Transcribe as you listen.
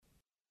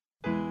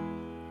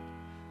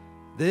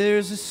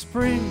There's a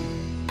spring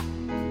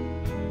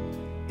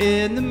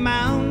in the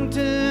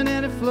mountain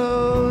and it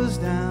flows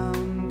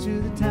down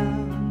to the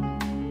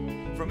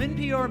town. From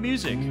NPR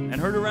Music and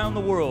heard around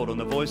the world on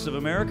the Voice of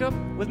America,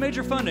 with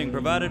major funding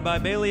provided by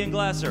Bailey and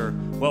Glasser,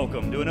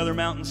 welcome to another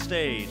Mountain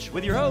Stage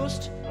with your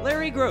host,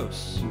 Larry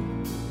Gross.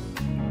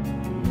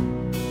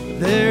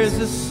 There's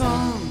a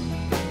song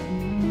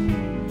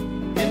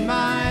in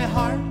my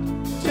heart,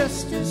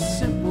 just a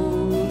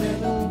simple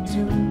little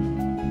tune,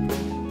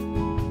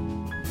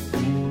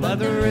 but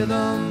the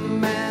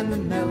rhythm and the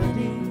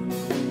melody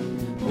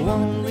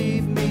won't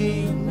leave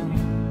me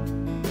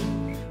alone.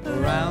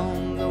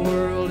 Around the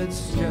world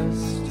it's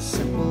just a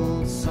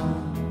simple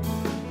song.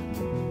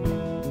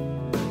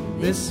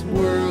 This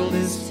world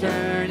is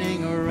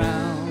turning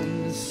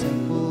around, a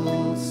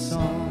simple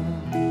song.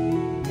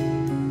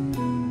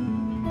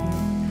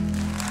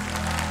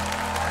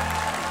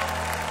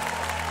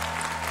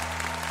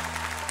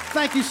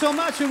 Thank you so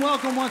much and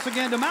welcome once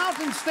again to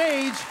Mountain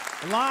Stage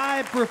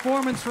Live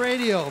Performance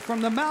Radio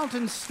from the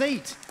Mountain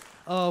State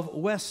of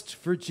West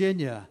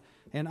Virginia.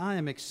 And I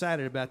am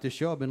excited about this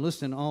show. I've been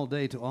listening all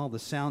day to all the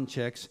sound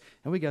checks,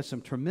 and we got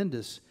some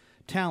tremendous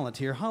talent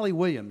here. Holly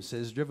Williams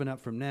has driven up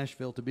from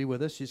Nashville to be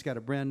with us. She's got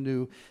a brand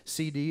new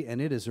CD,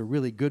 and it is a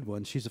really good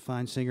one. She's a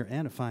fine singer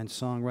and a fine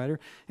songwriter,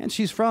 and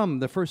she's from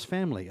the first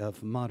family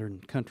of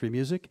modern country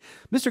music.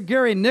 Mr.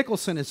 Gary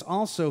Nicholson is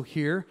also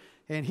here.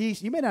 And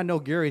you may not know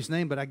Gary's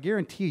name, but I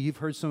guarantee you've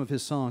heard some of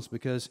his songs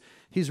because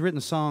he's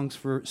written songs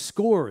for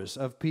scores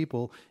of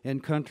people in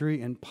country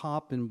and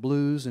pop and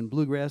blues and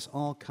bluegrass,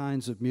 all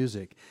kinds of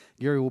music.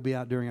 Gary will be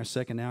out during our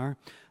second hour.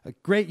 A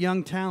great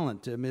young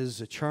talent,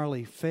 Ms.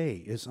 Charlie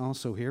Fay, is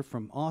also here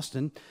from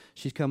Austin.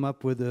 She's come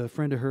up with a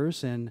friend of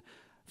hers. And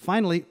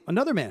finally,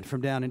 another man from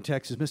down in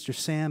Texas, Mr.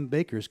 Sam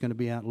Baker, is going to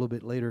be out a little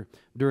bit later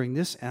during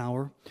this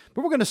hour.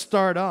 But we're going to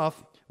start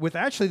off with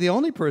actually the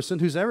only person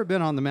who's ever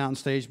been on the Mountain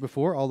Stage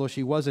before, although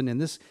she wasn't in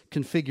this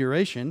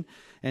configuration,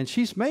 and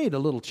she's made a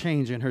little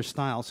change in her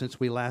style since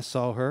we last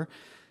saw her.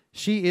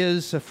 She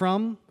is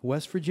from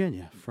West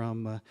Virginia,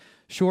 from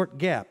Short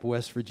Gap,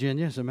 West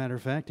Virginia, as a matter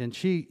of fact, and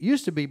she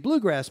used to be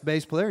bluegrass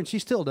bass player, and she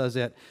still does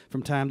that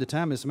from time to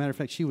time. As a matter of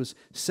fact, she was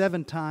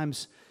 7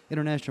 times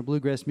International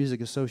Bluegrass Music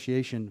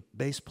Association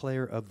Bass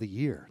Player of the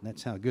Year.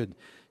 That's how good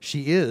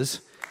she is.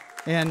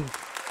 And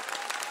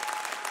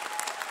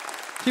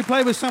she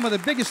played with some of the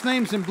biggest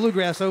names in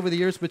bluegrass over the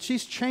years, but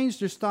she's changed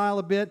her style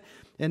a bit,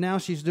 and now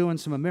she's doing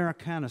some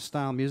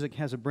Americana-style music,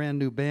 has a brand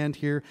new band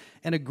here,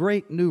 and a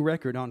great new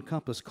record on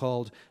Compass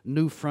called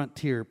New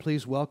Frontier.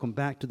 Please welcome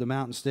back to the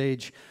Mountain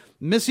Stage,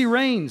 Missy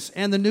Raines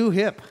and the New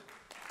Hip.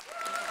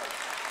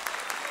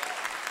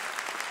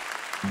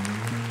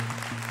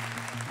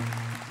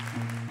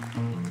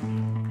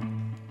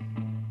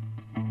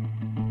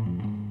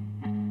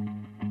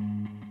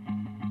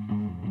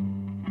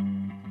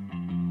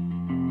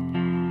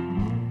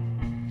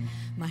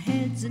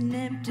 An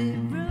empty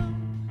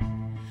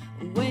room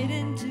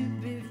waiting to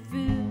be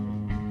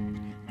filled.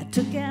 I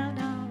took out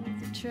all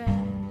the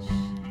trash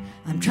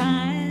I'm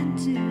trying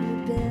to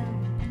build.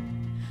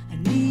 I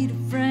need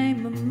a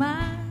frame of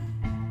mind,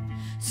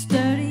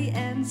 sturdy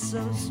and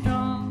so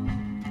strong,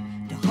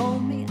 to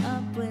hold me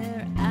up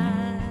where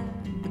I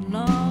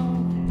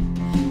belong.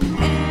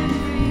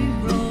 Every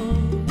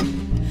road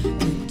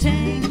could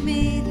take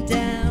me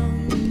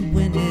down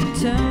when it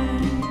turns.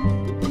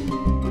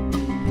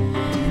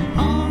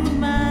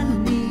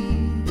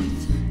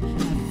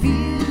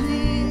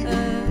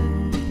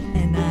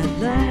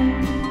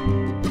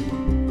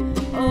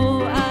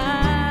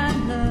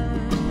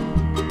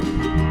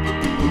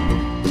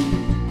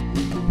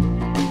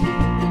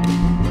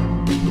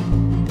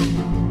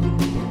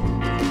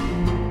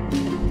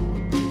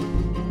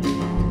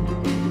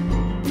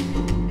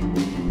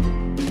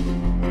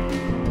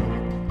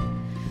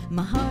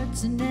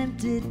 An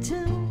empty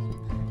tomb,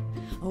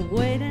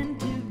 waiting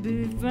to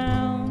be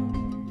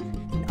found.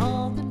 And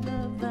all the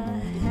love I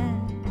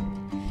had,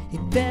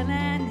 it fell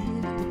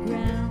and hit the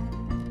ground.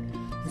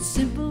 A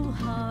simple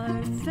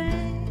hard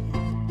faith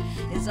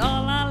is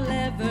all I'll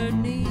ever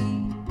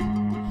need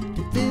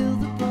to feel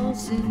the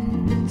pulse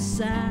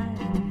inside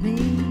of me.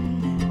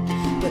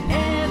 But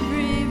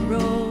every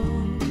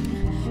road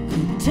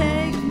could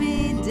take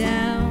me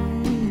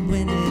down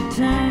when it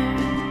turns.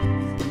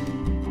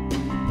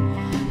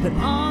 But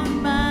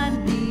on my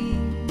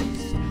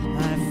knees,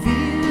 I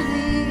feel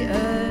the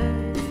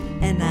earth,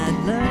 and I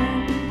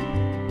learn.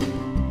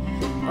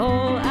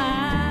 Oh,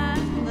 I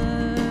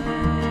learn.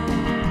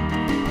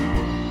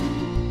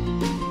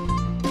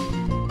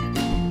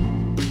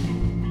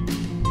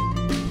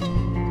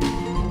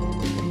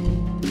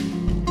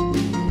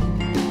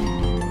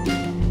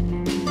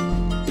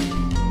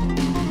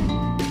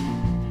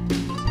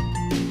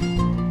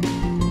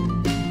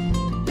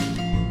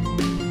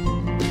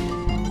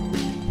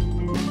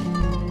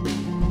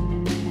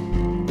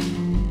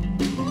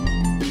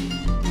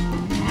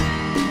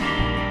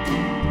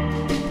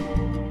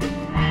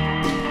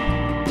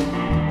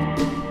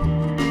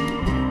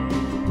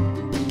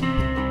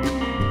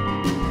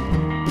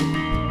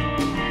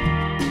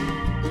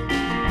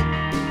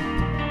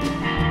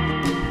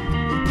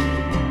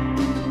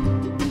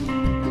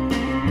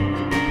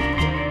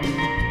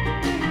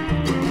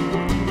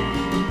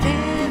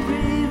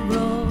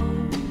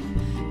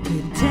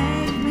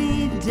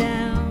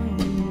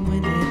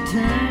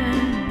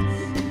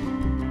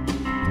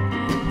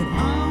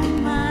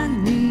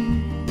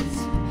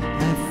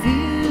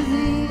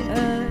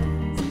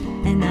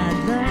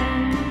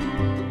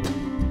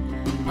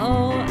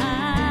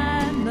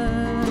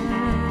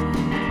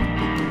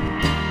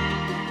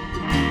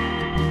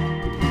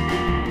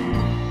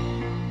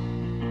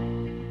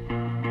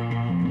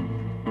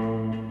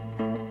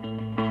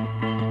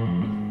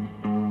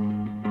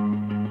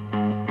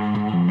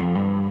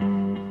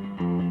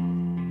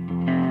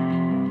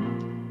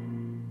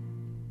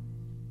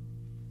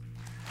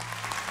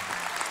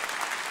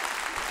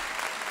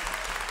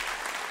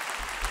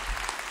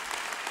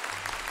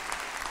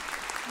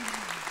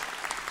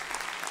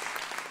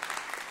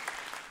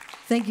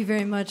 Thank you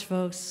very much,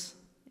 folks.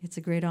 It's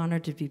a great honor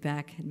to be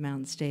back at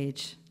Mountain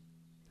Stage.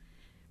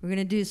 We're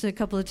going to do a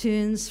couple of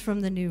tunes from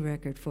the new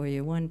record for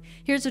you.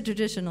 Here's a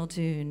traditional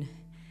tune,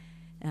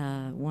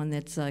 one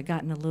that's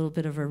gotten a little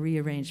bit of a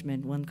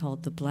rearrangement, one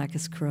called The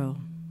Blackest Crow.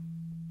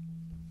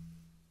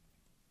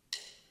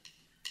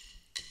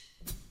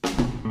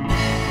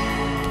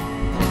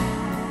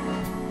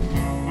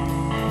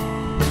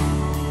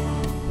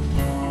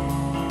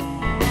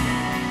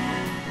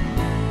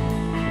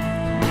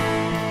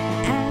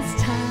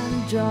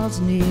 Draws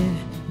near,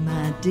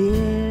 my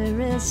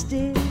dearest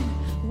dear,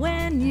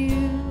 when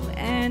you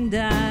and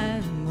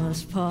I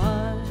must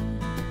part.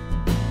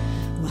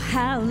 Well,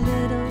 how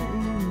little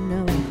you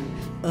know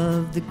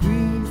of the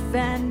grief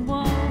and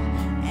woe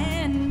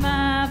in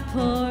my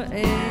poor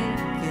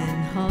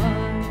aching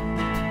heart.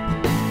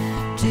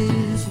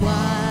 'Tis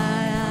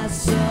why I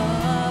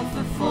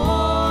suffer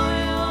for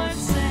your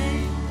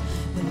sake.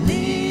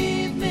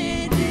 Believe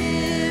me,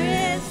 dear,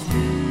 it's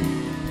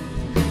true.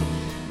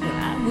 But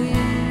I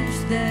wish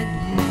that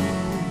you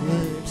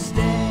would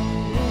stay,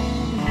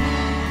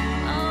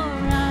 or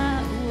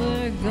I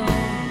were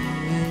gone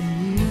with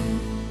you.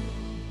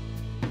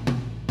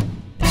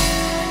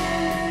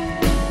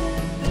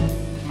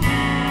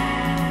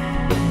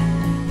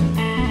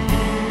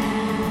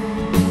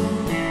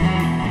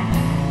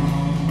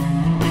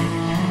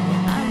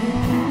 I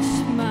wish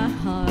my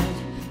heart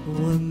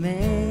were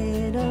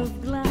made of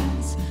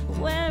glass,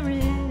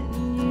 wherein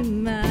you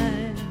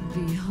might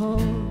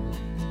behold.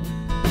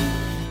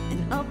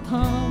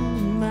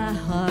 Upon my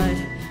heart,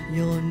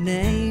 your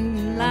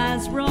name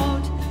lies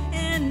wrote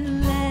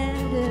in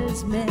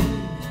letters made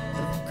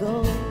of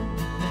gold.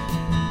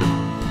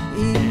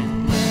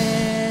 In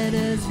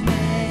letters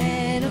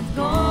made of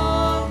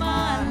gold,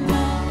 my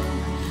love.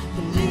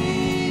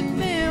 Believe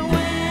me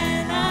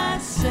when I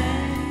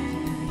say,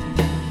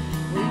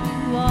 well,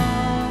 you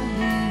are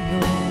the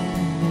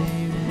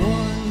only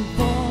one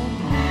for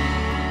me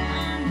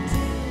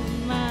until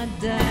my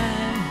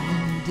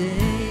dying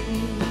day.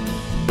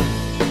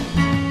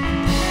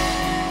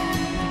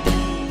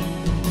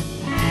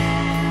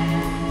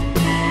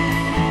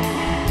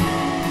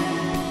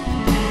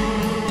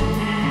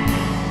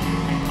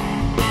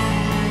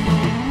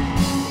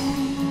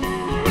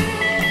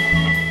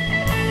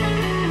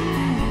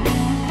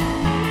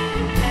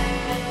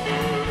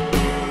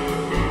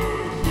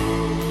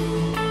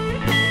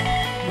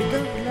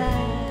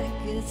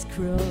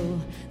 Crow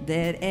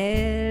that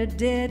e'er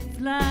did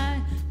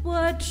fly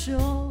would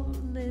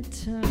surely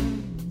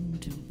turn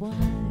to white.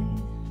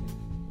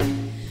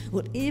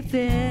 Well, if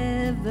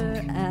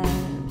ever I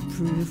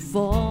prove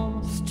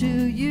false to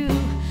you,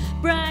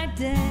 bright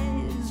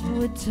days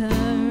would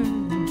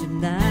turn to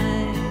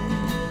night.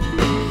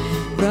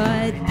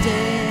 Bright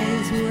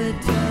days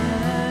would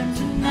turn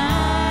to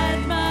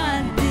night,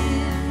 my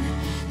dear.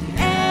 The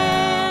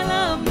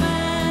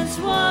elements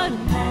would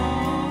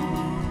mourn.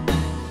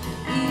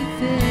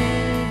 If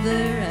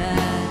ever I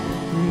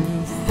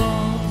grew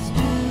false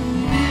to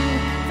you,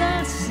 the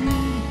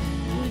sea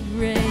would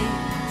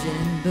rage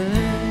and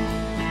burn.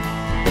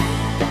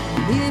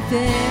 If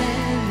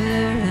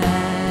ever I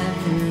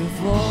grew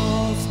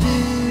false to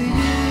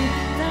you,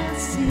 the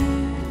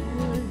sea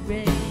would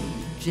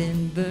rage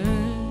and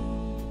burn.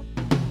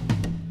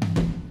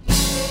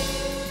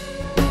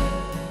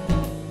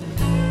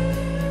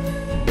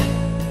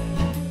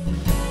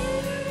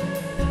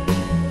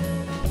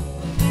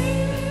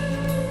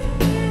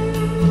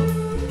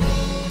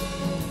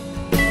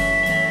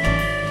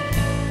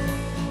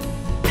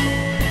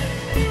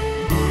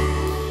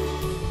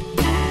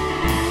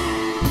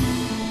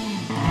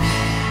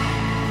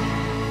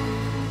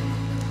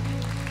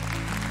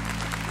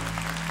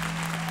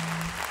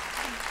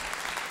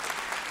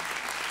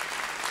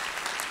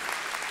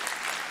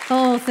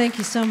 Oh, thank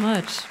you so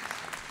much.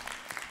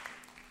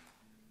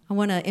 I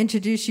want to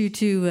introduce you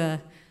to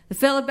the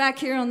fella back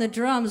here on the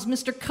drums,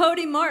 Mr.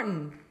 Cody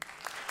Martin.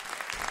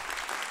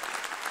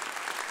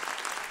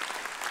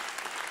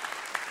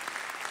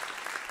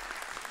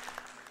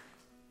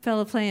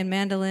 Fella playing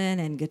mandolin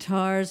and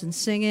guitars and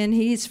singing.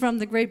 He's from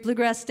the great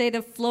bluegrass state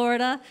of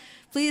Florida.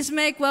 Please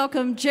make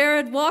welcome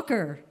Jared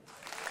Walker.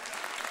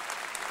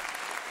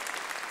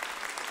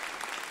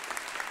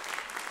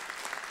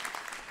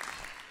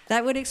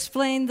 That would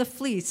explain the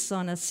fleece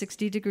on a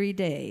 60-degree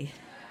day.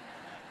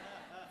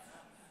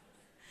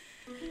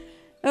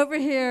 Over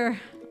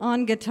here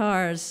on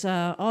guitars,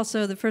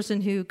 also the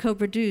person who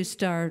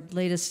co-produced our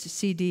latest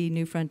CD,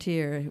 New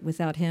Frontier.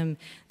 Without him,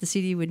 the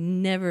CD would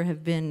never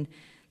have been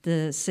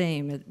the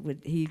same.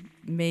 He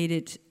made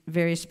it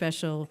very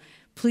special.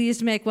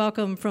 Please make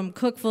welcome from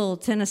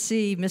Cookeville,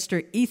 Tennessee,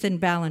 Mr. Ethan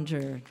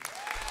Ballinger.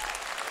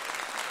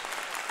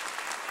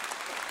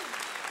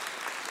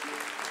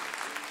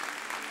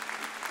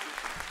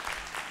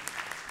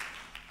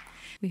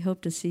 We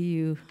hope to see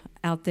you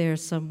out there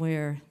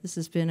somewhere. This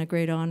has been a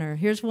great honor.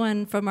 Here's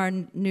one from our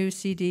new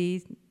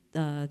CD,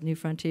 New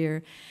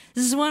Frontier.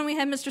 This is one we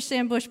had Mr.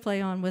 Sam Bush play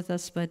on with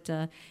us, but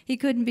he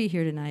couldn't be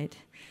here tonight.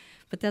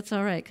 But that's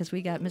all right, because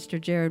we got Mr.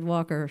 Jared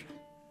Walker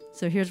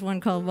So here's one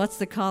called What's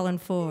the Callin'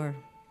 For?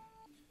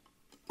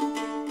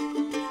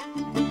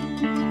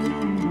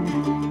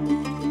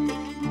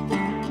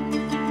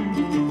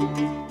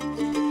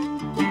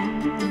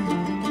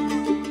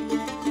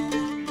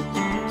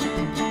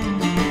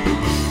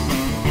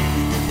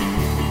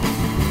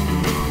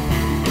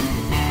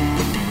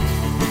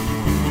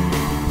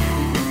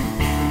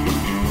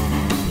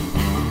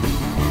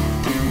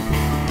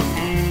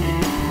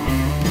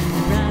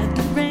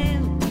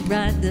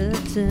 Ride the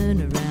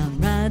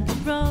turnaround, ride the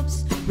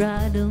ropes,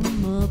 ride 'em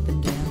up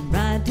and down,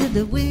 ride till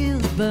the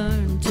wheels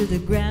burn to the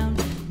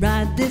ground,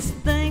 ride this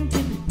thing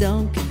till it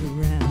don't kick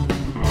around.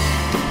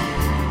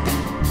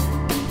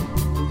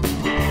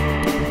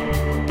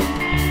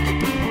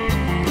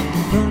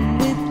 Run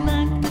with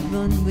luck,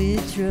 run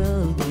with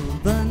trouble,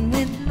 run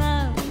with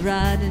love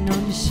riding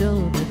on your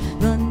shoulder,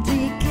 run till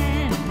you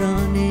can't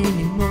run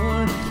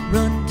anymore,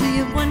 run till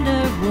you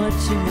wonder what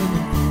you're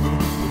running for.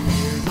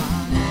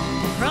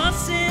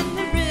 Crossing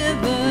the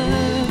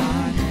river,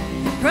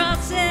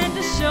 crossing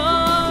the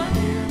shore,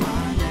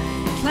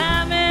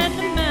 climbing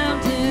the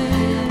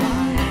mountain,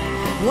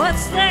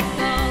 what's that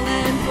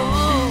calling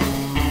for?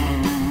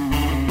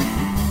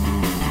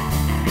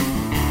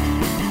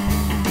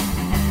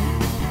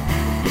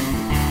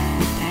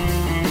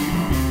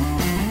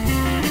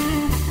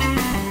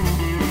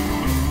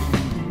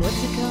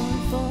 What's it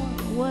calling for?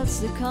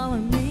 What's it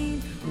calling me?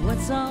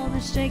 What's all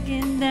the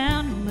shaking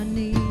down on my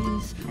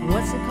knees?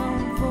 What's it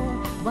calling for?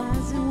 Why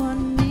does it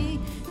want me?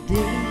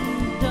 Digging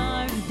in the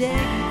dark,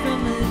 digging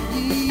from the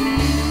deep.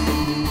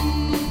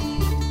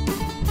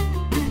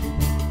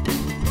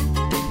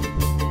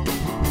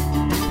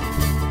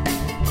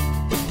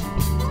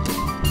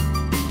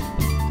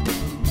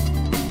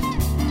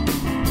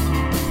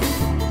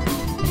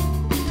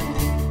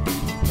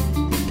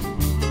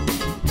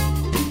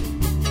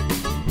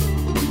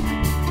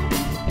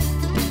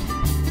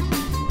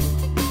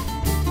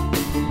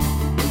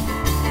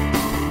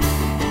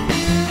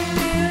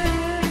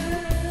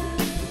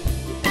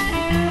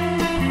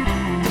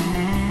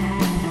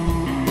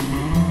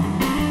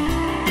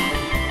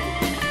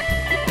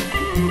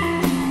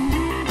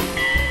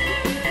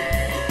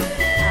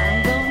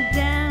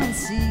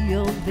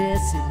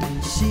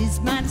 She's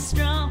mighty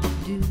strong,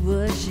 do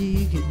what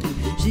she can do.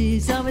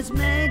 She's always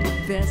made the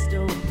best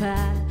old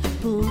pie.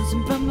 Pulls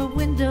them from a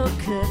window,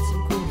 cuts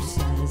them quarter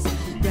size.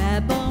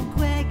 Grab on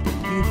quick,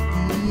 get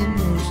the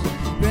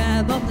emotion.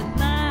 Grab on the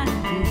line,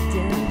 get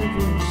down the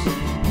devotion.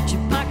 Get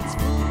your pockets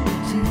full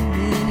of too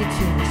many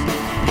choices.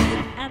 Get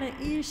out of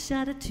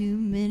earshot of too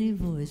many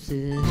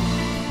voices.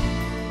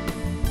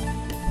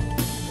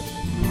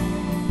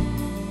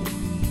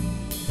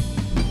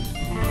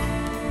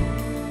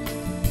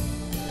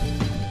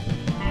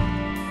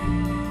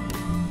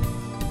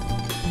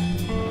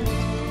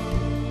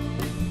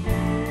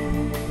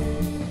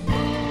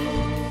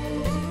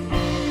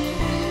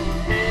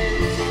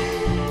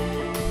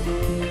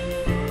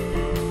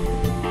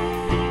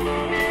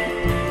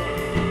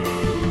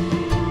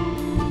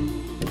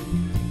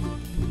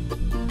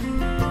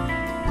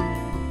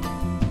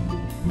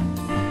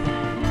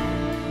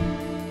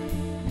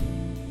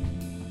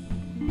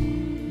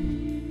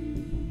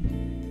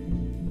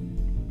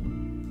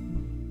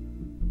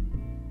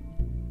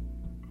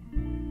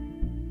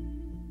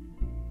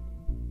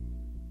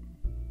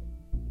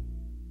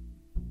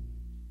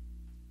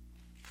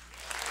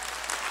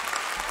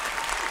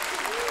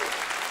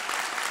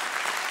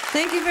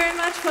 Thank you very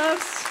much,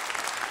 folks.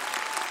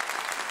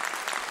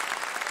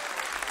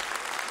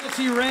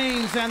 Missy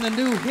Raines and the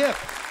New Hip.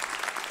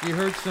 You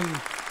heard some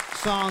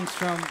songs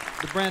from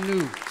the brand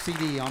new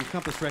CD on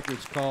Compass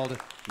Records called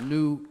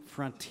New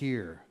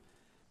Frontier.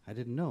 I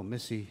didn't know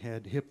Missy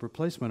had hip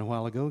replacement a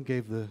while ago,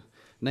 gave the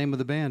name of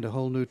the band a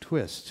whole new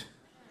twist.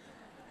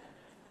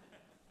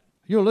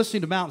 You're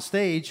listening to Mountain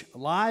Stage,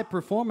 live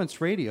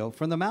performance radio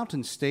from the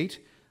Mountain State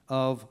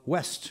of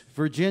West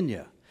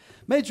Virginia.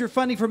 Major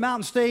funding for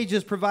Mountain Stage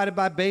is provided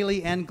by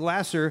Bailey and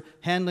Glasser,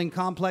 handling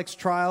complex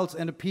trials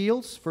and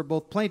appeals for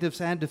both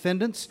plaintiffs and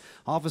defendants.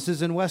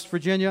 Offices in West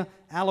Virginia,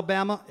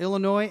 Alabama,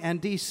 Illinois,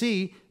 and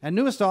D.C., and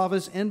newest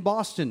office in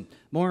Boston.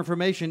 More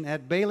information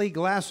at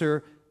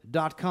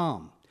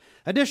baileyglasser.com.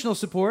 Additional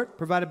support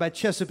provided by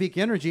Chesapeake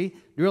Energy,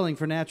 drilling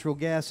for natural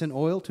gas and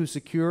oil to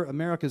secure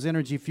America's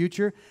energy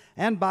future,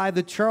 and by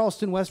the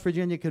Charleston, West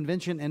Virginia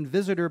Convention and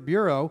Visitor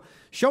Bureau,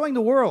 showing the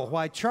world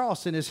why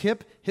Charleston is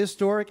hip,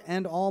 historic,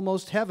 and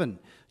almost heaven.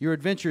 Your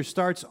adventure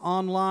starts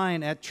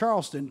online at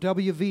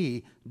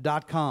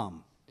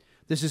charlestonwv.com.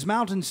 This is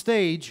Mountain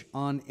Stage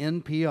on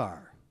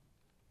NPR.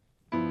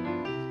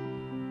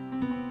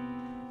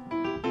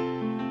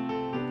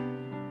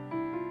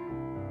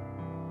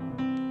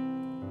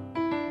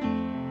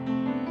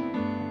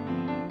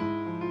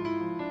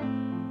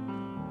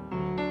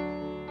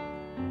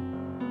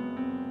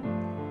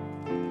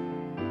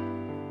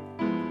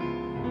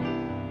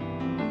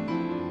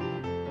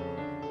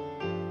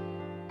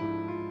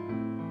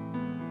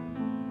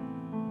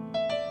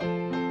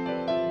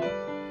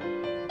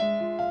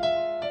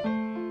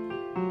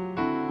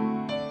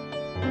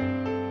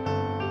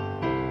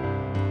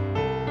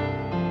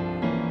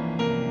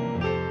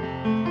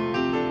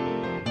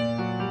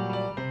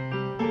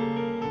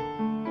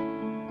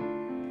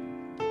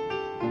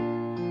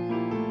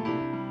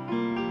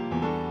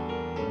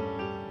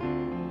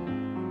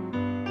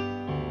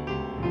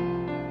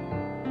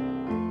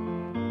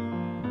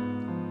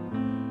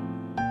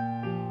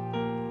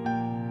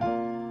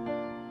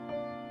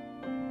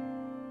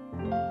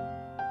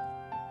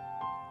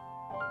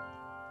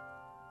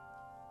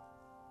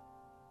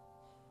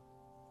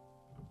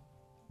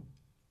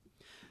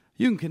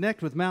 You can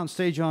connect with Mountain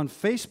Stage on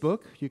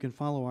Facebook. You can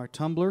follow our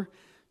Tumblr.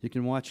 You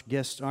can watch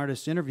guest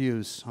artist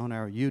interviews on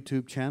our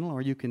YouTube channel,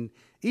 or you can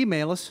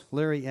email us.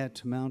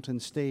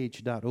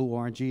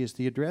 Larry@mountainstage.org is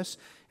the address,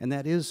 and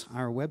that is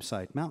our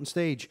website,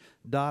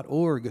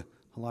 mountainstage.org.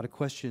 A lot of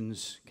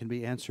questions can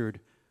be answered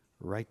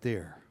right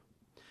there.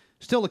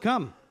 Still to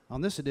come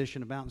on this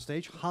edition of Mountain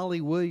Stage,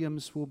 Holly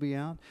Williams will be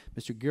out.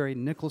 Mr. Gary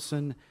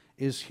Nicholson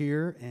is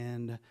here,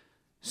 and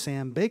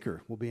Sam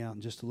Baker will be out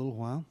in just a little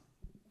while.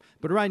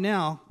 But right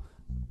now,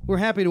 we're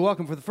happy to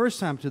welcome for the first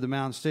time to the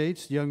Mountain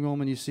Stage the young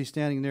woman you see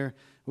standing there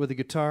with a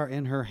guitar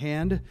in her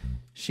hand.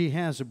 She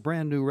has a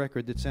brand new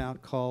record that's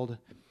out called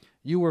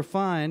You Were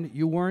Fine,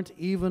 You Weren't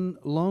Even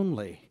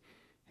Lonely.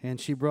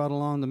 And she brought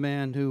along the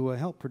man who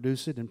helped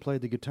produce it and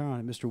played the guitar on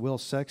it, Mr. Will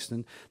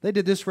Sexton. They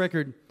did this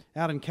record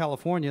out in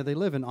California. They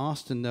live in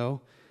Austin,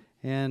 though.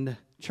 And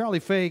Charlie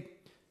Faye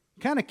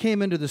kind of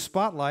came into the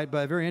spotlight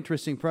by a very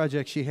interesting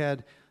project she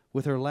had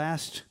with her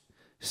last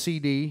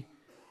CD,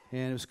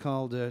 and it was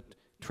called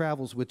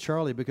Travels with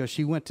Charlie, because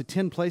she went to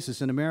 10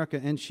 places in America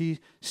and she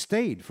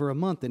stayed for a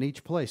month in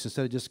each place.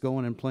 Instead of just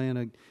going and playing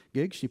a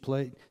gig, she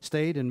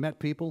stayed and met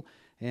people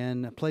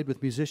and played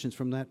with musicians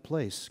from that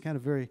place. Kind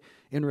of very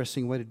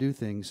interesting way to do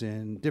things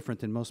and different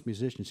than most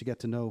musicians. You got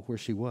to know where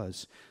she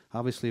was.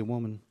 Obviously a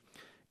woman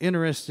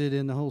interested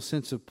in the whole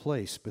sense of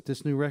place. But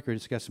this new record,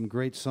 it's got some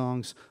great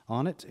songs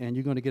on it, and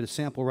you're going to get a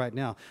sample right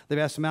now. They've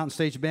asked the Mountain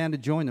Stage Band to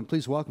join them.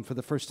 Please welcome for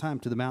the first time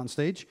to the Mountain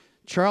Stage,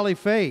 Charlie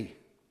Faye.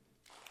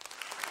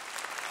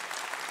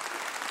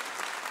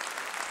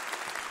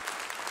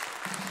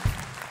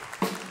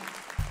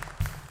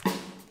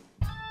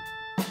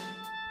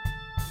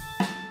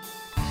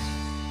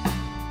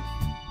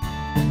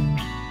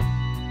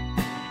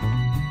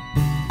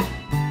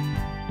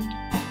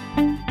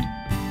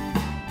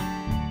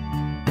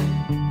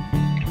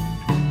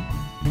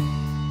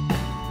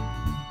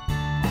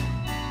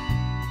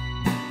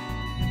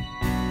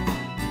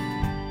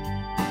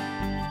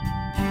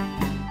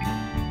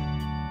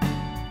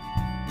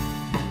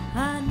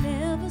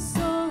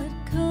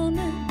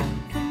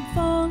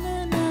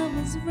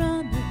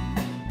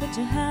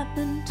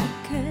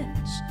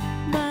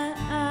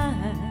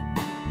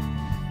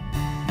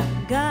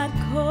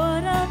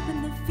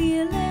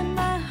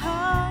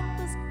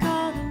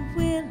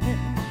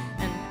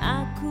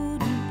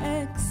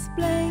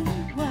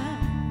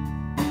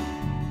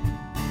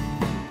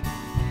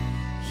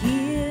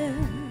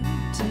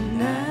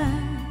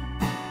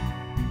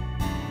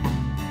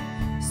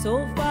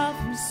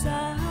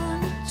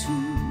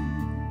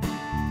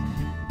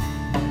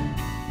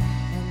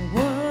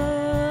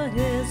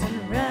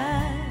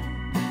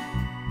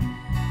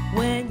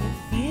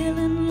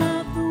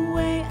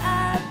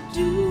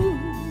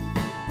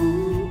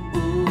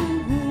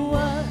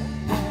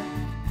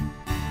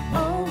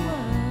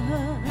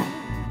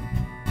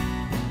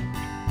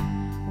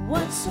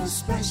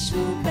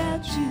 Special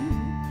about you,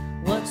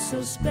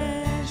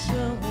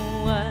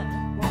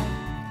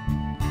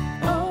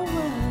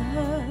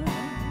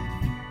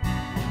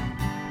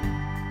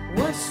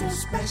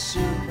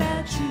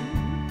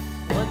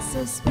 what's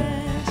so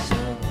special?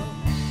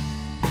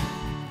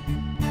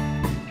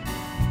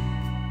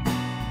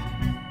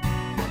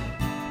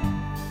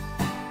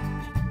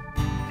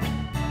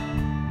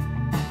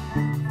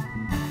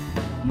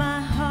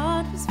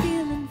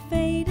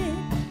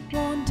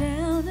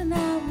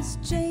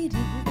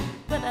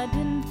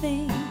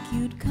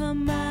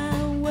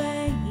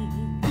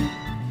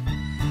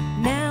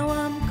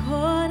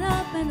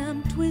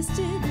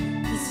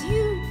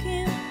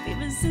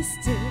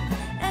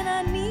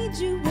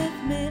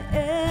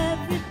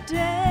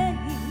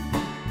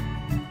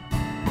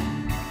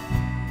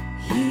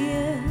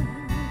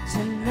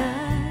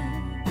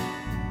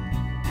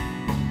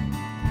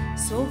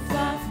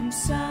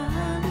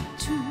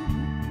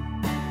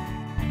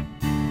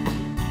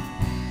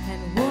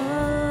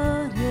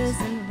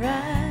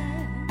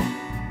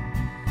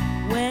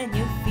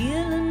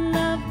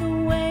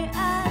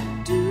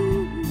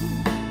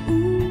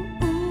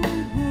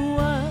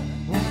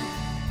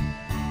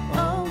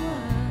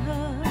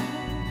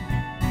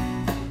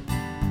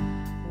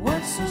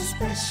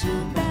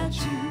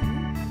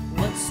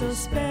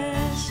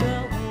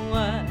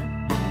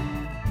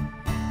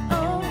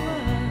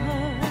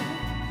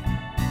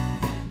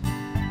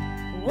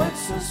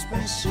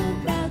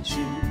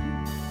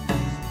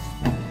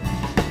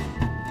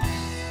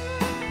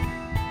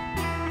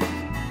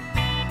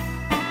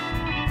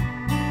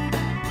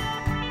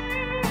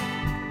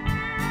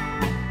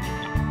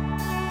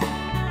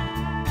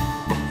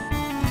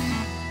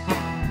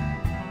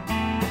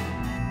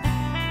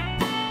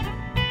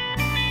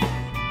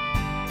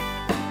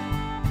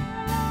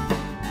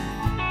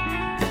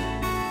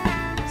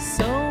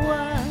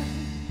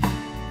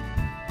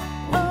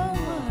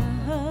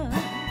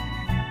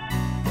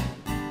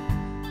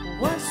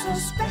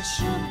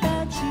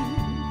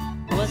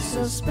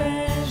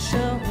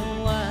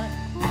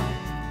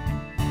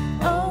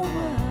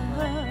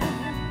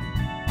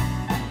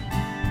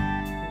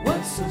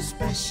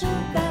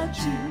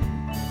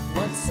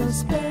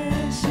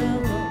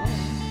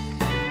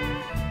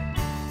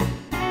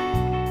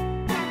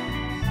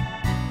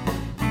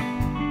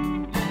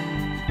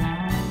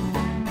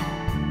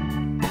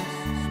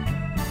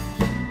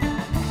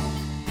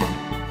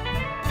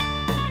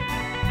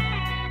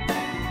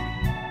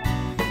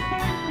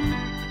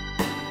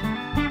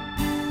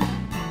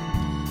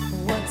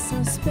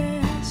 so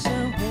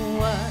special?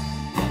 What?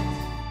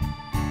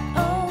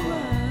 Oh,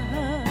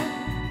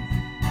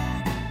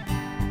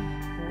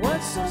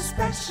 what's so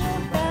special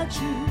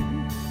about you?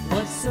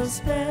 What's so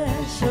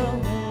special?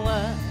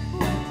 What?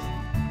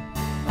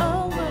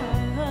 Oh,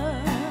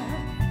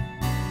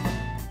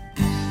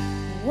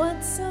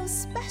 what's so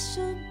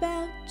special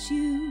about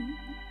you?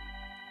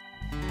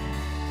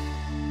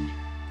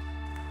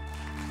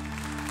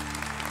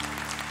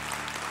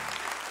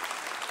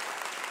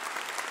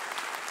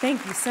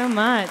 Thank you so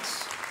much.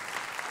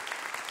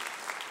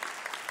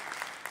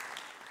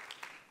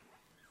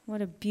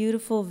 What a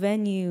beautiful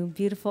venue,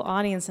 beautiful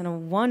audience, and a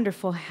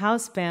wonderful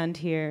house band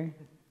here.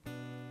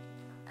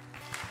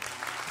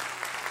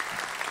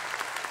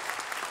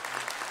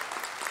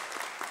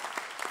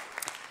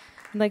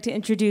 I'd like to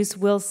introduce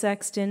Will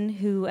Sexton,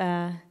 who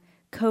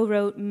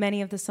co-wrote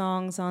many of the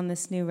songs on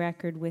this new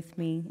record with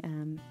me.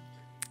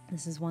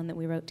 This is one that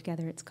we wrote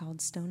together. It's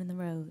called Stone in the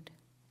Road.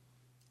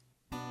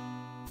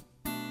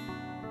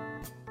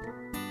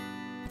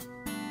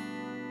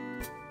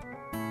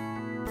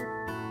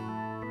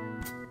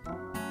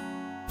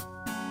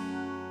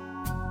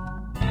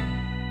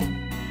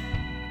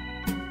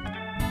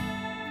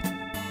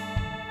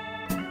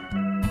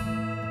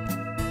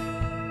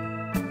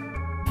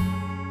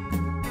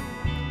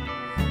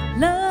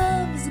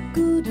 Love is a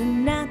good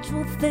and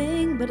natural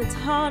thing, but it's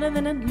harder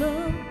than it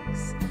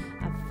looks.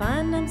 I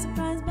find I'm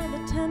surprised by the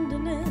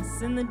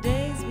tenderness in the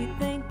days we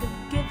think of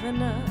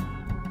giving up.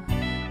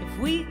 If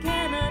we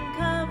can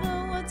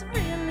uncover what's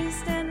really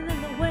standing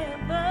in the way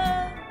of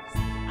us,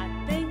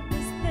 I think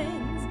this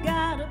thing's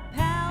got a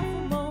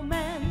powerful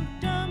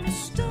momentum. The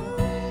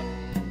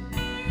stone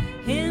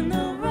in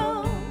the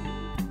road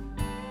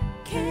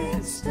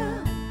can't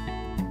stop.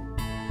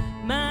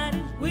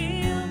 Mighty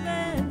wheel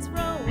that's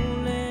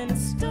rolling, a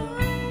stone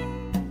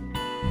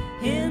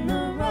in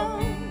the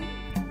road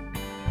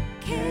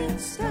can't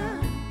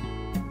stop.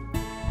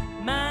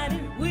 Mighty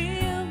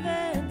wheel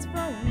that's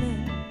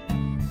rolling.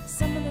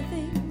 Some of the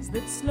things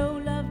that slow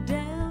love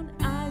down,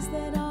 eyes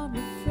that are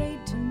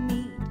afraid to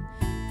meet,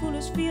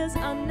 foolish fears,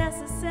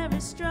 unnecessary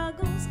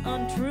struggles,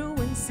 untrue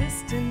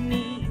insistent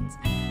needs.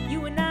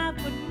 You and I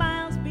put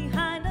miles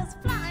behind us,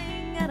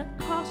 flying at a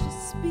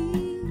cautious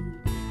speed.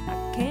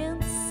 I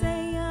can't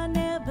say I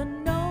never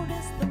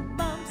noticed the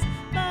bumps,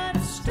 but a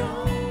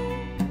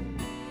stone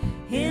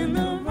in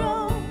the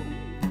road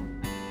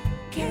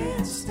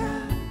can't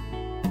stop.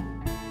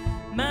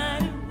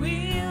 Mighty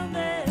wheel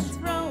that's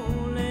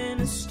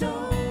rolling, a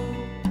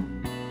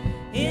stone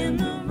in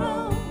the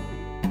road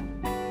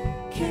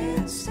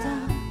can't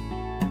stop.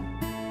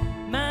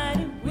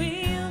 Mighty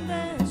wheel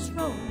that's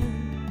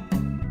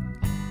rolling.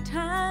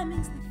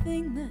 Timing's the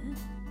thing that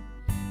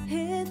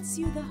hits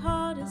you the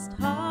hardest,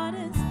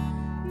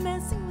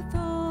 messing with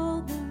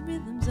all the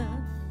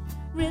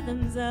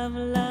rhythms of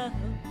love.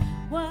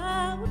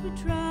 Why would we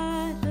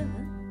try to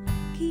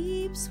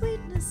keep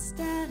sweetness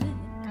static?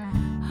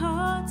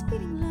 Hearts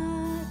beating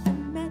like a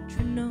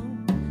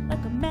metronome,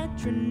 like a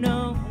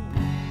metronome.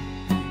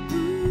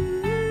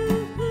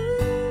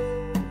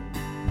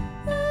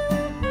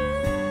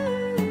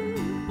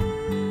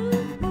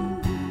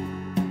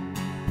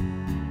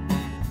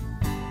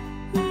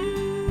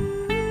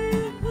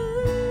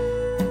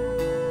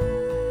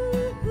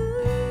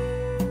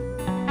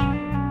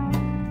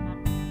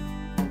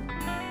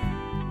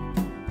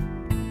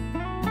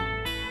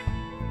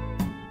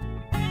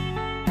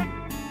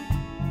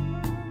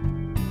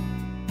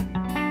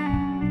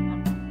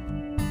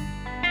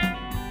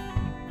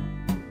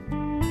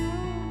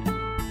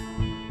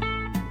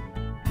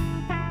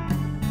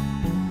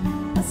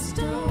 A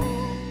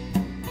stone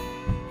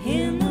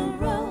in the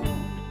road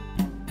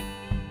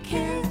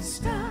can't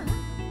stop.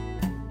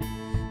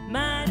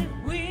 Mighty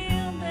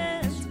wheel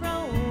that's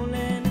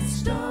rolling, a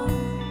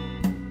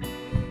stone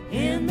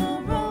in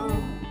the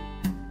road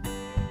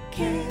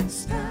can't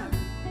stop.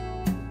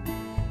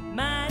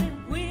 Mighty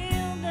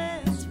wheel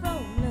that's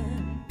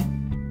rolling.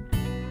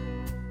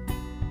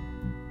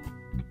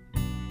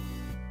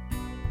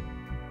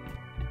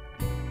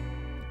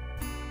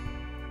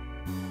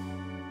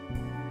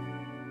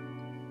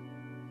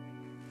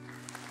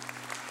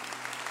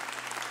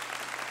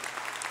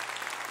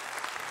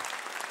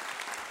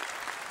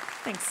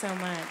 Thanks so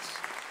much.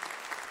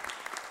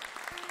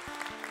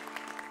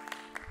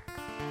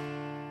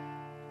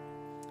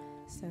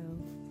 So,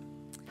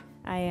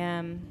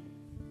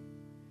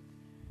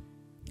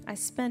 I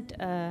spent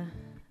a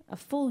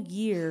full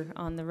year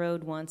on the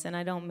road once, and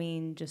I don't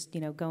mean just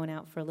going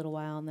out for a little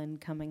while and then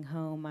coming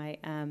home. I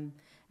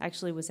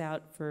actually was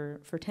out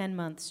for 10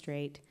 months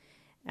straight.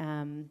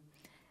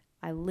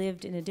 I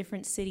lived in a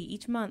different city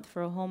each month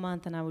for a whole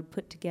month, and I would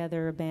put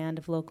together a band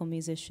of local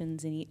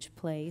musicians in each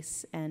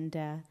place and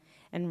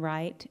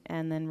write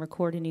and then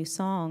record a new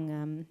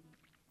song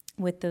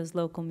with those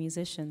local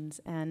musicians.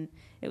 And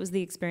it was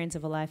the experience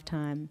of a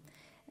lifetime.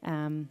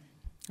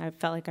 I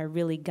felt like I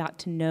really got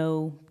to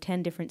know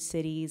 10 different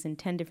cities and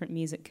 10 different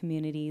music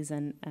communities,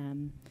 and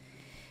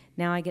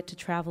now I get to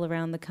travel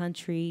around the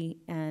country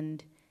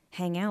and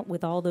hang out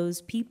with all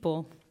those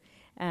people.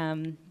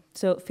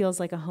 So it feels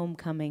like a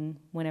homecoming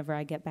whenever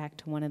I get back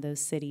to one of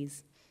those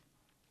cities.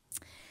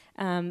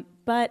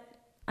 But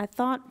I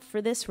thought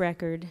for this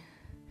record,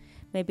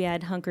 maybe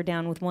I'd hunker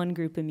down with one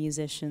group of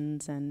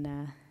musicians and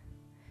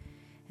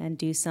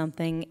do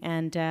something.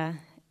 And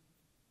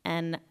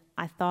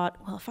I thought,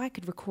 well, if I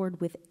could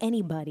record with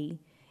anybody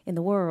in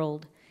the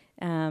world,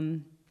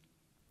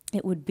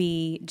 it would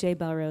be Jay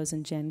Belrose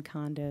and Jen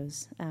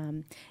Condos,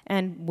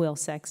 and Will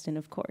Sexton,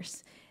 of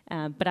course.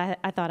 But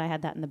I thought I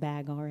had that in the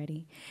bag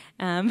already.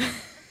 And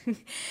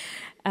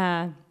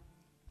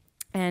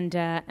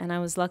I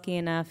was lucky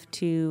enough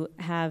to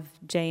have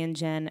Jay and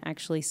Jen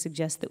actually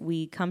suggest that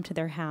we come to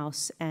their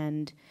house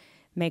and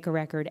make a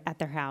record at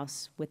their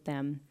house with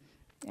them.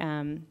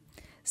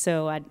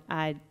 So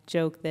I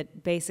joke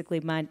that basically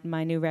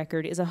my new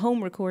record is a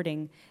home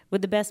recording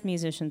with the best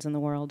musicians in the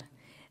world.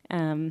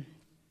 So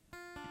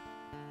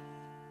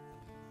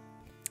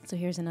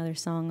here's another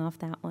song off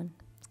that one.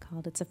 It's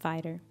called It's a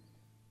Fighter.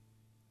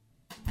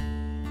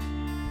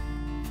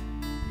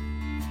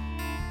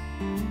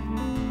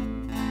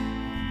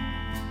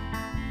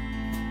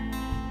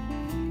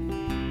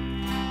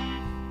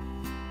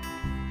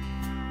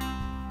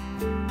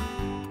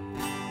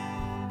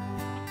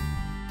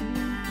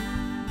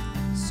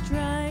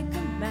 Strike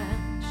a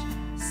match,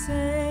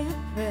 say a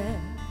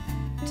prayer,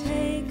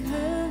 take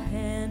her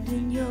hand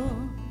in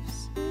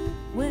yours.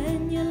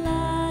 When you're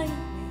lying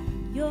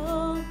in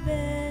your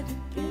bed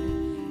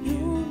again,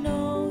 you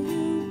know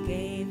you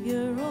gave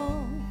your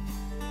all.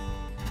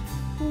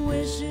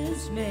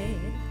 Wishes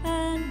made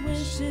and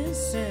wishes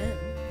sent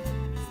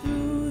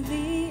through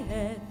the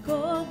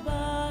echo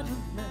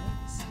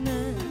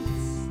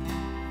bottomlessness.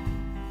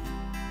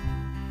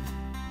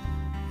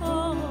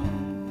 Oh,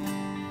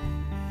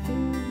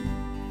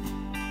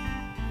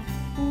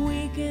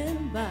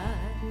 weakened by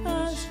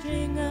a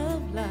string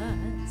of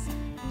lies,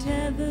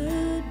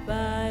 tethered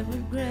by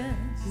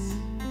regrets.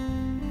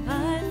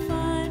 I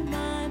find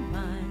my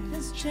mind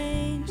has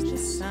changed the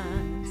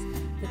signs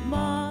that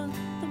mark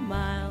the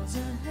miles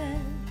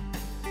ahead.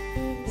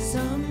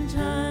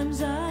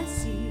 Sometimes I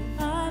see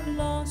I've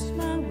lost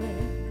my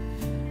way,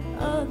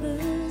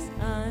 others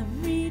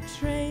I'm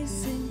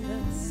retracing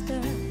the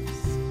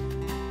steps.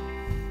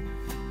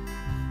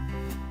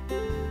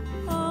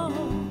 Oh,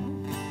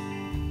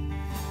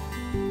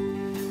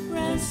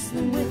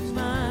 wrestling with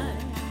my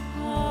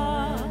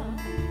heart,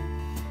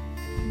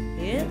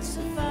 it's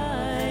a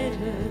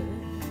fighter,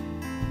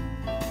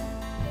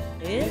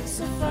 it's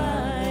a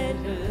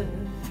fighter,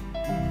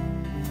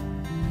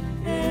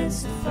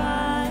 it's a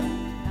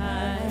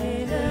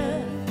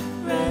fighter,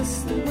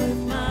 wrestling with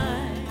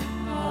my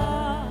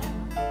heart,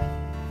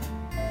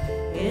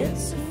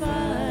 it's a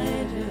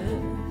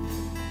fighter,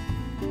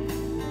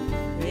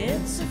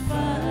 it's a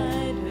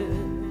fighter,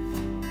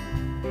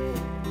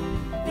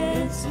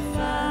 it's a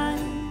fighter.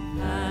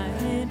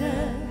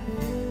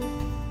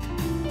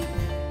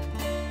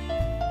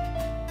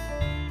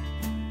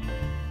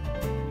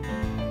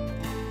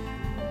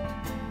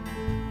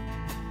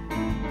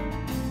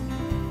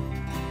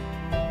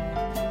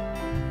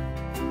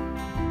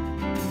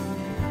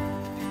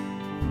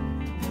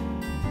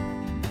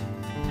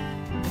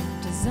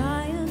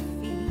 Desire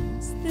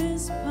feeds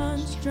this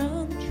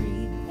punch-drunk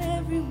tree.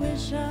 Every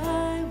wish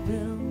I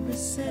will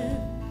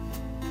rescind.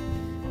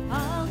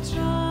 I'll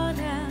trot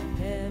out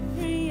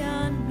every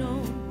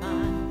unknown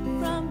mile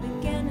from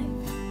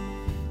beginning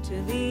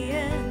to the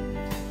end.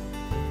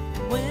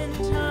 When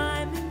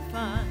timing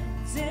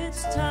finds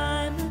its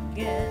time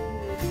again,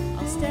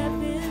 I'll step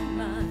in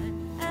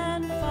line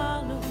and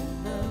follow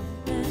the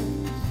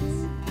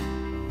winds.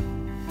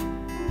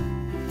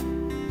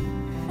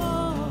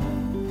 Oh,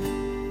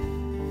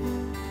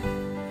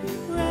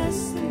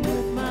 wrestling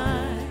with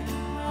my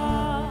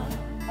heart,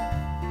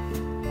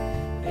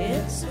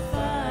 it's a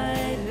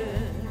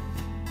fighter,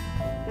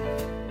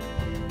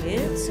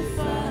 it's a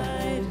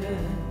fighter,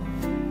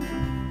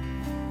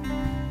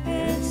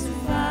 it's a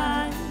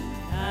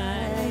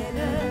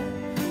fighter,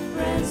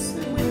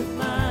 wrestling with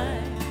my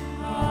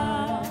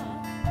heart,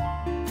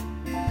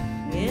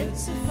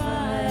 it's a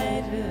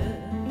fighter,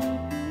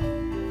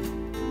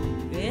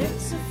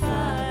 it's a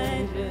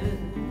fighter,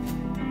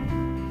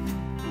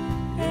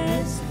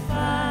 it's a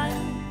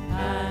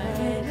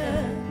fighter,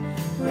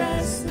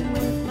 wrestling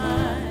with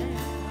my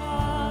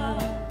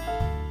heart,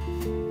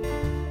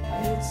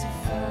 it's a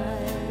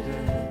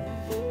fighter,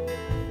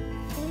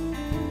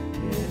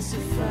 it's a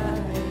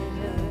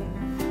fighter,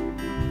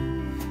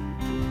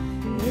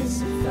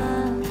 it's a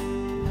fighter,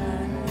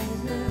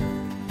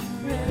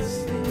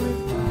 wrestling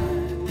with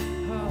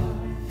my heart.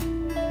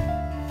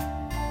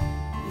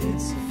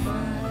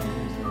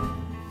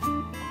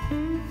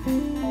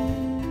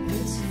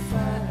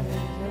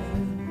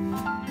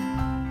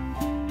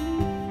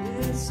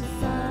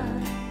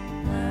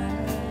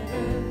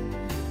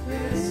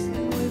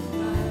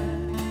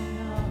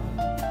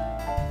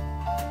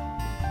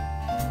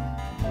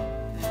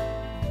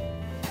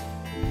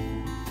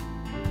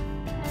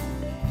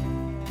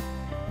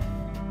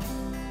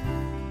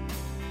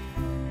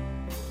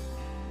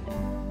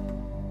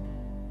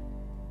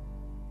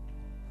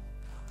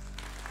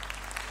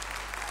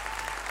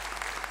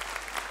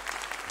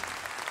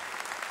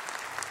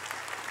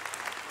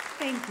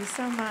 Thank you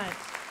so much.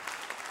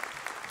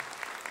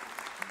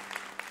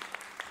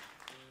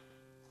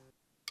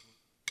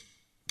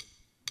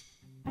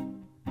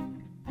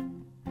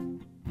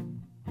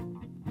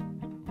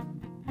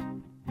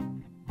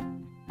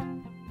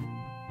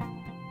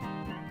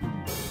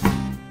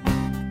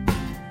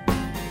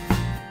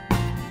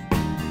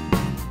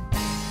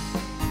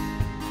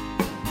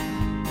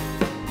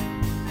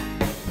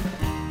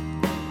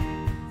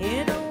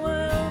 In a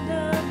world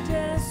of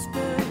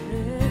desperate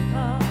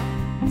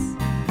hearts,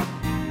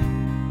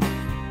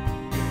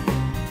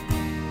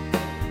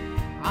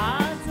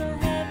 odds are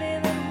heavy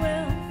that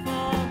we'll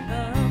fall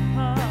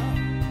apart.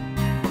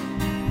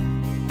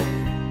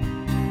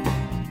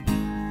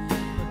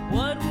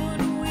 But what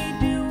would we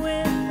do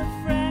with the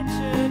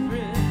fractured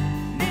remains?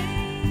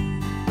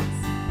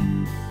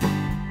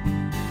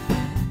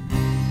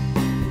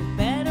 We're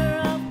better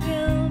off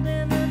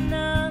building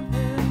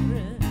another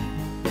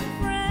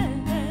refrain.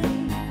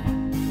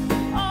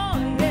 Oh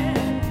yeah,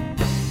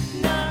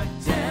 knock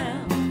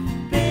down,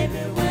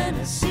 baby, when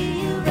I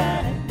see you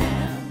right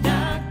now.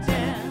 Knock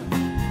down,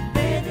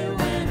 baby,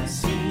 when I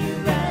see you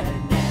right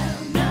now.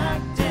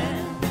 Knock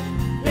down,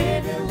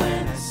 baby,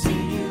 when I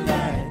see you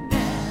right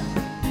now.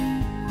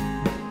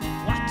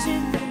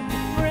 Watching you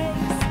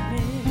breaks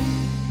me.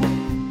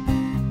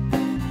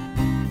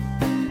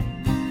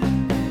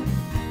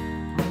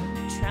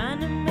 Trying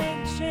to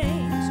make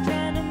change,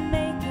 trying to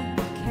make it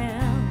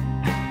count.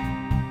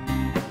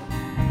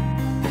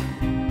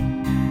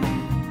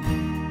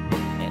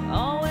 It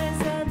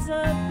always adds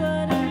up,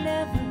 but it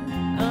never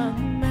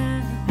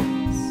amounts.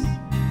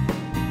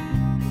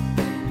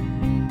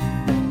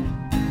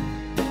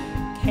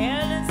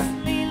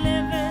 Carelessly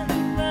living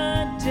the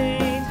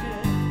day to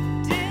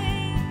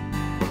day,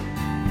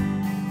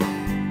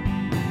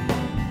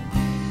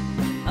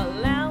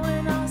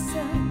 allowing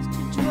ourselves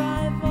to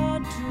drive our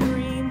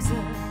dreams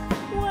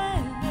away.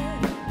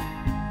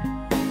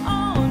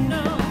 Oh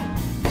no,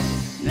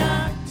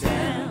 knock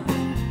down,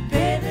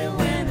 baby,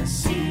 when I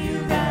see you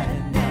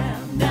right now.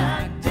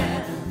 Knock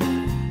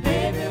down,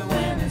 baby,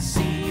 when I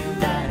see you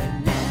right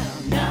now.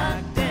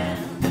 Knock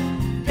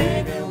down,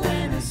 baby,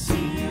 when I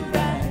see you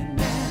right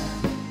now.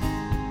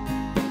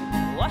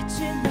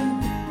 Watching you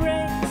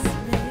breaks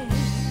me.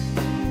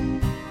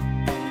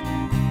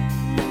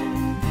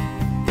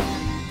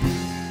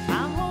 I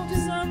hope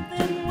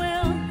something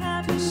will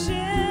have to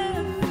shift.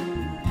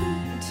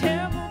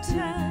 Terrible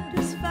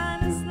times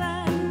find us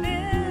like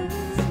this.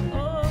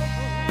 Oh,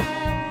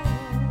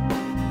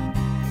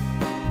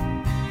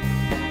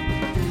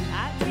 I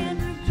can't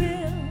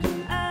rebuild,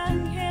 I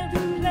can't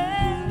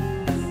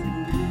replace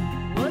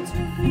what's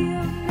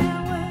revealed now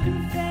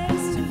we're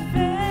face to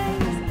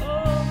face. Oh,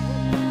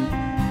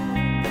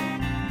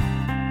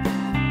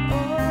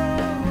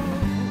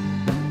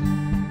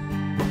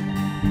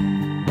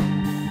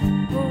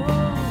 oh,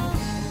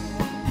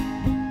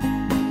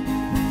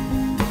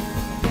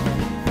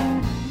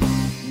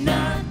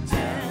 knock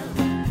down,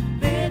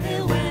 baby,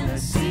 when I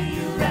see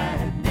you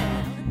right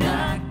now.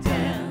 Knock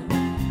down,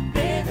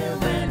 baby,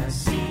 when I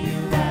see you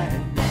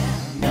right now.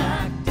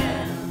 Knock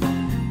down,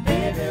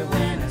 baby,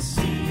 when I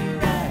see you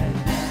right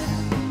now.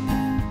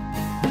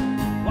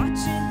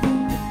 Watching you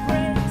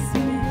breaks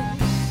me.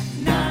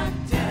 Knock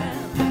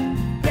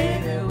down,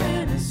 baby,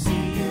 when I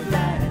see you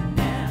right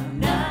now.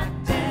 Knock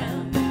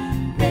down,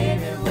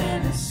 baby,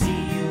 when I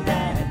see you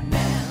right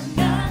now.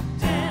 Knock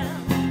down,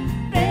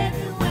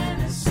 baby,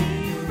 when I see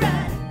you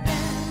right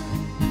now.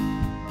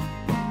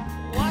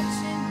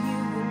 Watching you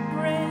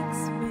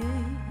breaks me.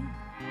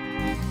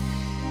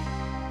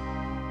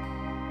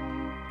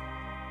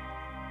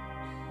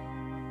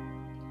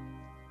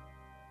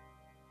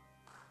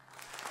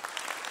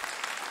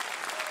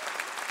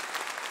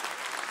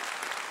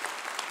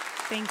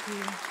 Thank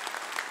you.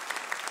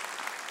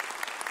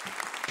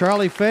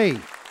 Charlie Faye,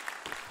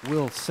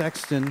 Will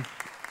Sexton.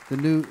 The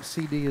new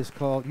CD is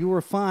called You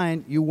Were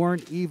Fine, You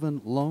Weren't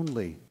Even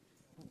Lonely.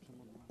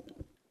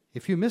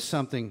 If you missed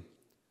something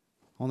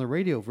on the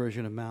radio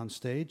version of Mountain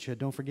Stage,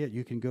 don't forget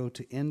you can go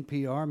to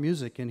NPR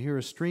Music and hear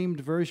a streamed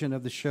version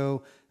of the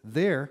show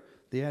there.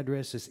 The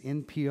address is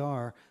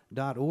npr.org/Mountain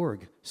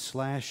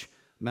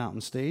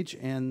Stage,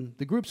 and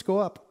the groups go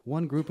up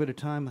one group at a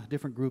time, a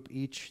different group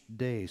each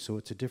day, so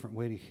it's a different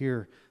way to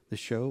hear the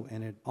show,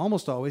 and it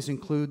almost always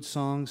includes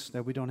songs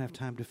that we don't have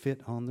time to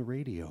fit on the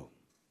radio.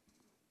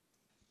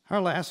 Our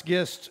last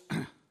guest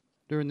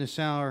during this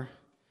hour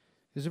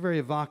is a very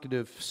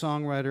evocative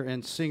songwriter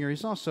and singer.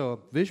 He's also a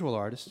visual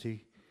artist.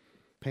 He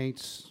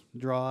paints,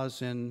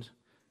 draws, and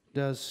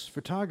does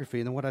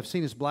photography. And what I've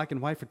seen is black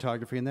and white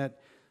photography, and that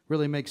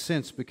really makes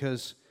sense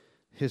because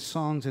his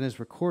songs and his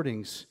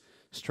recordings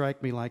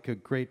strike me like a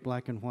great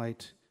black and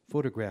white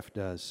photograph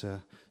does,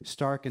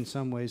 stark in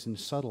some ways and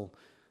subtle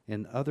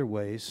in other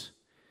ways.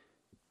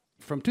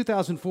 From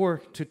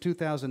 2004 to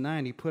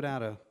 2009, he put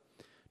out a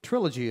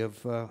trilogy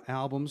of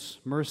albums,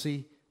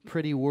 Mercy,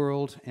 Pretty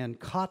World, and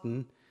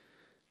Cotton.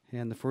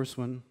 And the first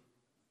one,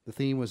 the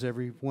theme was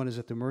everyone is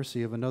at the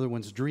mercy of another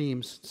one's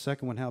dreams. The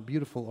second one, how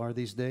beautiful are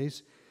these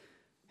days.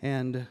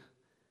 And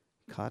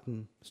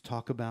Cotton's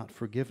talk about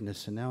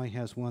forgiveness, and now he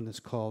has one that's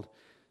called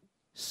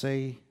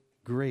Say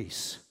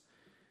Grace.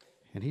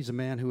 And he's a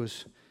man who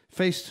has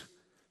faced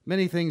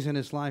many things in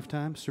his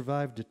lifetime,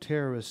 survived a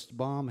terrorist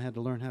bomb, had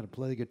to learn how to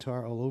play the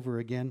guitar all over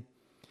again.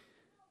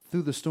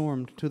 Through the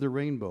storm to the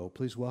rainbow,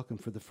 please welcome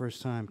for the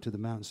first time to the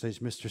Mountain Stage,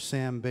 Mr.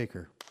 Sam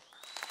Baker.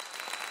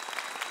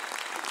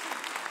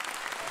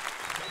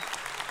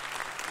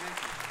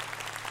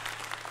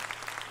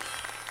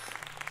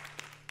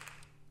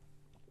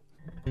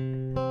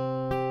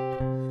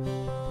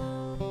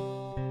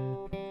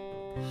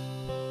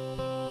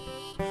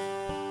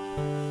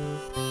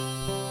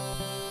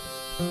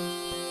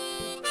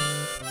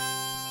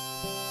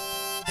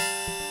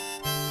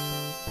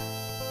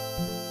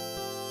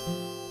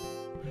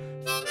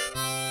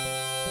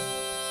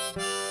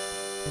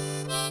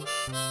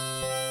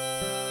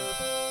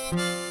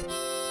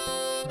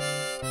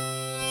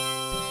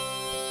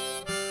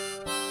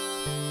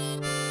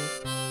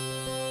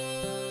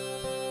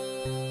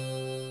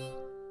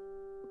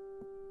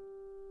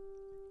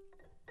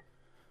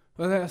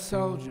 Well, they're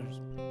soldiers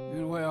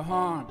in a way of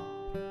harm.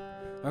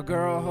 A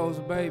girl holds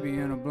a baby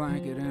in a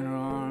blanket in her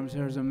arms.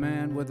 There's a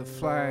man with a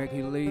flag,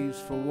 he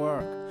leaves for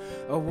work.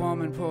 A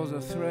woman pulls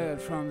a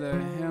thread from the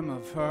hem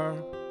of her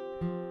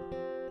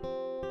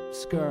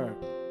skirt.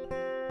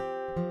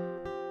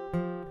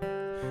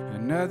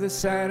 Another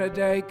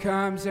Saturday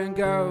comes and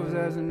goes.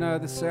 There's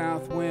another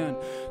south wind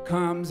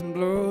comes and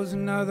blows.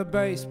 Another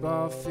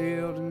baseball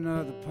field,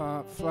 another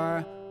pop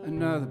fly,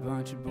 another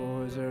bunch of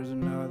boys. There's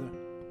another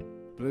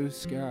blue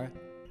sky.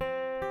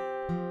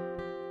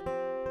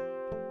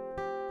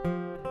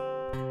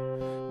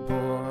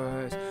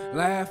 Boys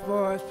laugh,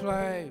 boys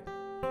play.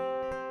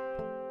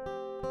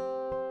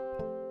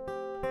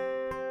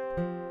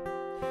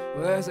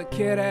 Well, there's a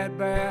kid at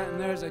bat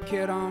and there's a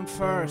kid on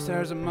first.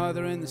 There's a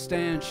mother in the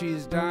stand,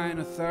 she's dying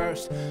of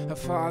thirst. A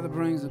father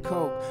brings a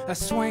Coke. A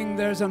swing,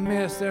 there's a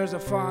miss. There's a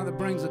father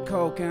brings a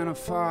Coke, and a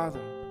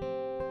father,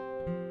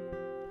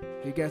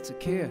 he gets a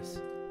kiss.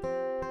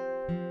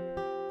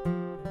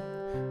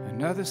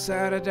 Another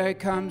Saturday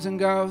comes and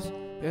goes.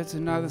 It's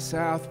another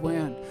south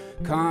wind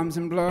comes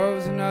and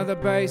blows. Another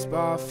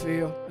baseball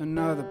field,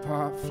 another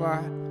pop fly,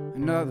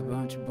 another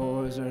bunch of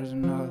boys. There's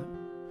another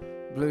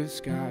blue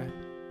sky.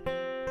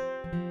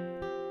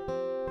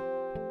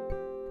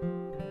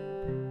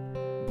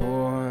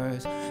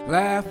 Boys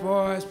laugh,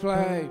 boys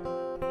play.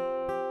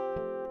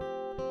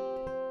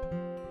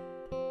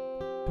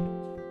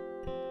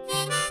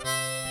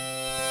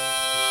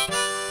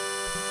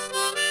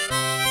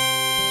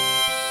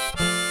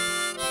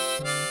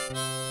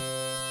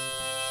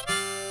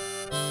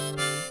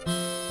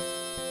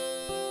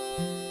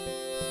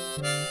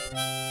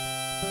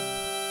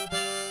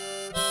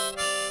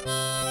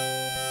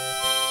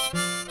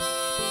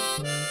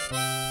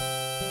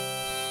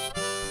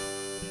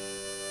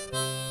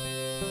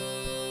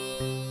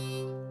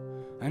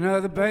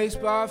 Another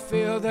baseball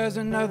field, there's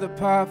another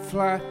pop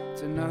fly.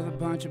 It's another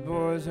bunch of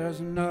boys,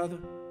 there's another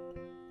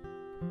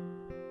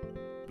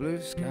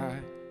blue sky.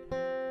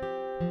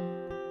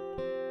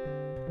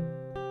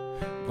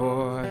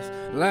 Boys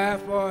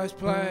laugh, boys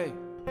play.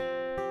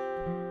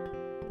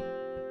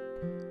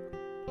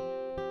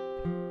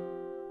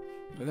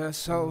 But they're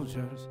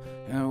soldiers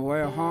in a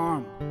way of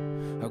harm.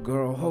 A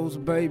girl holds a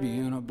baby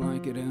in a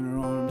blanket in her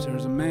arms.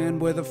 There's a man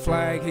with a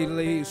flag, he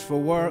leaves for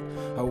work.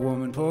 A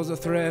woman pulls a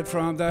thread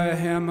from the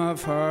hem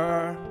of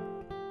her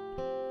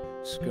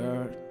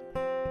skirt.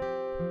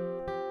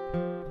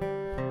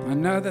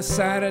 Another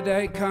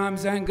Saturday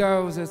comes and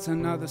goes. It's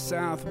another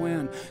south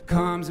wind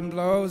comes and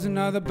blows.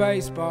 Another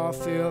baseball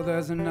field,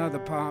 there's another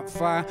pop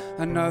fly,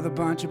 another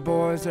bunch of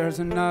boys. There's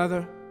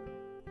another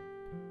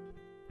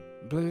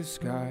blue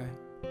sky.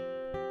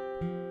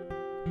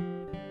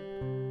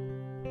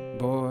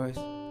 Boys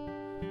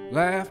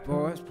laugh,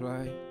 boys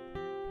play.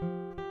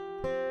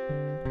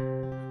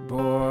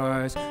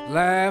 Boys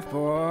laugh,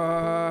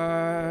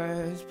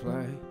 boys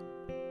play.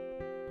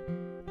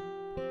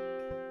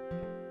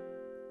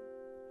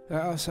 They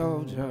are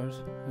soldiers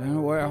in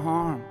a way of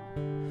harm.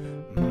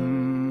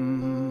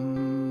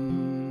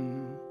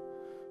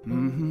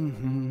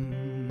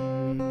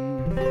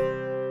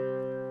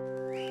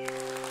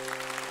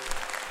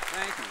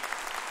 Thank you.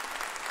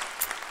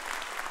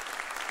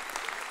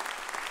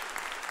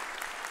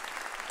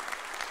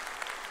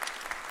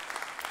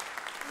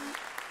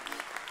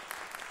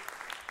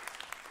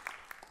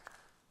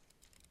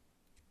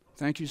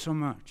 Thank you so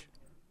much.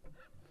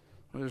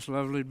 Well, it's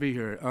lovely to be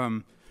here.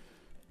 I'm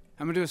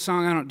going to do a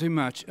song I don't do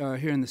much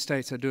here in the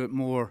States. I do it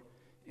more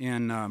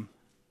in...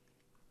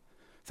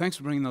 thanks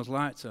for bringing those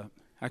lights up.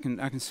 I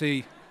can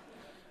see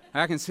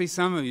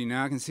some of you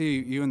now. I can see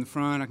you in the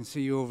front. I can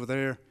see you over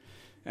there.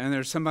 And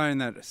there's somebody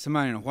in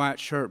a white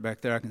shirt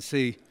back there I can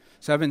see.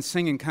 So I've been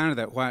singing kind of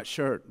that white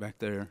shirt back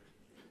there.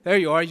 There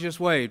you are. You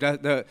just waved.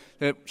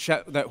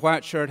 That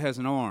white shirt has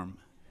an arm.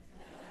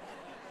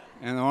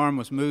 And the arm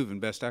was moving,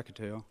 best I could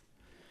tell.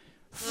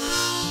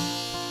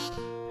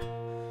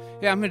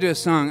 Yeah, I'm going to do a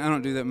song. I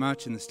don't do that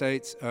much in the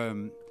States.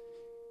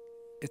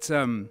 It's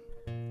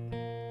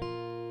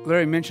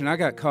Larry mentioned, I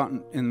got caught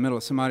in the middle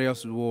of somebody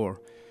else's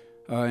war.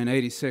 In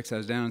 '86, I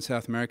was down in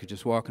South America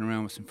just walking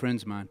around with some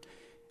friends of mine.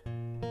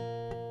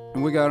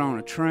 And we got on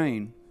a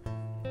train.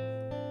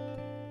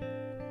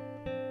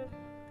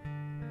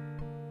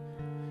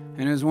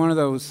 And it was one of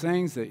those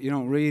things that you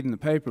don't read in the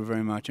paper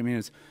very much. I mean,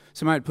 it's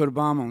somebody put a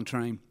bomb on the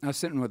train. I was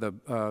sitting with a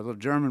little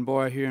German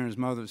boy here, and his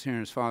mother was here,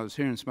 and his father was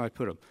here, and somebody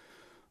put a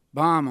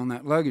bomb on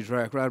that luggage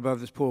rack right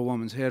above this poor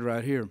woman's head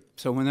right here.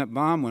 So when that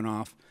bomb went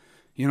off,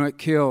 you know, it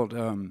killed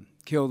the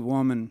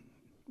woman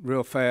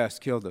real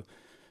fast, killed the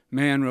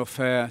man real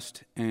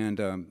fast, and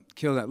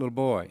killed that little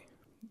boy.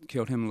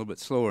 Killed him a little bit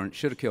slower, and it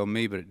should have killed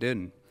me, but it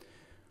didn't.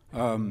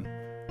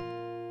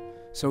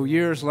 So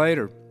years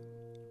later,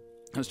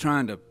 I was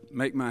trying to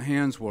make my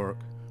hands work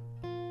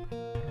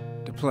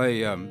to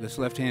play this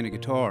left-handed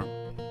guitar.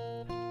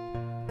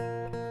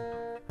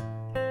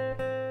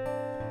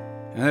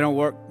 And they don't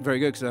work very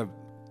good because I've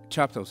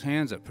chopped those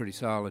hands up pretty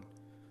solid.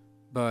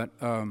 But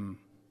on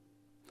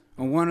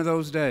one of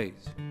those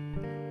days,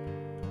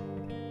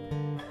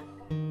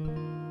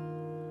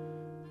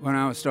 when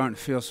I was starting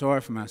to feel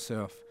sorry for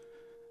myself,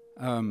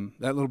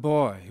 that little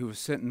boy who was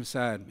sitting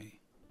beside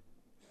me,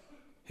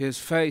 his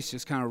face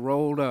just kind of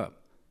rolled up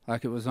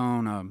like it was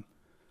on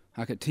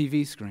like a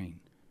TV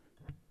screen.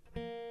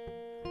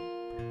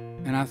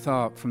 And I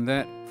thought, from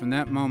that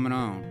moment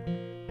on,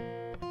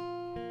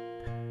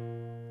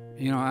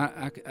 you know,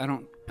 I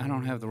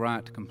don't have the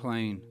right to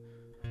complain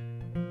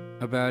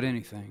about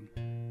anything.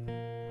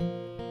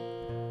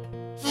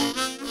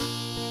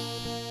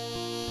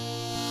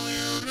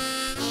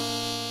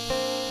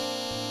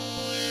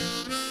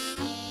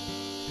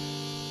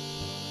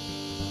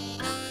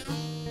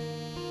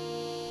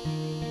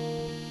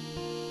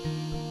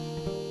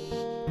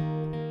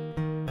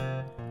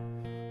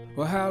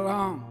 Well, how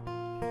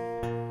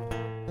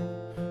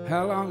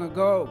long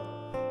ago?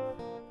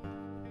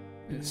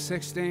 It's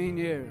 16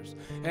 years.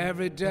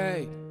 Every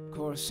day, of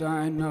course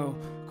I know.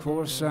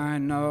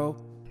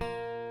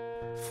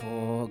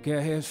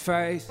 Forget his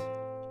face.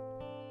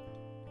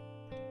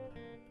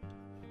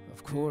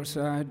 Of course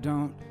I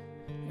don't.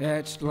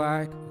 Etched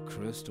like a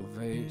crystal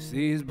vase.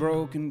 These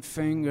broken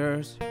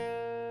fingers,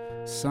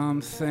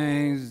 some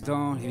things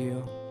don't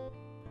heal.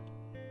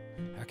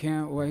 I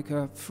can't wake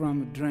up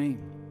from a dream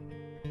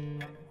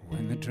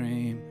when the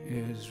dream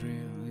is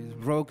real. These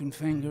broken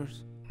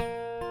fingers.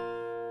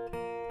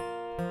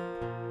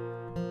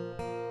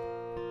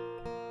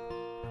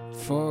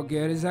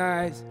 Forget his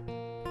eyes,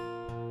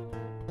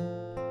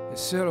 his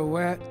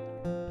silhouette.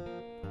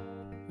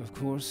 Of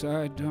course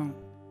I don't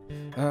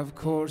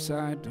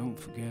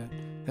forget.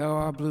 There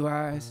are blue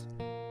eyes,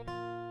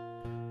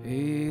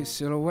 his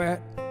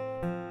silhouette.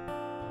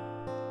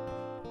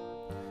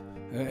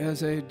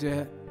 There's a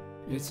debt,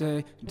 it's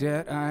a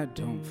debt I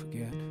don't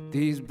forget.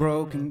 These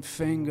broken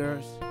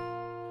fingers,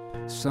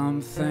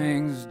 some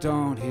things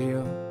don't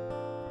heal.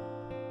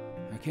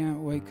 I can't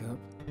wake up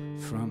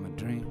from a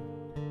dream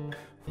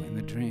when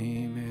the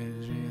dream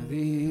is real.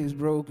 These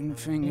broken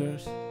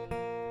fingers.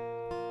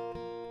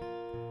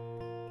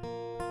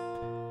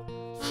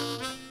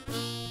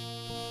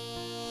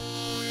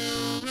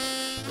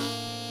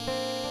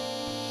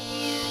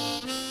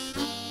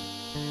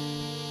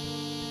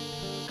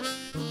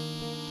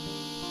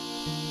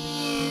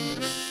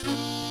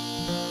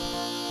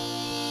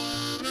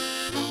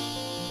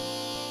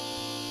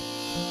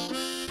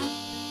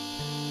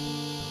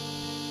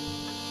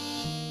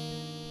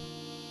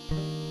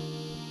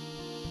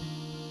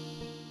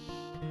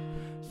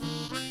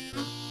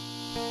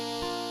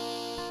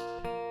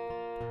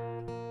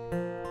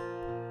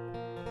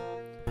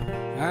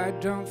 I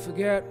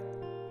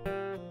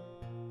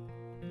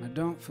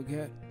don't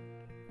forget,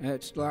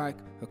 etched like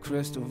a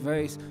crystal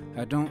vase.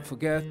 I don't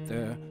forget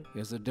there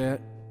is a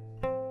debt.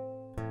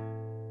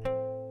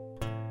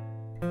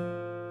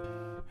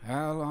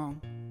 How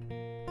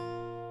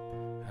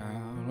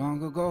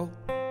long ago?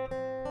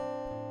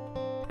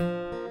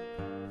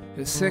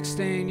 It's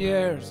 16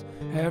 years,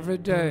 every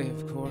day.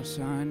 Of course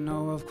I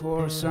know.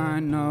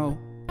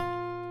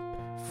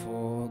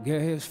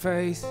 Forget his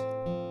face.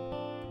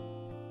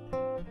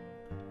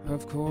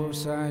 Of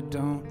course I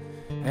don't.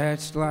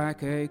 Etched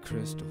like a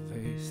crystal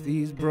vase.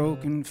 These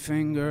broken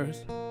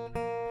fingers,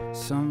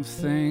 some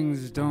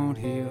things don't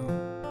heal.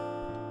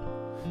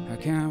 I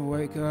can't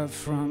wake up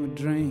from a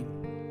dream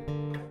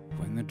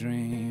when the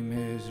dream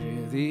is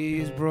real.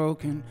 These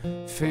broken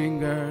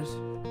fingers.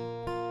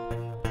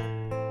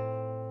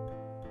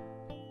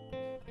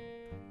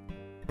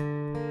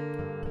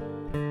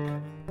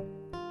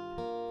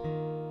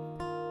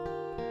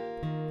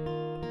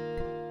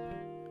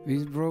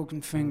 These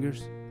broken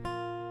fingers.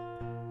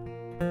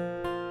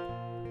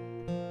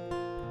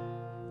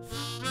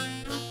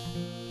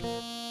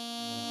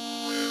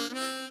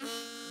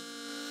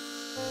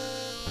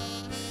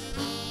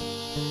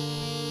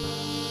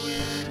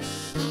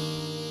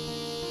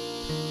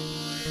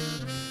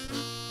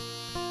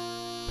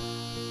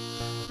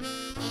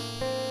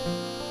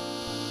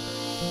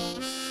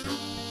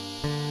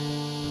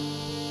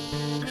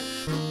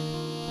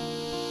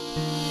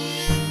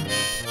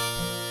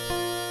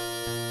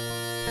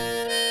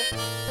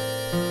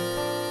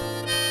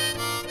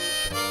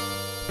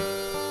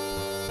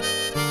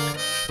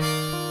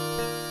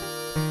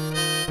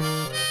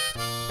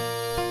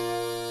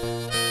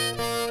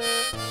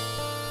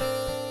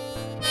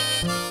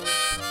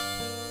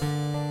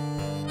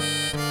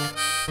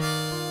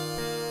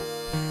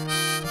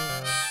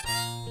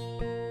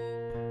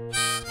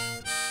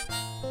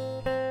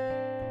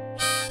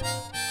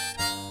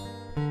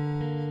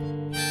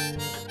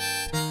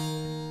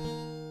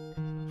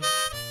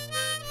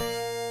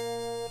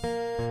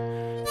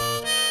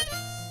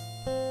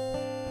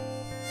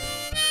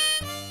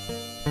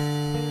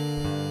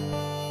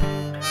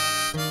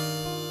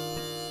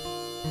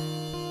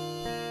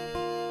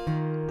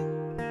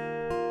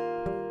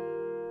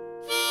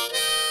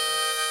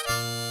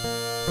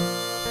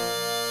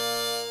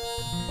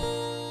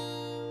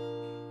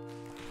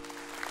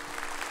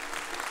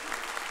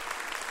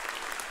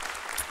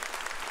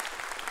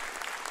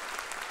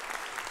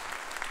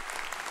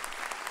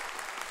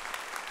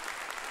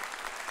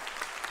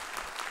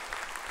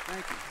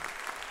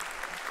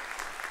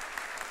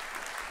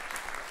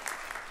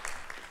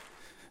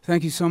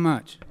 Thank you so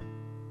much.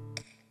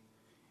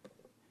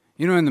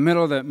 You know, in the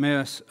middle of that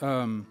mess,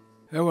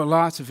 there were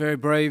lots of very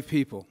brave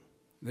people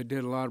that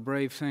did a lot of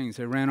brave things.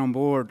 They ran on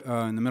board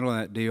in the middle of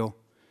that deal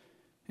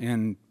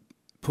and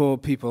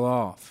pulled people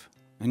off.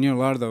 And, you know,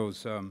 a lot of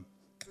those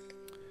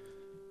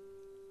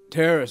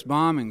terrorist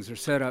bombings are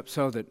set up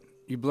so that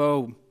you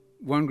blow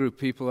one group of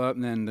people up,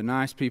 and then the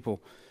nice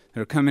people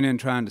that are coming in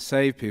trying to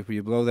save people,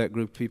 you blow that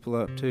group of people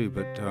up too.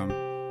 But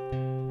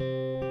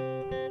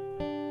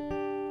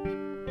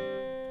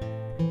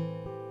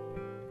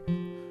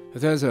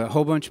there's a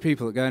whole bunch of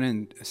people that got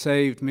in,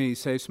 saved me,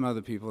 saved some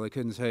other people. They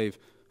couldn't save,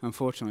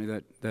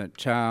 unfortunately, that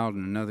child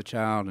and another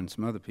child and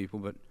some other people.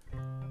 But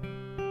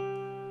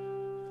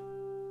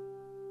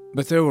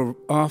there were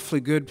awfully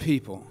good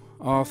people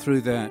all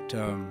through that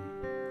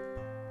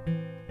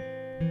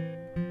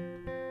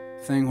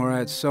thing where I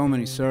had so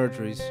many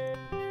surgeries.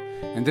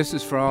 And this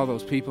is for all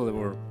those people that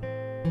were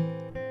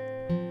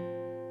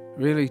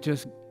really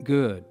just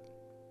good.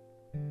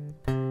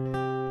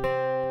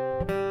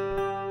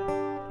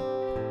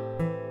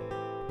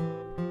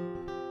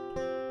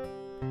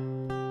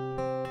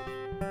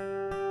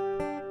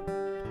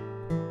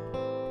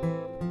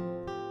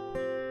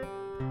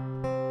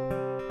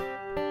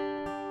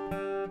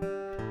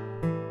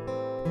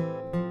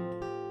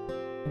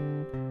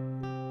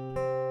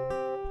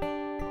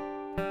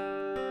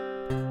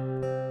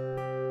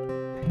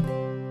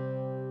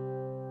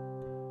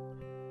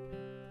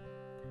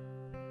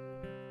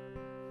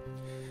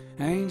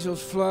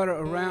 Angels flutter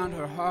around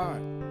her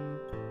heart.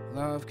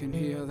 Love can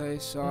hear, they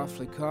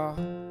softly call.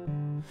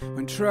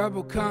 When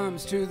trouble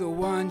comes to the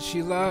one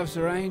she loves,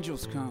 her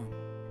angels come.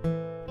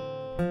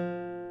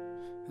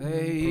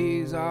 They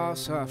ease all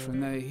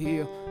suffering, they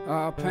heal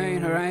all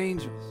pain. Her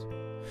angels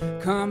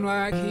come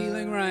like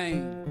healing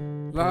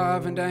rain.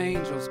 Love and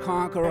angels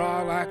conquer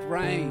all like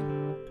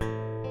rain.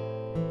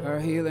 Her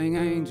healing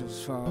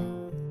angels fall.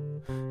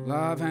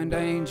 Love and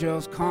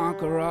angels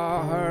conquer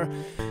all. Her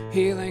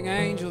healing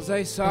angels,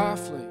 they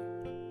softly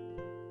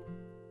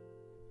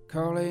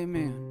call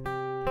amen.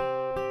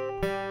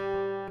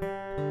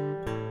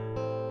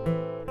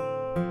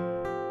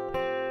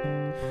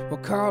 Well,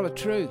 call a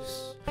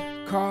truce,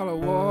 call a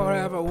war.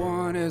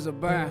 Everyone is a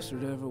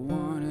bastard,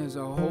 everyone is a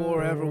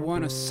whore,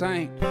 everyone a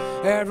saint,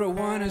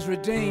 everyone is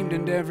redeemed,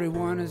 and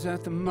everyone is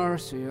at the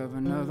mercy of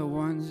another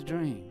one's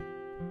dream.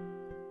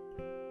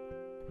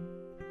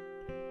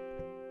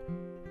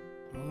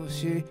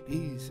 She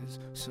eases,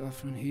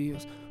 suffering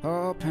heals,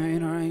 all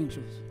pain. Her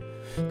angels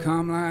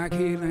come like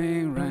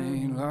healing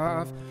rain.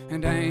 Love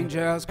and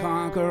angels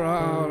conquer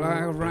all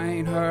like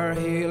rain. Her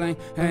healing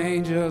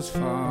angels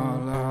fall.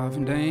 Love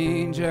and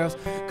angels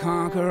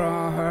conquer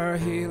all. Her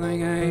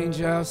healing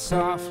angels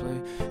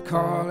softly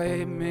call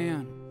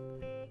amen.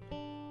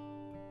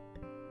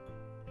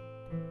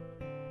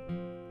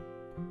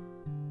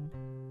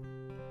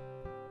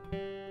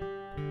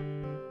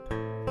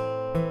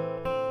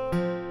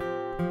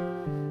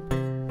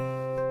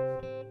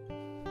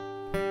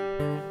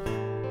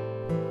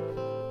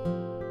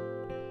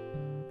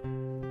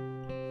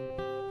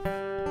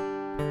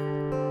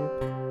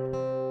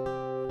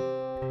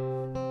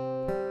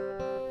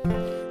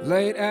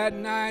 Late at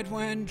night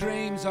when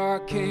dreams are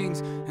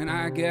kings and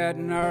I get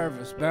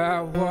nervous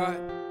about what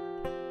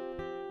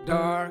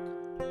dark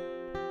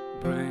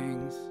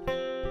brings.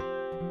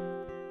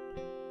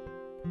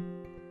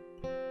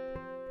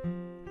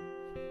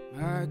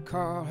 I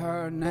call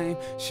her name,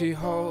 she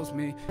holds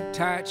me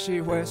tight,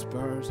 she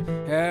whispers,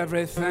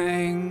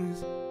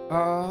 everything's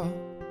all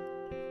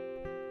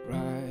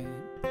right.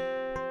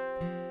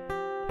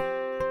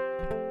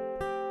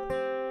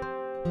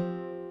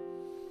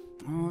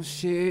 Oh,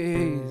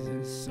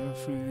 Jesus,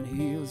 suffering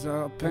heals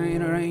all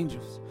pain. Her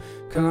angels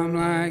come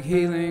like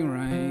healing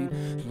rain.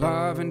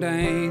 Love and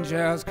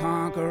angels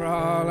conquer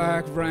all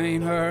like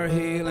rain. Her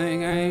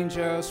healing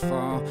angels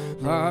fall.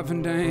 Love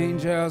and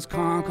angels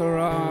conquer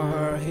all.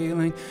 Her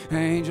healing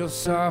angels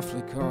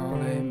softly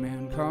call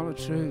amen. Call a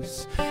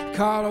truce,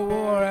 call a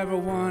war.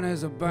 Everyone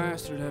is a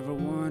bastard,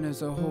 everyone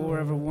is a whore,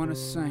 everyone a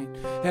saint,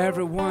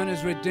 everyone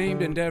is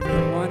redeemed, and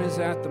everyone is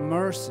at the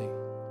mercy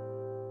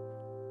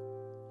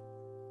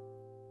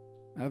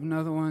of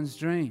another one's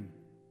dream.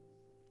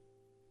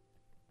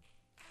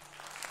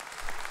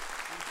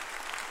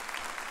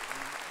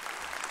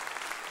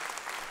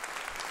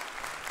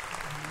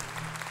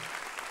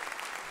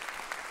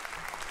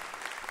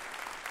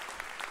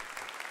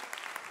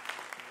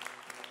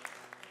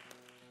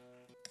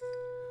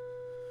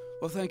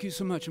 Well, thank you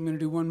so much. I'm going to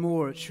do one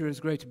more. It sure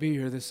is great to be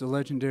here. This is a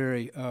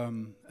legendary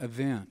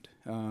event.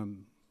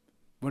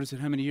 What is it?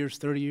 How many years?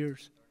 30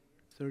 years?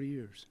 30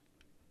 years.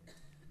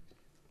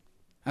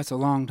 That's a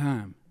long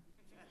time.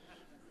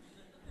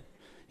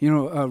 You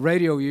know,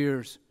 radio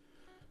years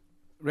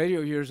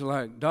are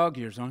like dog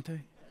years, aren't they?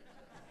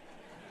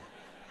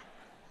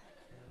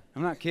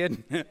 I'm not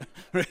kidding.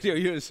 Radio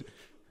years,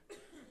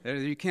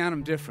 you count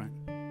them different.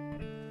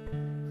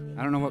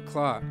 I don't know what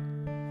clock.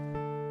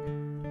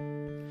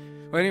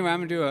 Well, anyway, I'm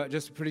going to do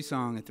just a pretty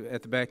song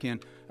at the back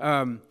end.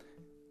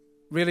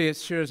 really, it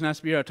sure is nice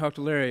to be here. I talked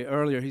to Larry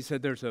earlier. He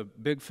said there's a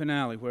big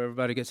finale where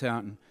everybody gets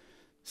out and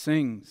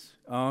sings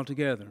all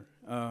together.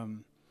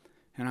 And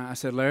I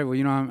said, Larry, well,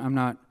 I'm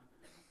not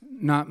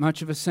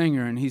much of a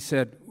singer. And he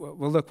said,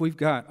 well, look, we've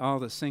got all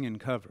the singing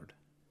covered.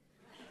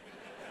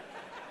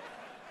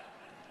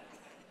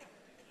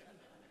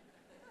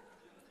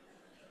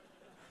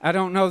 I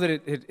don't know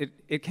that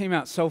it came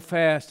out so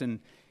fast, and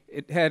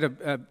it had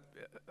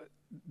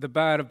the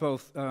bite of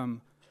both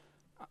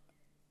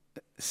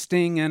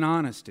sting and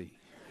honesty.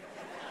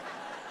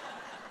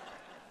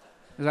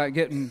 It's like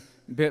getting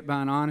bit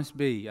by an honest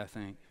bee, I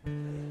think.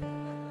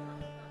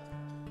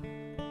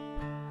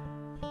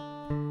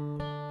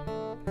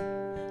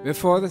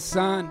 Before the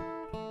sun,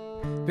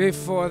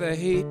 before the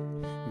heat,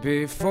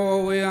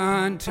 before we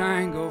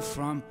untangle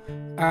from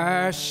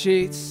our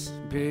sheets,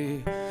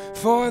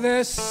 before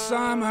this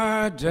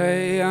summer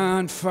day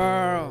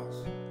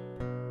unfurls,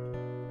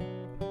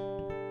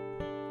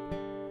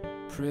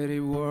 pretty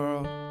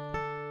world,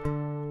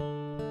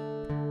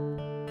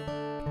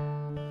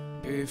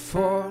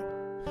 before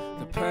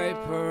the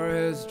paper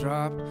is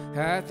dropped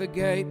at the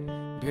gate,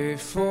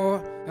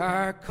 before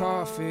our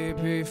coffee,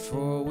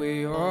 before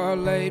we are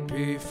late,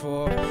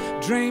 before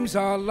dreams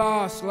are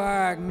lost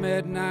like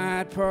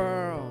midnight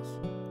pearls.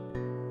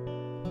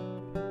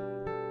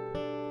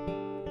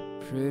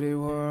 Pretty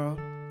world,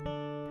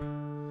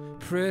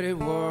 pretty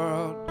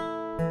world,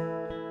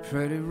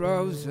 pretty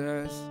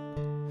roses,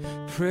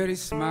 pretty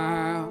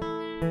smile,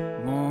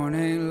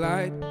 morning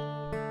light,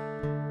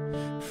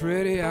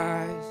 pretty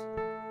eyes,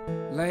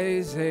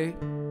 lazy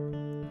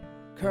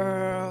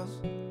curls.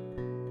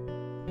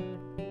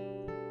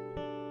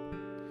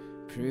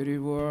 Pretty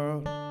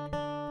world.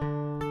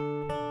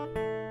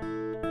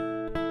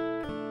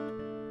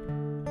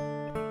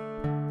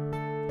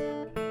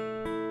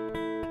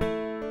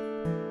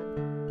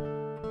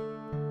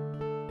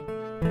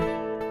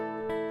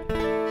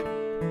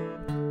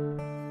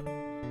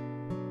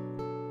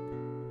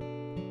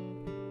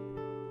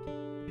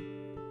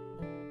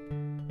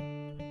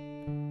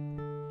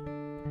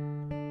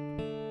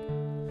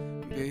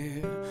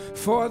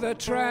 Before the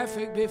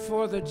traffic,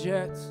 before the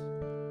jets,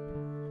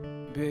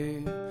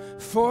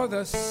 before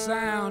the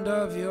sound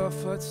of your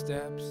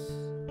footsteps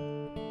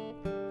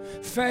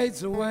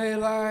fades away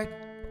like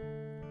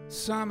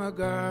summer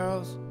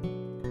girls.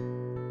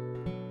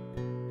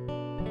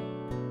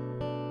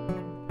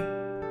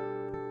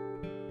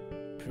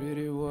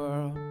 Pretty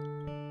world,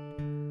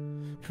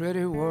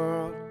 pretty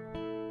world,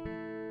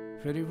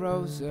 pretty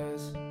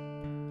roses,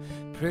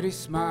 pretty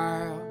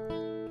smile,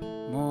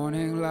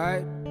 morning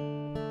light,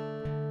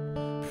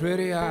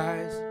 pretty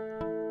eyes,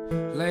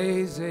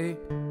 lazy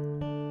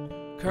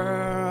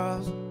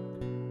curls.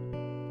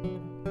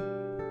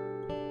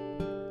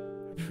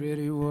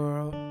 Pretty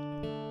world,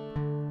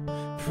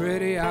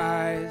 pretty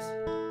eyes,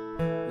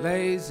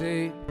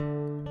 lazy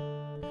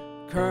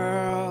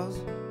curls.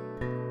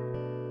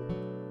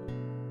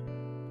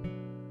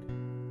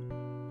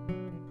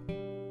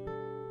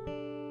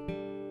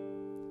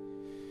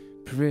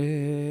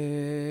 Pretty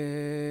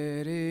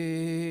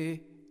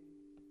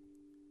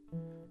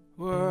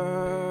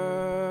world.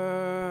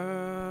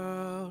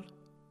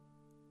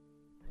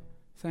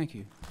 Thank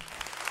you.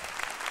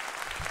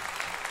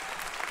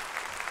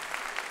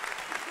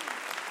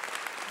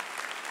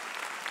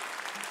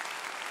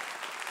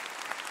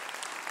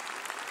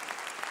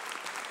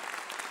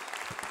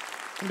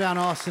 From down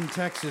Austin,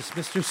 Texas,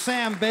 Mr.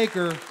 Sam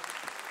Baker.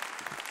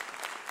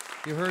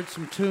 You heard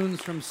some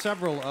tunes from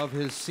several of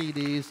his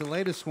CDs. The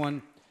latest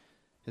one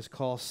is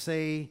called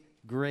Say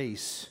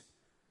Grace.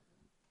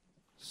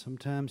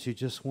 Sometimes you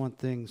just want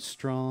things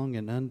strong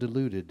and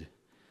undiluted,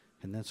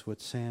 and that's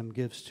what Sam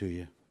gives to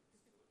you.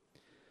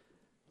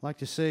 I'd like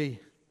to say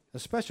a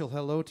special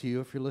hello to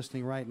you if you're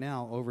listening right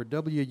now over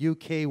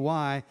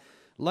WUKY,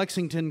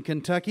 Lexington,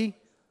 Kentucky,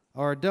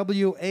 or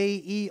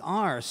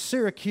WAER,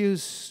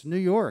 Syracuse, New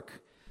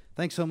York.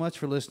 Thanks so much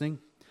for listening.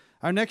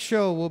 Our next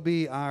show will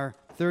be our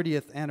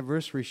 30th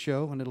anniversary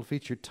show, and it'll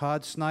feature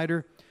Todd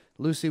Snyder,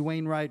 Lucy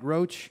Wainwright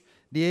Roach,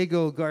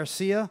 Diego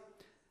Garcia,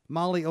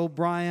 Molly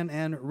O'Brien,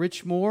 and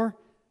Rich Moore,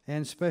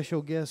 and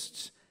special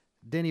guests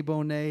Denny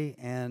Bonet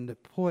and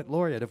Poet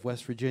Laureate of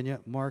West Virginia,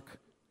 Mark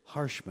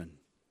Harshman.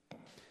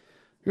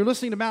 You're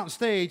listening to Mountain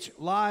Stage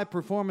live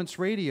performance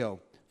radio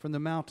from the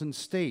Mountain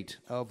State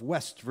of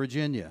West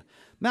Virginia.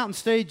 Mountain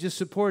Stage is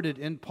supported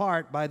in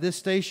part by this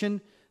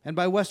station and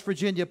by West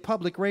Virginia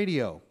Public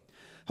Radio.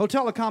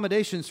 Hotel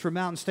accommodations for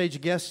Mountain Stage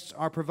guests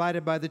are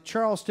provided by the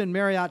Charleston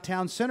Marriott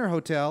Town Center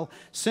Hotel,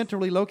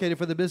 centrally located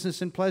for the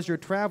business and pleasure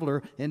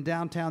traveler in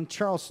downtown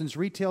Charleston's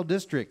retail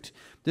district.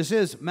 This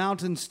is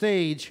Mountain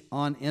Stage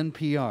on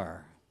NPR.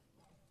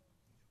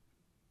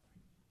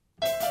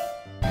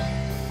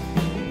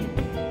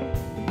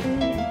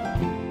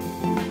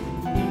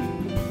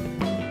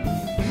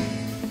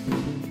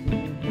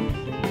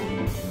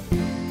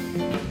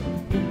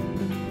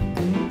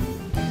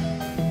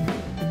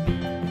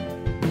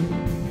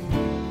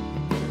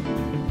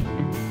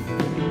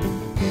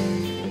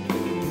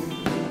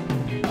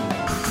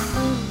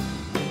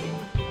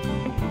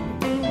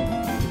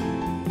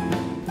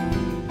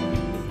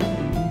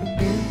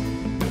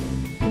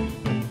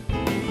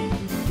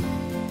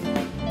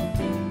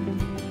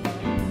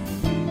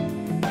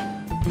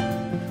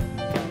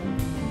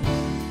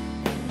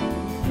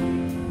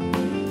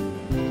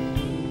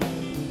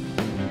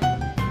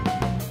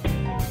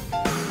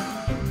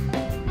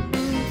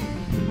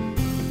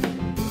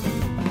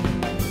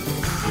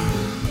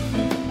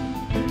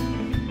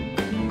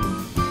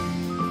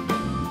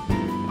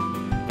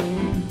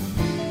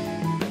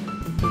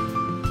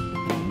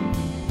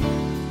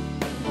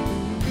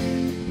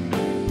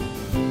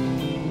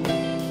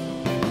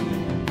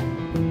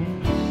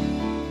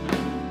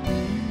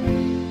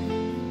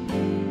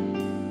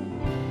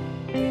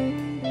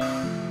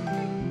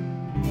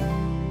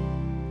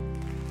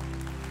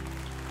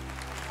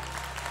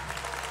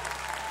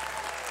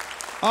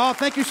 Oh,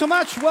 thank you so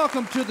much.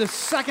 Welcome to the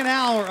second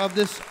hour of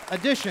this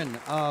edition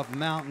of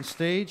Mountain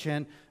Stage.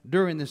 And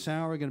during this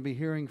hour, we're going to be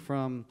hearing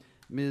from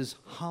Ms.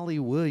 Holly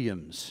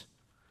Williams.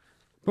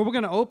 But we're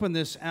going to open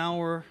this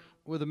hour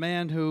with a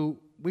man who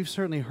we've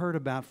certainly heard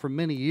about for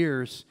many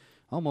years,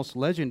 almost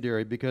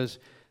legendary, because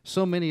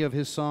so many of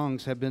his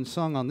songs have been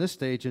sung on this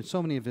stage, and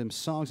so many of his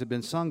songs have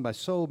been sung by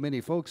so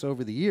many folks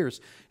over the years.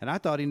 And I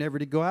thought he never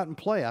did go out and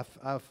play.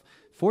 I've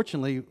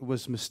fortunately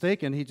was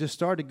mistaken. He just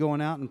started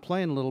going out and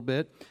playing a little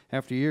bit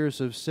after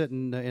years of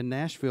sitting in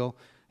Nashville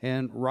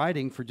and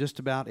writing for just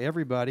about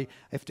everybody.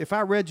 If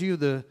I read you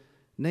the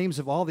names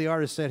of all the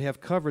artists that have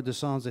covered the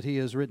songs that he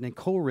has written and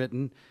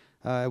co-written,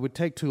 it would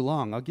take too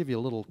long. I'll give you a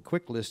little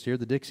quick list here.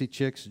 The Dixie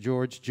Chicks,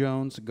 George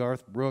Jones,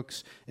 Garth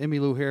Brooks,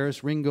 Emmylou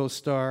Harris, Ringo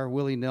Starr,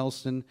 Willie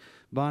Nelson,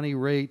 Bonnie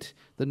Raitt,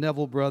 the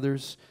Neville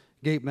Brothers,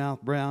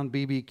 Gatemouth Brown,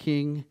 B.B.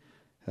 King,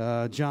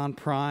 John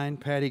Prine,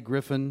 Patty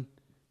Griffin,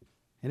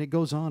 and it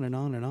goes on and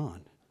on and on.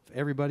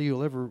 Everybody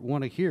you'll ever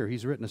want to hear,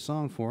 he's written a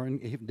song for,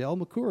 and Del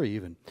McCoury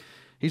even.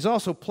 He's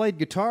also played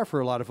guitar for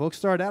a lot of folks.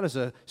 Started out as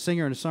a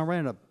singer and a songwriter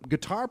and a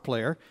guitar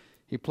player.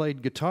 He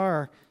played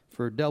guitar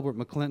for Delbert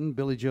McClinton,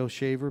 Billy Joe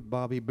Shaver,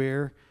 Bobby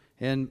Bare,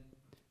 and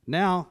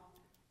now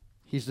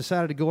he's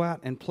decided to go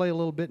out and play a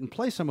little bit and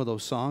play some of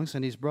those songs,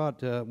 and he's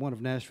brought one of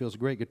Nashville's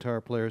great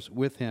guitar players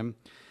with him.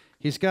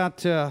 He's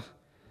got a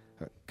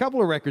couple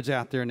of records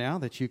out there now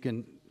that you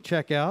can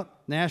check out,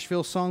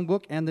 Nashville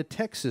Songbook and the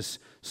Texas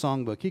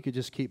Songbook. He could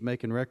just keep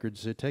making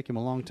records. It'd take him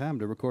a long time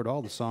to record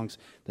all the songs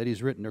that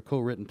he's written or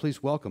co-written.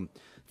 Please welcome,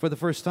 for the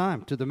first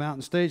time to the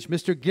Mountain Stage,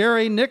 Mr.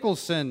 Gary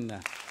Nicholson.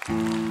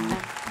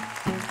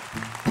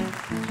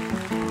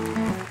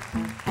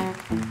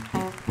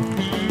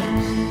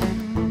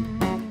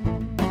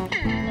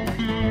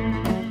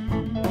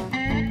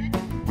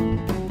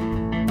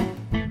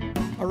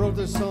 I wrote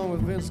this song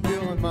with Vince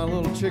Gill in my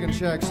little Chicken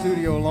Shack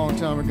studio a long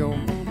time ago.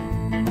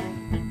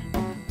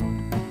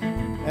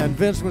 And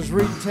Vince was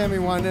reading Tammy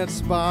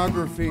Wynette's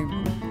biography.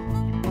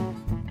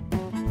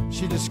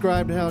 She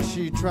described how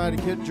she tried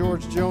to get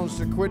George Jones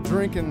to quit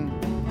drinking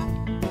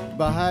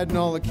by hiding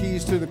all the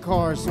keys to the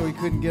car so he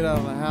couldn't get out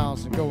of the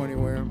house and go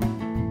anywhere.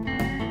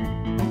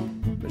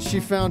 But she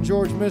found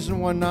George missing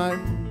one night.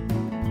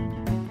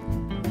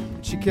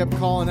 She kept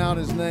calling out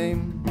his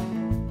name.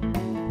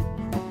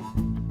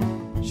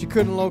 She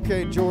couldn't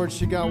locate George.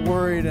 She got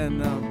worried,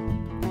 and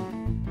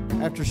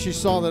after she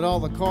saw that all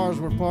the cars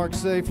were parked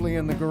safely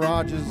in the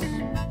garages,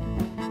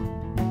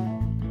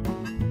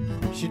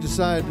 she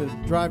decided to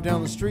drive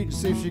down the street to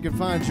see if she could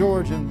find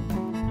George, and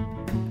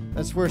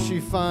that's where she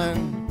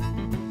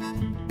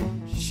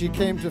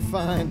came to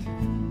find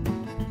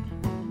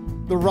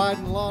the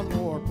riding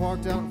lawnmower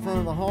parked out in front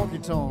of the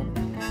honky-tonk.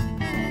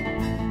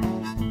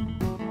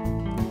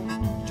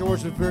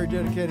 George was a very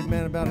dedicated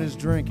man about his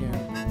drinking.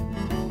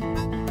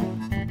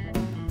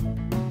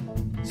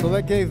 So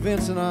that gave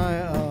Vince and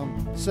I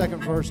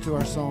second verse to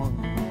our song.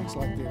 It's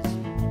like this.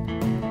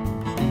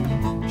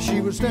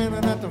 She was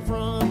standing at the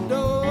front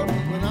door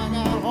when I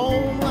got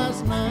home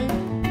last night,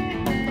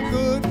 a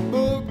good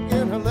book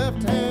in her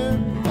left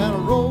hand and a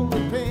roll of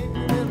pen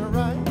in her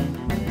right.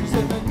 She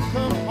said, "Now you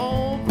come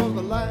home for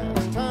the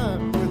last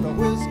time with a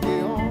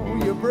whiskey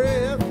on your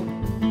breath.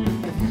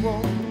 If you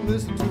won't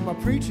listen to my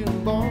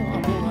preaching, boy,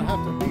 I'm gonna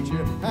have to beat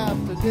you half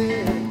to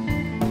death.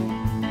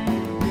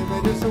 Give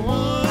me just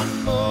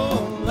one more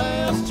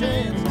last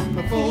chance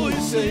before you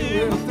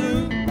say we're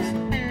through.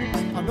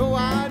 I know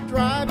I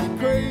drive you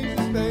crazy,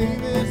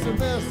 baby, it's a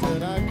mess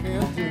that I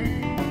can't do.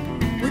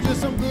 We're just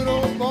some good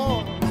old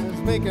boys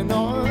making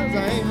noise,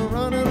 I ain't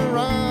running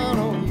around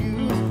on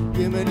you.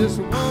 Give me just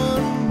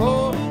one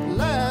more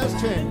last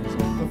chance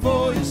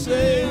before you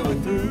say we're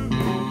through."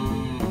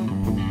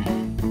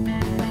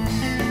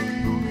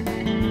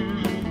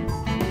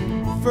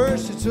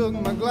 First she took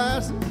my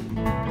glasses,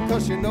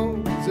 because she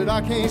knows that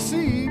I can't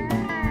see.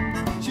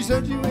 She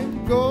said, "You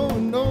ain't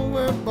going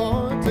nowhere,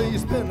 boy, till you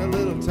spend a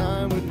little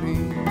time with me."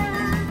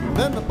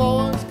 Then the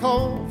boys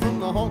called from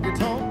the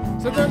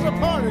honky-tonk, said, "There's a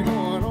party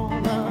going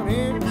on down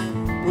here."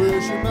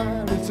 Well, she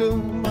might have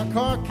took my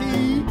car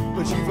key,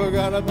 but she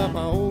forgot about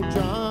my old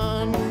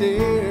John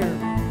Deere.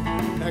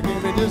 Now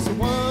give me just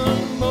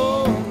one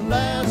more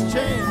last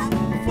chance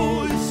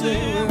before you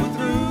say we're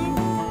through.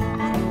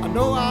 I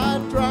know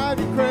I'd drive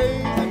you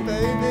crazy,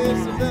 baby,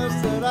 it's the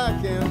best that I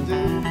can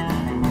do.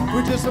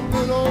 We're just some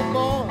good old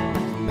boys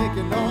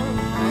making noise,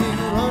 ain't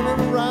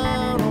running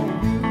around on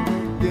you.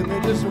 Give me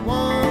just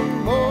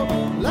one more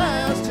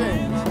last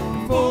chance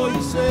before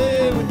you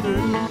say we're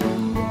through.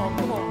 Oh,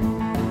 come on.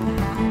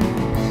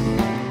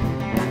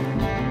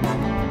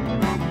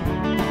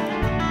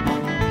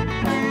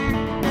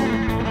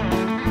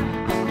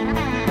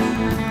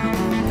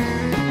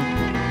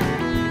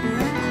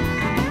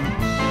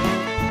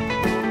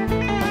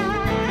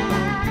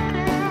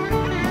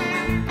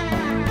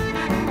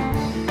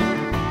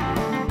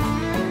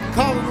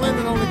 Colin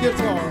Lennon on the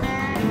guitar.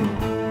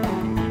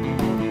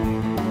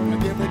 Now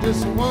give me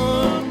just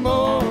one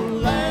more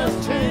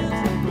last chance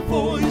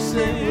before you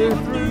say you're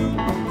through.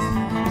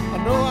 I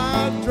know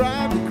I'd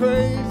drive you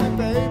crazy,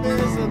 baby,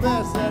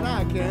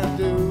 can't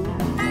do.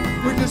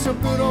 We're just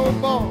some good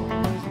old boys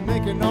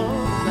making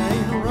arms, I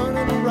ain't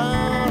running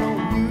around on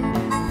you.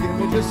 Give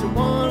me just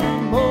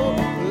one more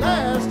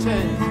last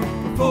chance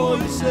before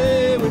you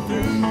say we're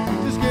through.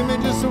 Just give me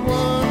just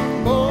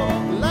one more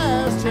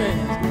last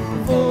chance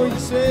before you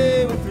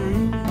say we're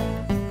through.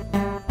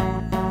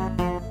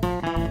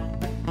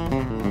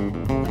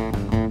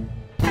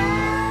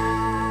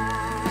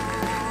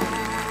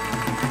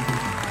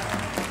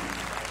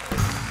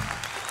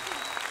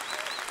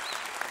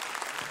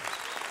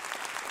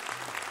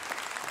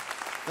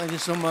 Thank you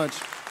so much.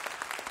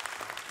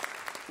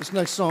 This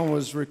next song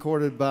was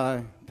recorded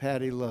by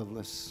Patty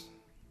Loveless.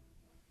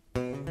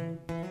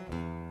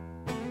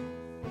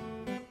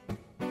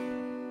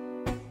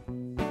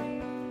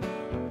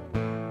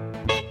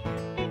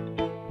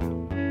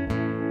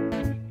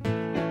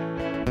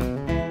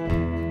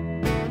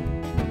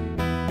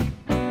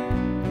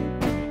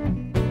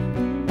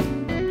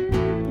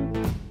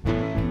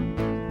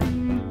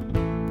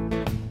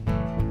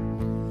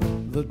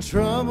 The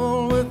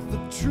trouble with the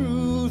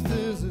truth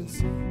is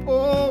it's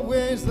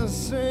always the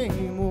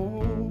same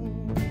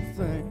old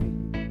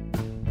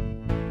thing.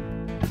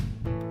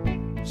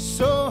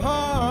 So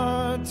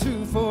hard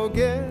to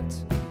forget,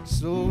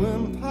 so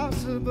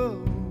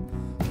impossible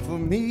for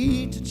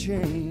me to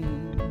change.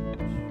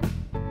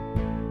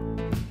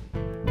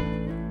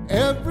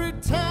 Every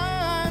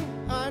time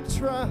I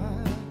try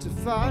to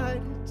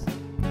fight it,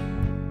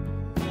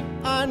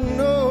 I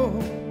know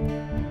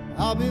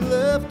I'll be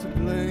left to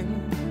blame.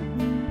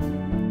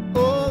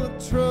 Oh, the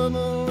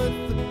trouble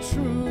with the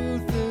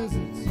truth is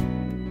it's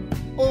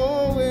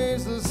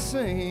always the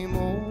same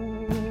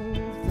old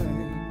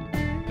thing.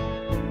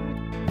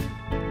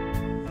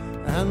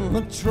 And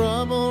the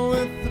trouble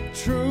with the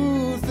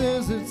truth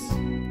is it's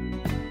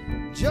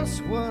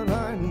just what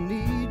I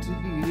need to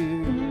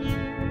hear.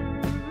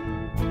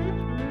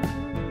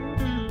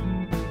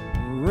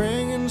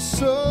 Ringing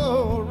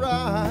so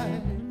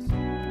right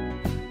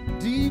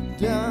deep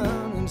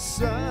down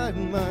inside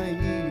my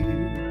ear.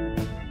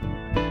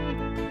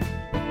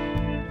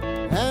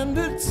 And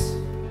it's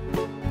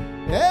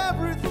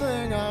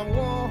everything I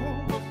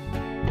want,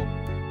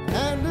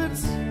 and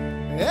it's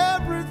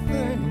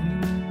everything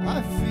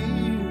I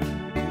feel.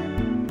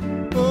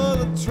 Oh,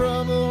 the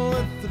trouble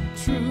with the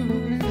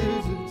truth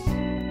is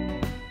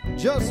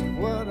it's just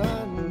what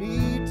I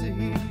need to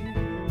hear.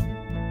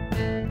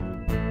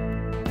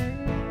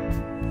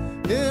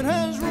 It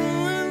has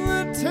ruined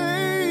the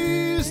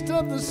taste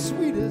of the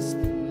sweetest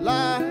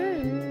lies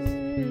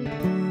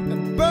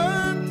and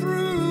burned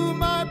through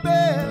my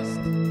best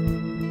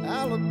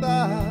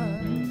alibis,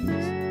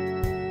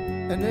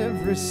 and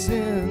every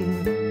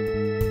sin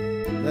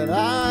that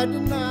I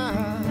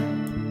deny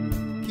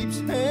keeps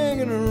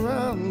hanging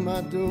around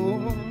my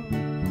door.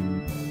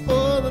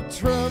 Oh, the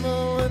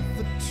trouble with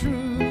the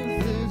truth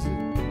is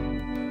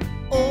it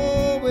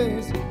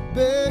always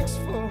begs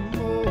for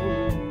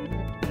more.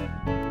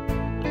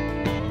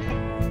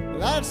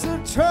 That's the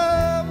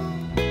trouble,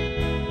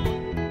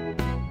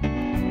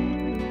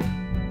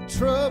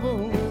 trouble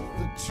with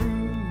the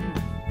truth.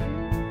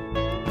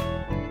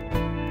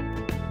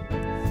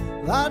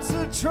 That's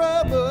the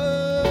trouble,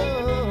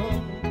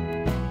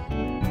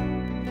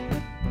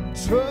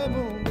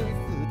 trouble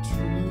with the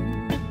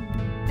truth.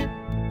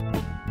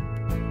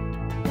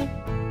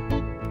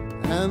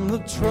 And the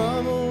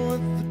trouble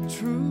with the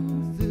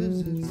truth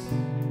is it's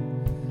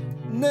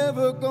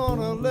never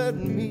gonna let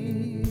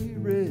me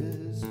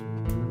rest.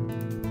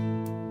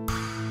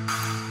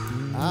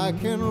 I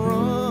can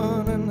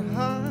run and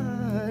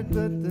hide,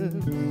 but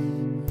there's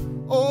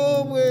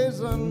always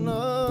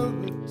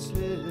another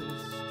test.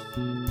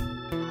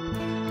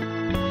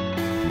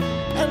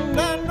 And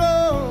I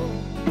know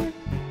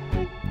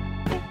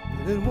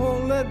that it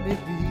won't let me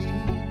be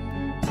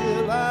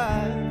till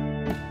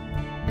I've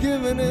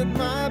given it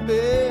my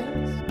best.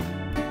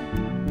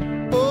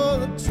 Oh,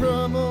 the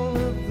trouble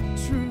with the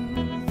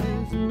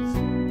truth is it's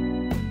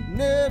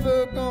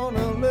never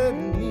gonna let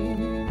me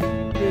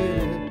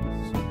rest.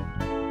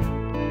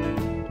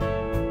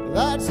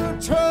 That's the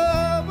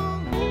trouble,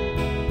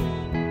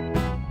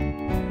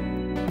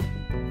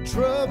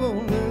 trouble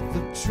with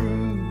the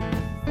truth.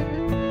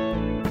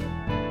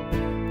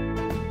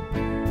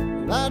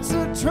 That's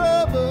the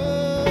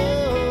trouble,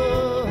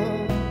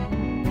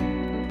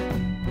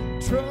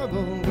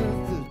 trouble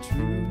with the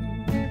truth.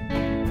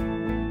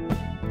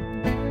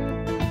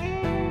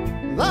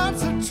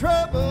 That's the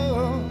trouble,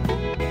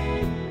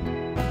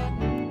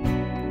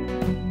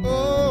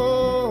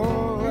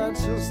 oh,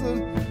 that's just the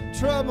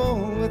trouble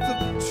with the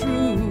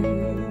truth.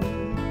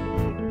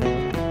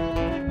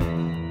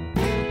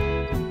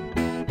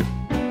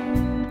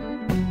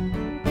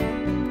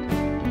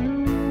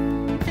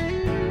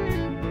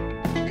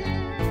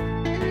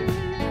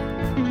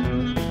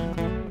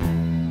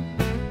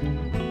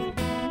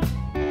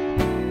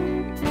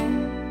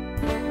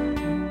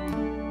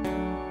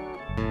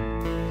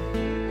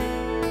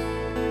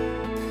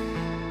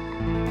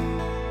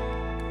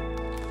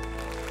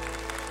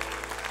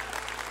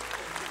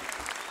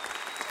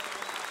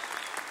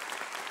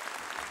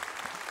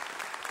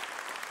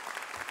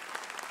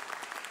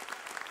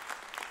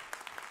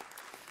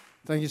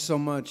 Thank you so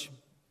much.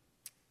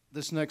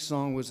 This next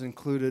song was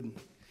included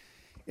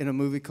in a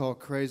movie called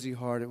Crazy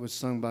Heart. It was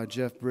sung by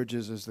Jeff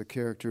Bridges as the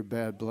character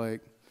Bad Blake.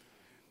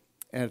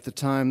 And at the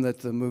time that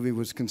the movie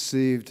was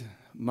conceived,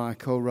 my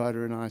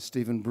co-writer and I,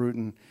 Stephen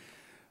Bruton,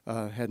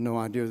 had no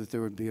idea that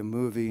there would be a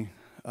movie.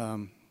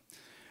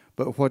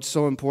 But what's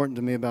so important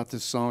to me about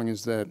this song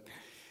is that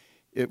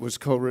it was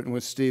co-written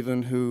with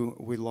Stephen, who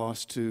we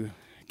lost to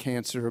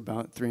cancer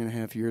about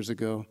 3.5 years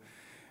ago.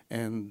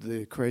 And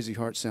the Crazy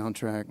Heart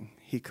soundtrack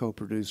he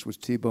co-produced with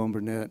T-Bone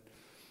Burnett.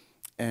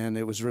 And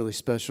it was really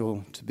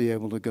special to be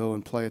able to go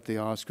and play at the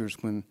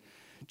Oscars when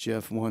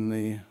Jeff won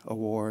the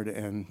award,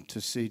 and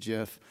to see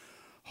Jeff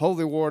hold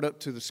the award up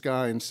to the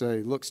sky and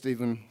say, "Look,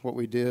 Stephen, what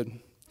we did."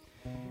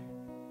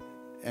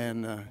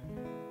 And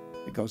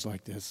it goes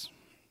like this.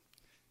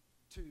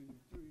 2,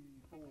 3,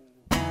 4.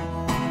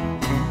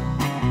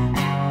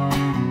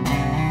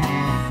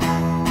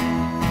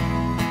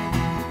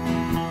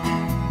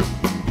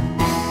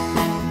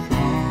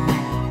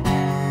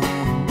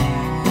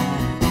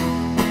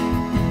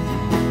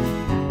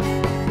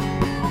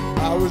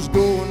 I was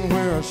going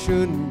where I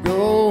shouldn't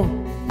go,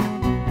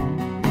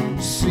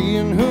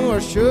 seeing who I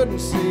shouldn't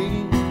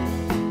see,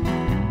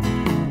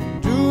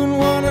 doing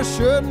what I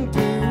shouldn't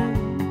do,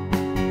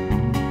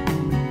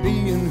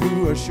 being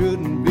who I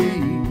shouldn't be.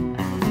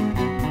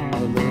 A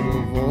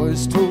little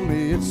voice told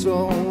me it's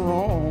all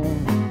wrong,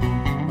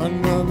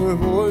 another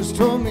voice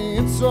told me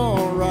it's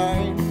all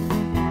right.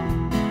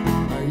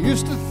 I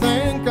used to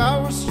think I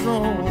was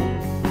strong,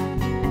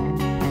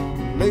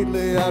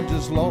 lately I've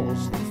just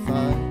lost the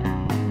fight.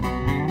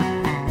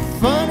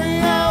 Funny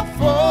how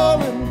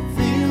falling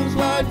feels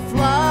like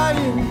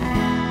flying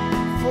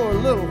for a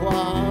little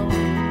while.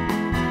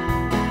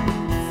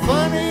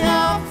 Funny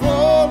how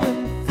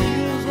falling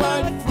feels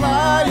like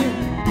flying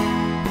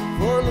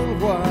for a little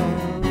while.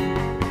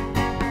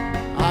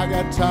 I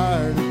got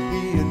tired of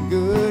being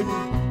good,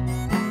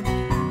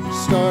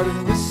 started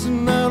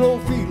missing that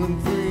old feeling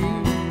free.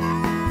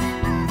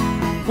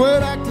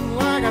 Quit acting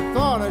like I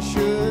thought I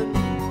should,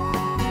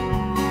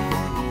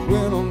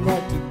 went on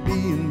back to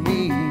being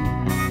me.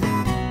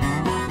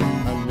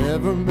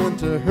 Never meant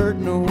to hurt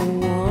no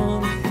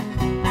one.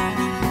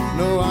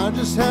 No, I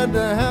just had to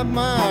have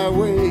my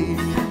way.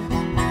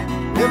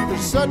 If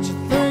there's such a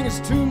thing as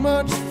too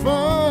much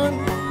fun,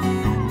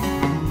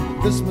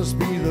 this must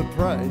be the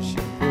price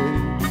you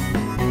pay.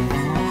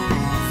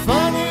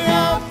 Funny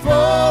how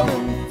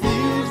falling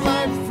feels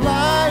like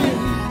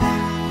flying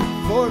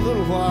for a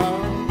little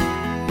while.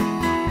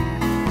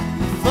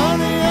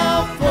 Funny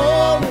how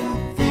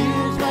falling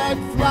feels like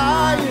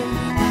flying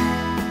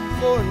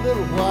for a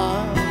little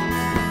while.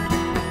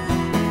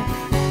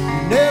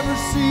 Never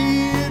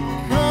see it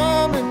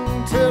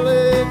coming till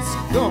it's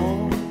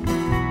gone.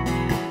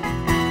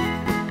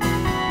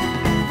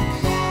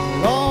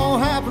 It all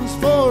happens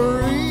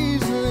for a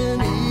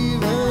reason,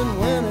 even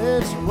when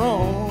it's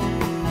wrong.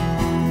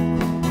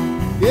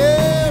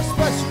 Yeah,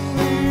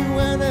 especially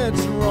when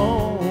it's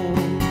wrong.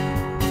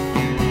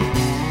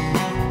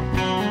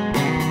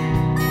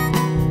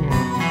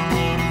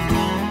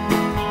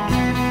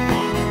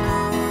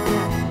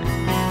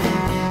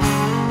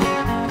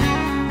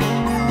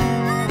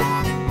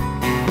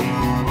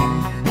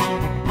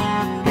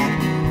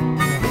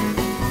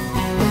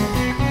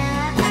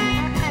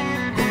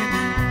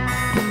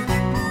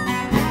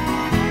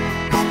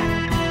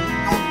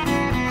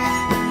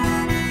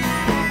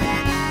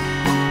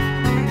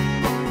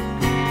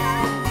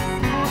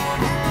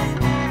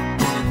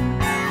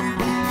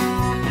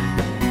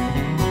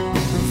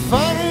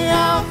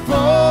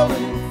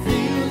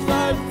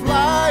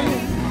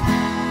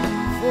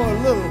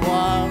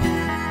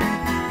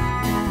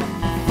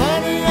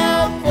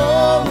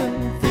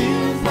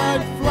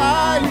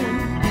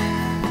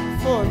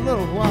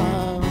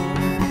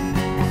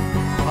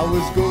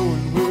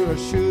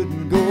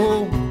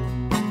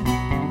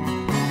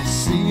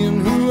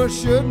 I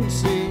shouldn't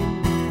see,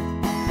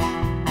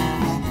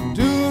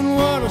 doing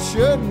what I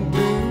shouldn't do,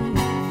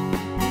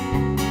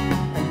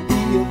 and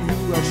being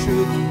who I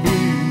shouldn't be.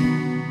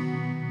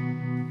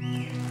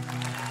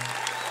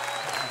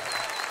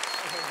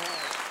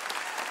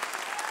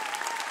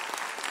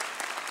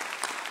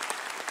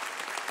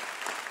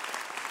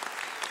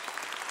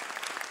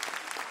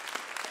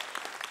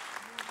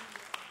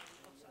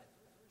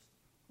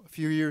 A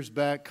few years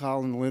back,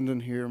 Colin Linden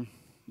here,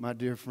 my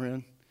dear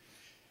friend,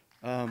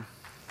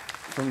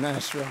 from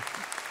Nashville.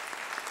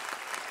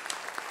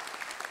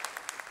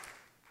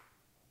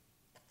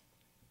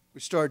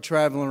 We started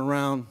traveling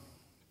around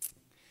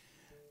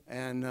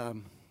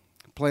and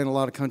playing a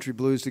lot of country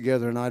blues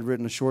together, and I'd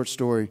written a short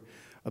story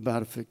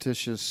about a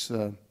fictitious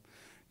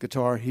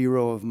guitar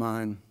hero of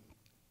mine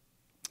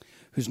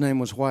whose name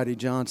was Whitey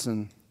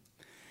Johnson.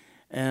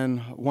 And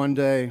one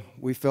day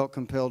we felt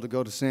compelled to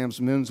go to Sam's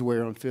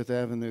Menswear on 5th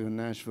Avenue in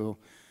Nashville.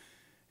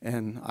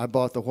 And I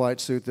bought the white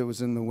suit that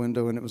was in the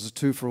window, and it was a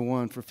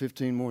 2-for-1. For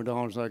 $15 more,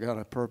 I got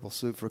a purple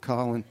suit for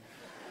Colin.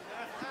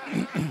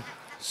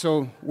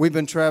 So we've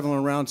been traveling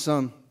around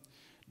some,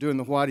 doing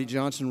the Whitey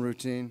Johnson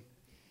routine.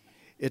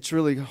 it's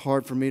really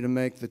hard for me to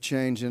make the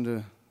change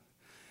into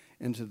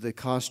the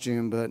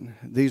costume, but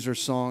these are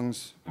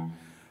songs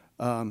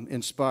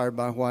inspired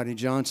by Whitey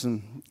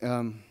Johnson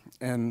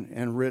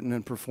and written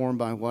and performed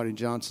by Whitey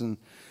Johnson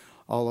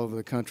all over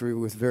the country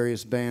with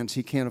various bands.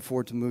 He can't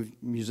afford to move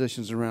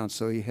musicians around,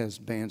 so he has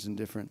bands in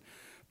different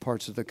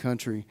parts of the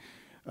country.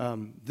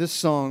 This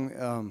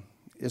song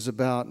is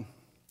about,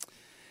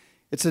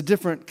 it's a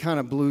different kind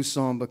of blues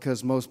song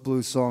because most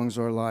blues songs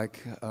are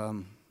like,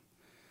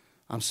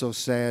 I'm so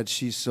sad,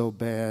 she's so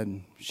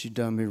bad, she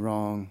done me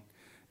wrong,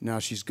 now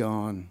she's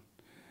gone.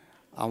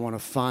 I want to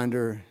find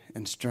her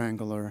and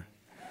strangle her,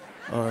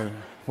 or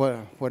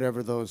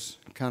whatever those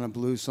kind of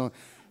blues songs.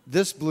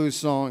 This blues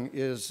song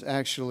is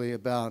actually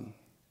about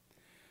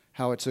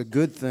how it's a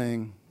good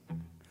thing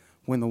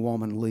when the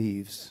woman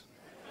leaves.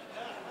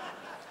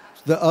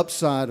 It's the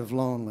upside of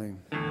lonely.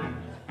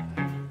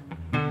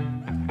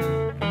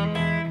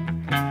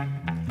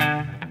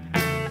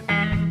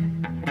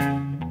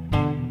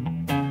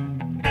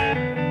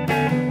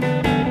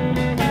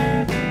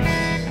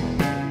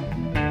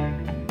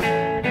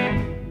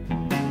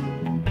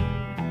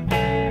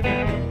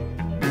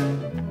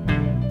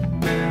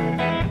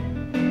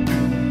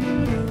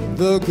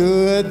 The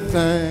good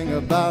thing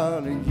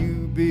about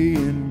you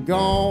being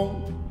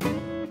gone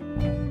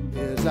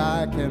is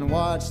I can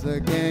watch the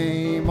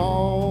game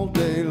all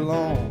day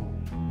long,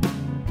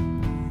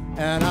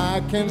 and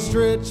I can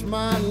stretch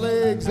my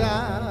legs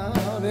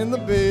out in the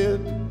bed,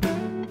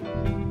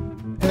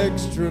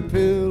 extra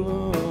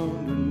pillow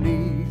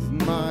underneath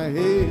my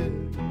head.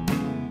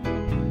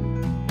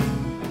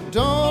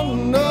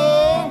 Don't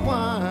know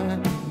why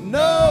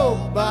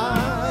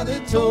nobody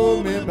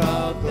told me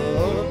about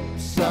the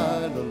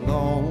upside of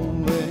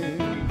lonely.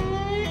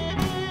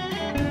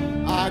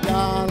 I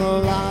got a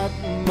lot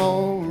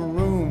more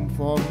room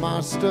for my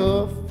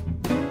stuff,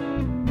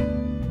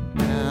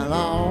 and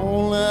I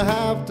only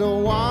have to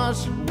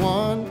wash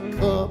one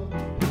cup.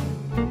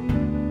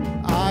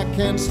 I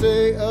can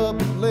stay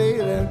up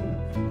late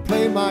and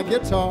play my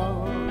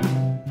guitar,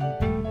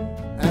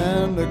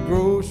 and the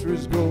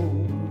groceries go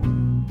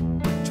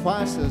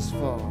twice as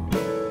far.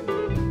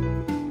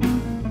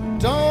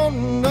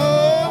 Don't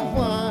know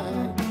why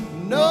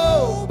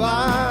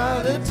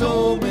nobody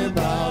told me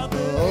about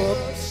the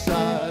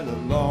upside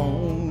of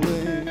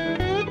lonely.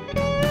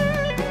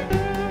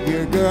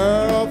 Your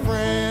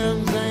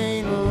girlfriends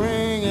ain't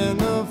ringing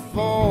the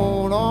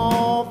phone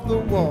off the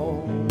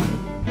wall.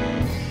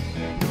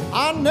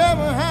 I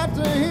never have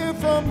to hear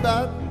from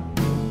that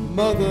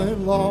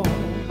mother-in-law.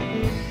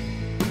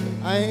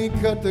 I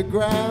ain't cut the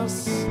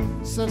grass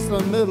since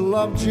the middle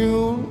of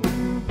June.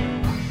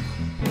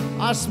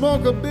 I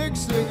smoke a big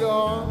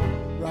cigar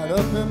right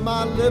up in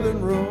my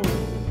living room.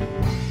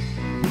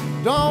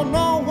 Don't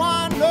know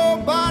why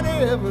nobody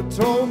ever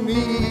told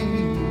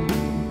me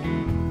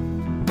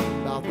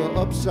about the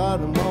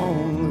upside of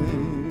lonely.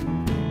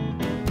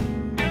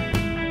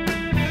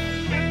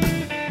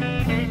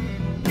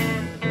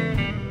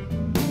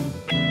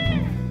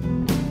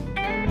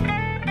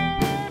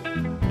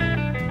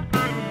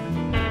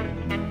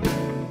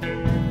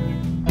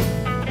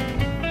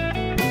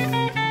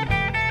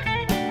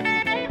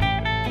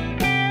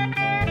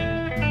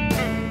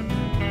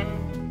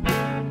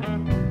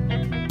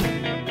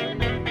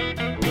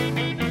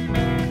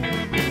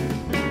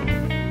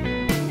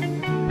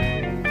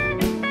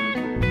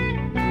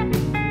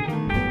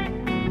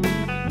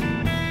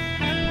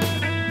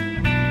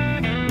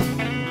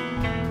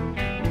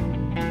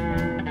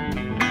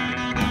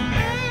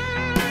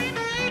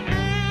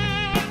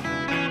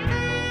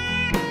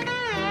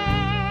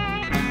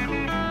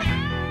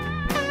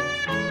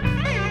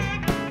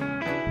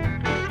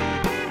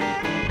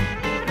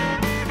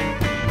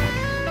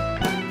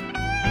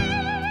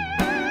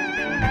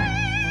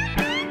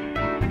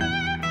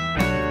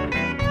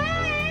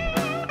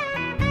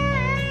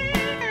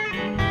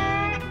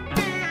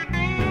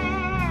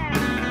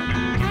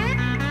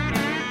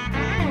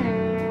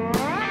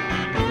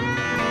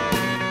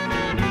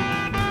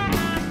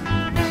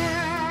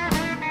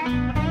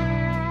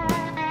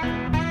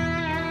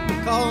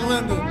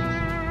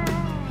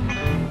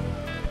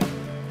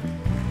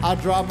 I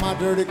drop my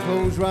dirty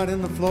clothes right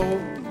in the floor.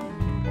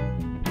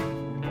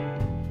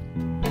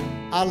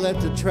 I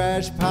let the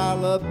trash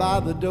pile up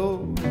by the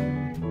door.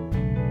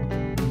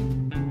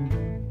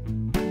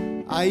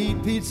 I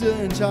eat pizza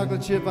and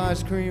chocolate chip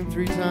ice cream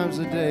 3 times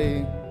a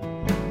day.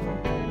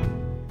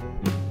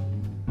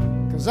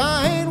 'Cause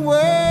I ain't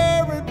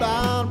worried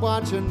about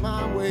watching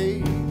my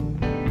weight.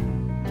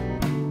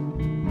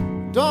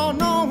 Don't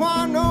know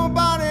why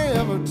nobody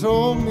ever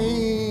told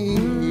me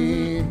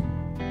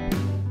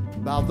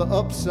about the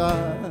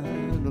upside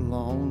of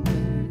lonely.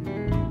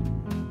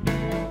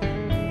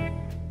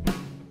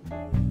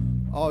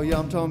 Oh yeah,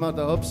 I'm talking about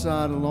the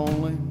upside of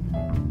lonely.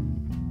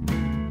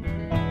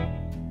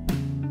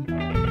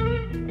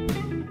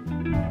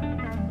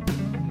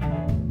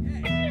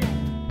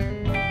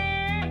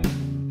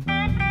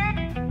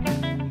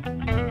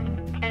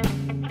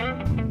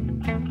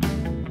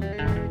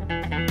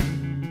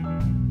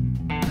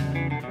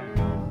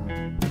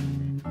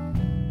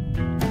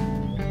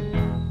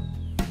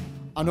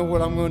 I know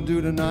what I'm going to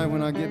do tonight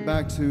when I get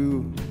back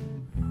to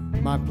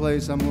my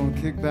place. I'm going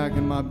to kick back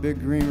in my big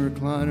green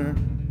recliner.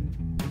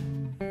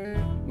 I'm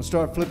going to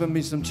start flipping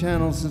me some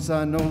channels since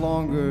I no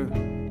longer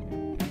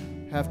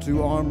have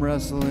to arm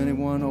wrestle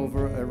anyone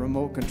over a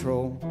remote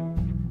control.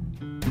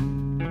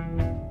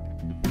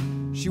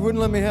 She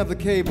wouldn't let me have the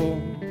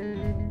cable.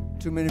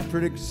 Too many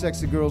pretty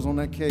sexy girls on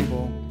that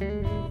cable.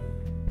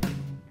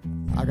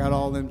 I got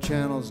all them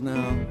channels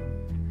now.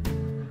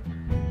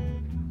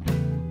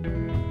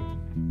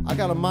 I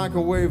got a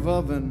microwave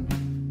oven,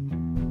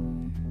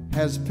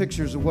 has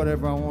pictures of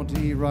whatever I want to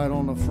eat right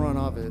on the front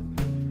of it.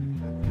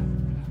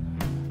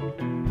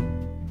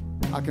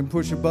 I can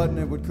push a button,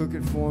 it would cook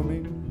it for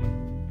me.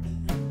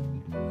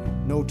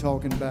 No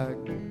talking back.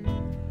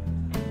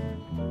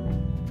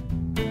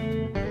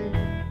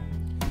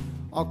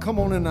 I'll come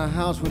on in the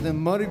house with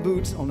them muddy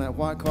boots on that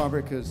white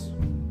carpet because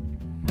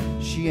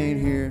she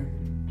ain't here.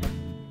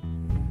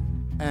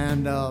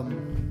 And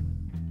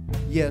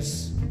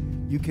yes,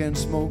 you can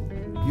smoke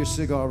your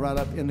cigar right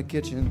up in the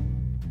kitchen.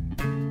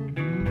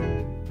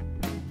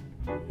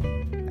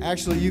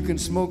 Actually, you can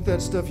smoke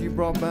that stuff you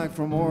brought back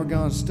from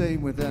Oregon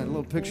State with that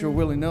little picture of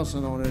Willie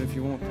Nelson on it if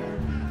you want.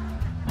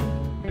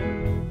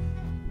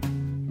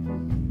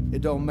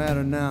 It don't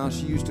matter now.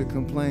 She used to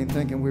complain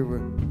thinking we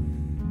were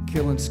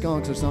killing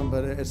skunks or something,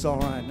 but it's all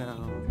right now.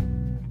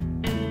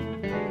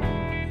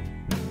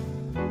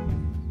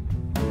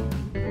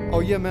 Oh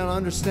yeah, man, I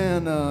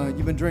understand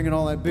you've been drinking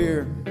all that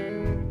beer.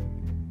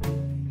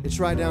 It's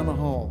right down the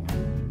hall.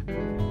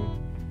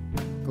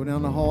 Go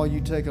down the hall,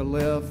 you take a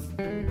left,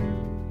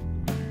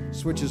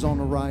 switch is on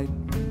the right.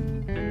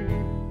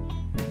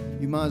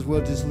 You might as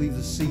well just leave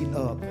the seat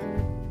up.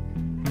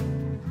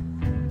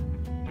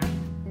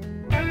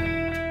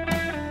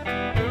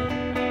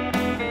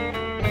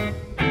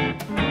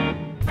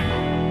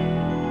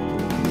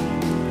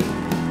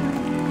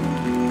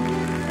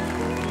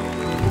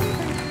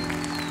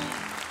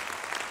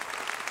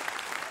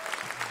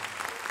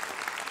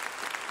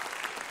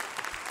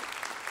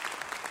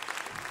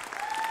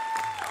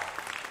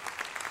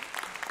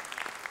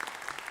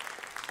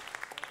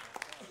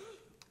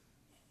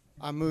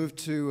 I moved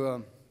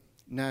to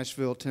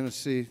Nashville,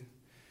 Tennessee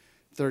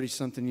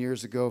 30-something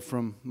years ago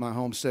from my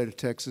home state of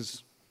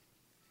Texas.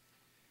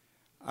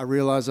 I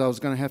realized I was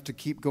going to have to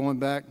keep going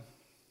back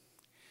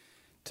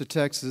to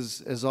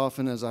Texas as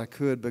often as I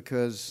could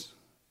because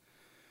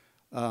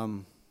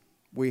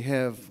we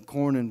have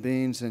corn and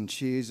beans and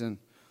cheese and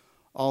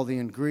all the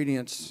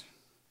ingredients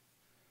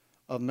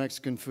of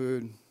Mexican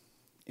food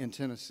in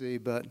Tennessee,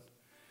 but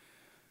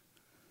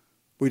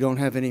we don't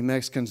have any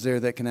Mexicans there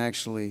that can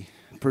actually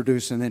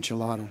produce an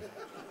enchilada.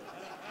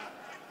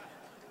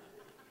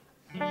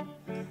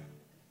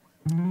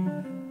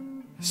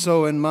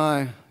 So in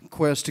my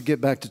quest to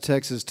get back to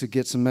Texas to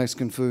get some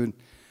Mexican food,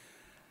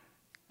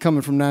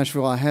 coming from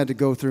Nashville, I had to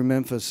go through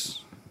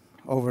Memphis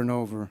over and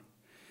over.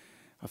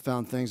 I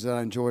found things that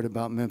I enjoyed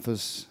about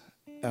Memphis.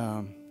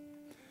 The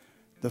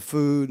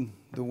food,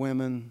 the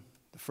women,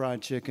 the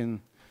fried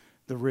chicken,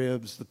 the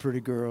ribs, the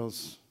pretty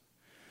girls.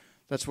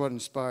 That's what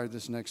inspired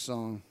this next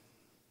song.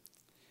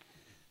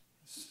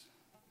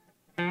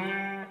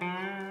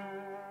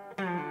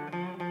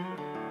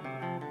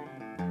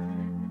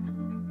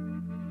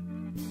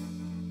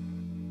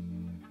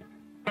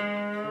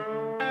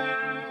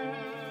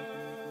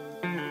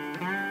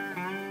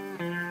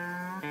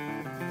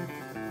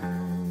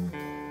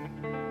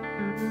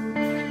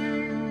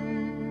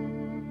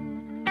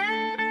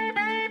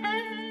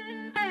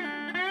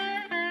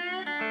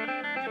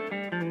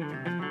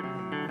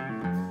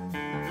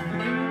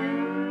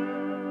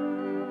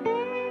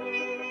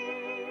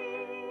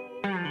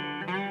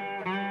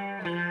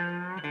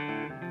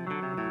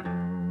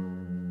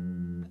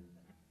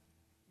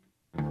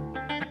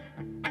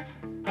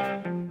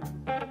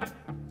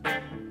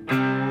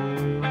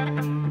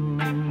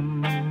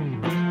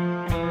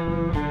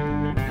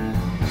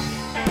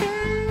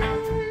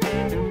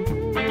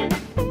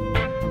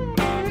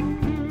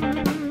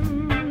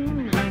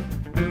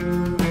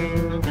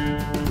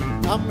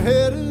 I'm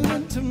headed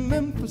into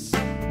Memphis,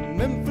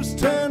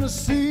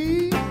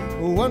 Tennessee.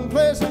 One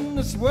place in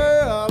this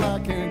world I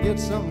can get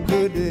some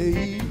good to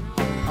eat.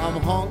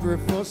 I'm hungry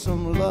for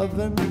some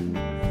loving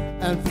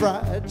and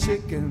fried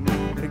chicken.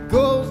 It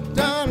goes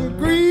down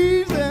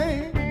greasy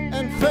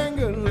and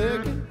finger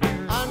licking.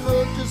 I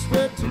know just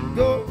where to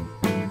go.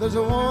 There's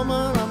a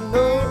woman I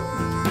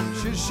know.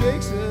 She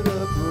shakes it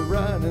up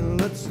right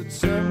and lets it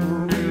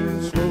simmer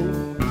real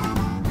slow.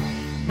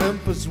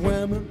 Memphis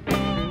women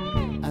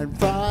and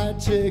fried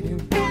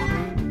chicken,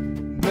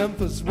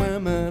 Memphis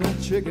women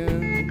and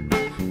chicken,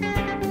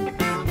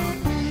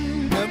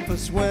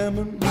 Memphis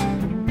women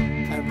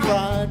and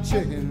fried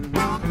chicken,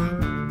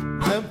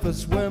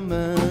 Memphis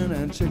women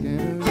and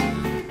chicken.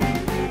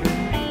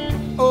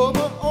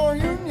 Over on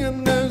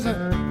Union there's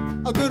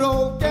a good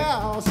old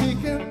gal. She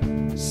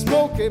can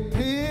smoke a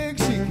pig,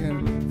 she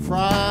can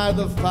fry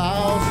the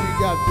fowl. She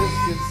got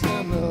biscuits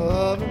in the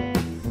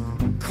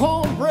oven,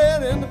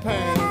 cornbread in the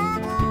pan.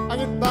 I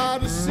get by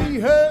to see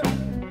her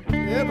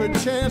every every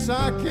chance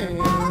I can.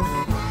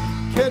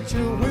 Catch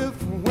a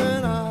whiff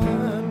when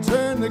I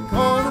turn the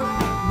corner.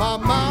 My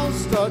mouth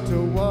start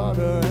to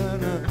water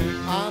and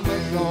I'm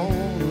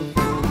gone.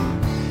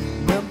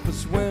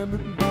 Memphis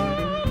women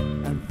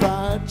and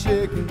fried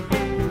chicken.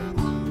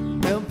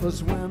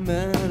 Memphis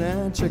women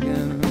and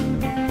chicken.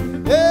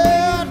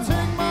 Yeah, I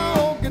take my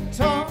old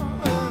guitar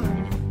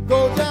and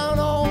go down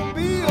on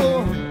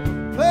Beale,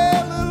 play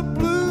a little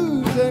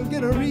blues and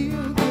get a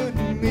real good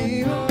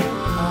meal.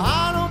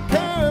 I don't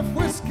care if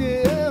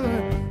whiskey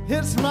ever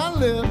hits my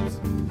lips,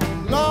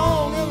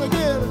 long as I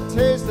get a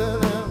taste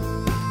of them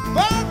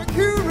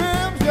barbecue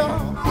ribs,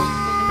 y'all.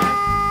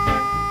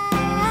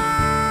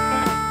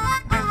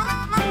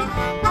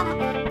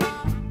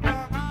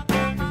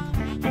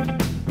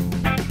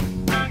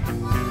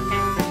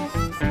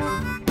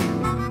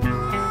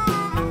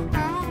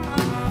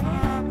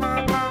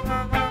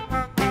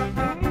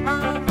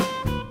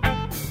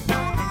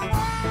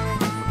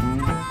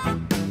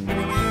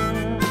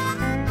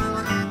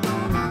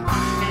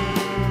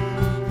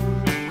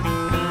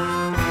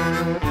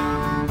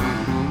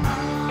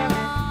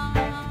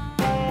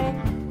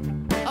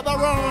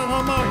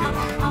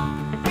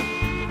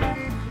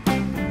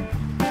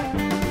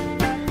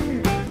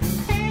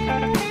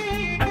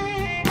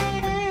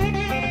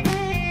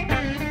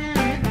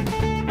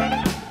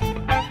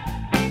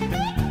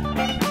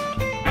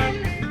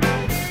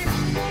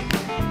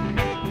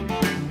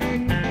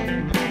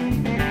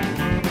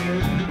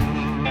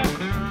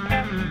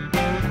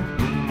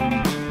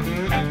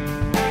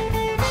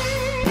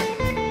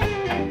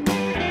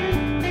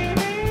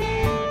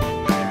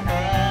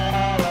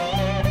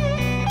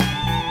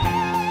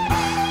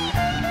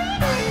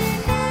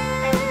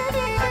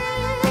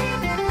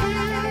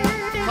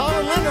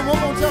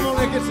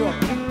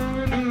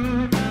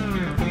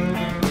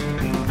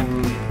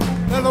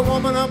 There's a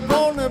woman up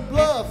on the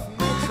bluff,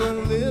 makes a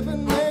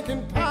living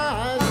making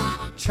pies,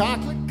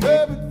 chocolate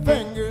covered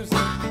fingers,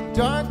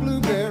 dark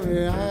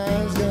blueberry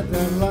eyes, got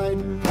that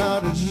light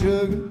powdered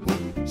sugar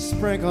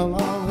sprinkled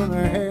all in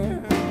her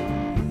hair.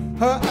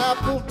 Her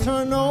apple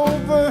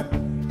turnover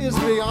is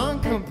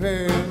beyond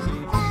compare.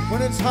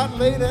 When it's hot,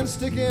 late and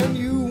sticky and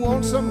you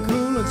want something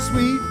cool and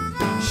sweet,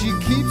 she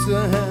keeps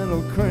the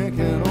handle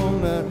cranking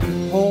on that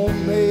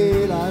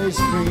homemade ice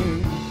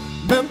cream.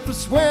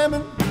 Memphis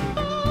women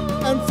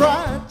and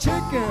fried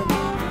chicken.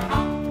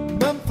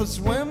 Memphis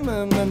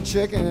women and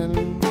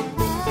chicken.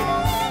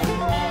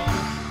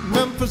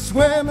 Memphis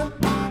women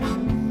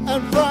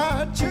and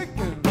fried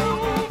chicken.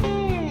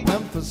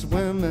 Memphis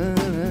women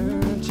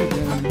and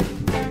chicken.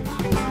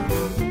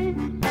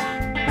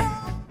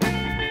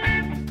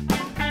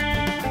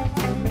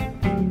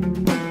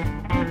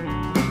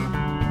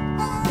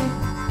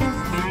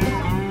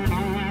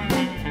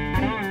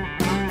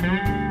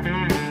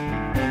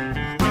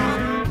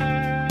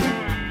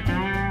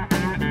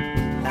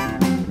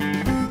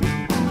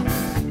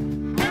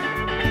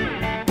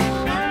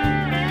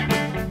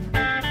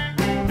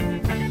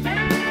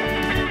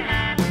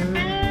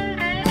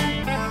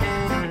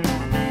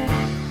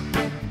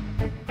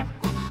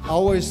 I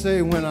always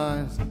say when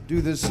I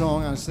do this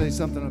song, I say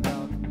something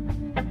about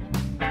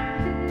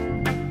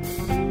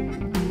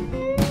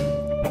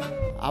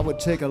I would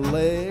take a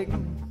leg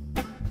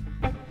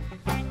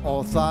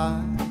or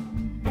thigh,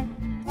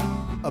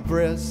 a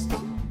breast,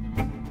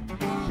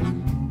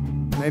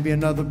 maybe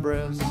another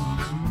breast.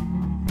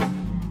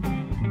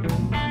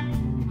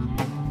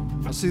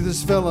 I see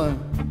this fella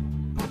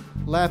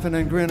laughing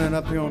and grinning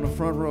up here on the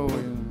front row.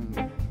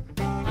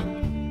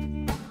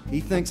 He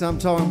thinks I'm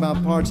talking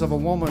about parts of a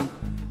woman.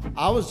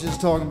 I was just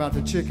talking about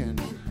the chicken.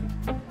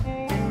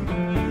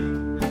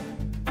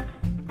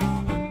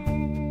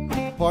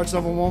 Parts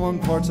of a woman,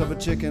 parts of a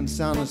chicken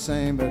sound the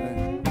same, but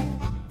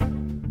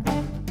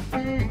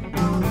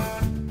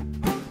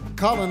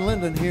Colin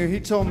Linden here, he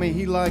told me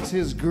he likes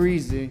his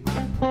greasy.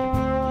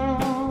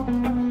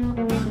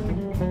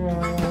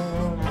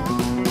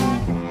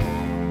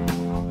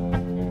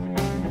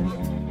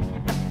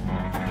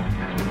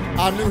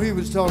 I knew he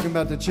was talking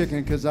about the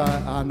chicken because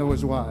I know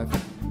his wife.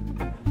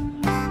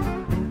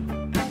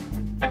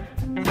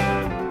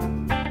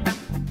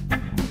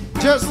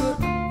 Just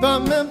the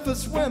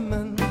Memphis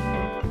women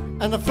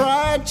and the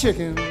fried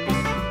chicken.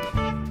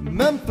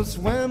 Memphis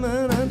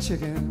women and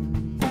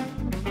chicken.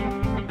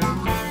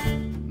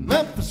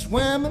 Memphis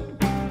women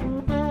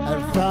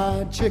and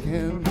fried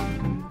chicken.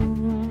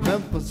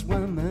 Memphis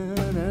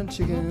women and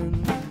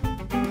chicken.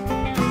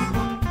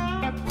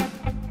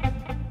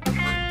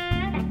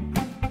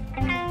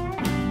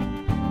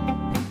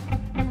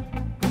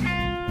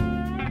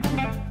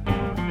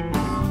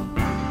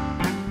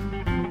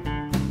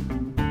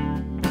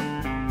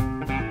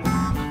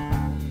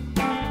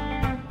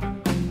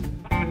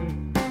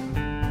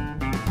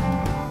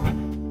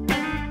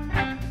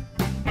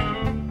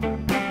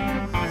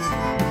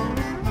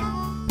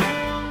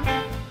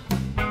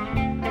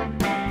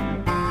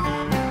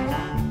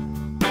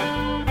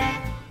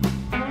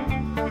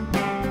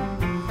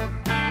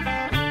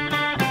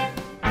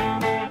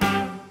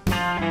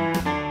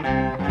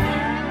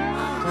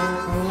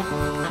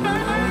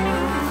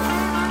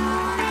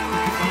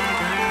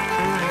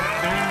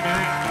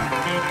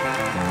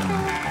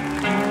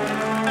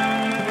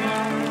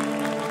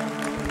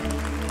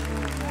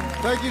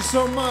 you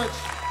so much.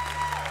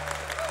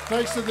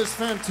 Thanks to this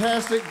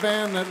fantastic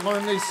band that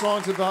learned these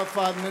songs about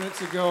 5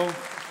 minutes ago,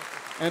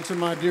 and to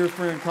my dear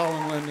friend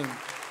Colin Linden.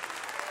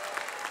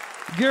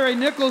 Gary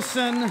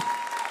Nicholson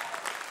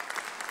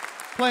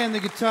playing the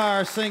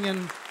guitar,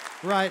 singing,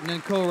 writing,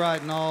 and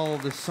co-writing all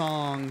the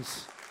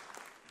songs.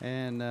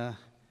 And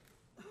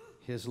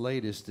his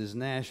latest is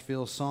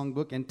Nashville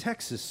Songbook and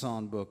Texas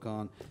Songbook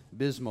on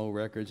Bismo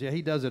Records. Yeah,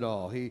 he does it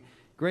all.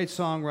 Great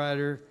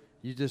songwriter.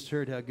 You just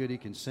heard how good he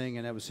can sing,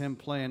 and that was him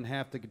playing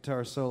half the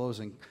guitar solos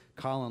and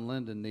Colin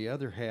Linden the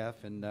other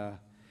half. And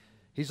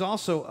he's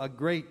also a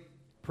great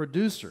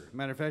producer.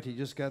 Matter of fact, he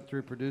just got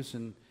through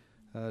producing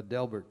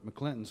Delbert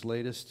McClinton's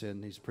latest,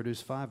 and he's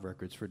produced 5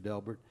 records for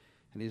Delbert,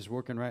 and he's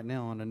working right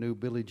now on a new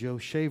Billy Joe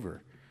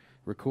Shaver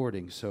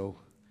recording. So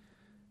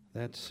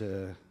that's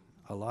a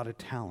lot of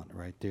talent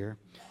right there.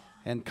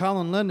 And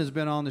Colin Linden has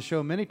been on the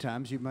show many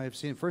times. You might have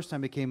seen, the first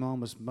time he came on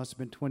must have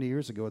been 20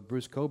 years ago with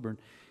Bruce Coburn.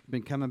 He's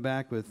been coming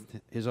back with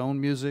his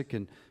own music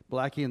and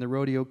Blackie and the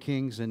Rodeo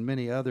Kings and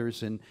many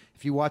others. And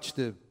if you watch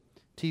the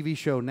TV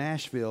show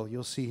Nashville,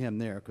 you'll see him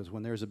there, because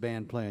when there's a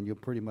band playing, you'll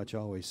pretty much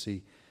always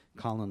see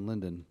Colin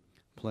Linden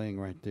playing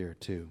right there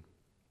too.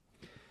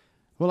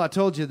 Well, I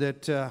told you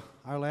that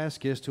our last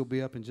guest, who'll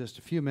be up in just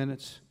a few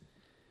minutes,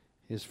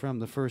 is from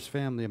the first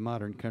family of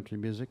modern country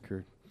music.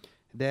 Her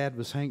dad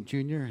was Hank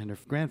Jr. and her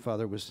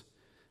grandfather was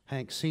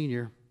Hank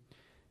Sr.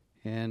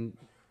 And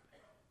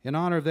in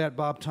honor of that,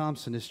 Bob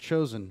Thompson has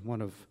chosen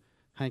one of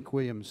Hank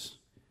Williams'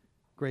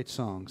 great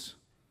songs,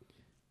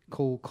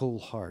 Cold,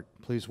 Cold Heart.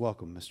 Please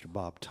welcome Mr.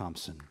 Bob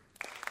Thompson.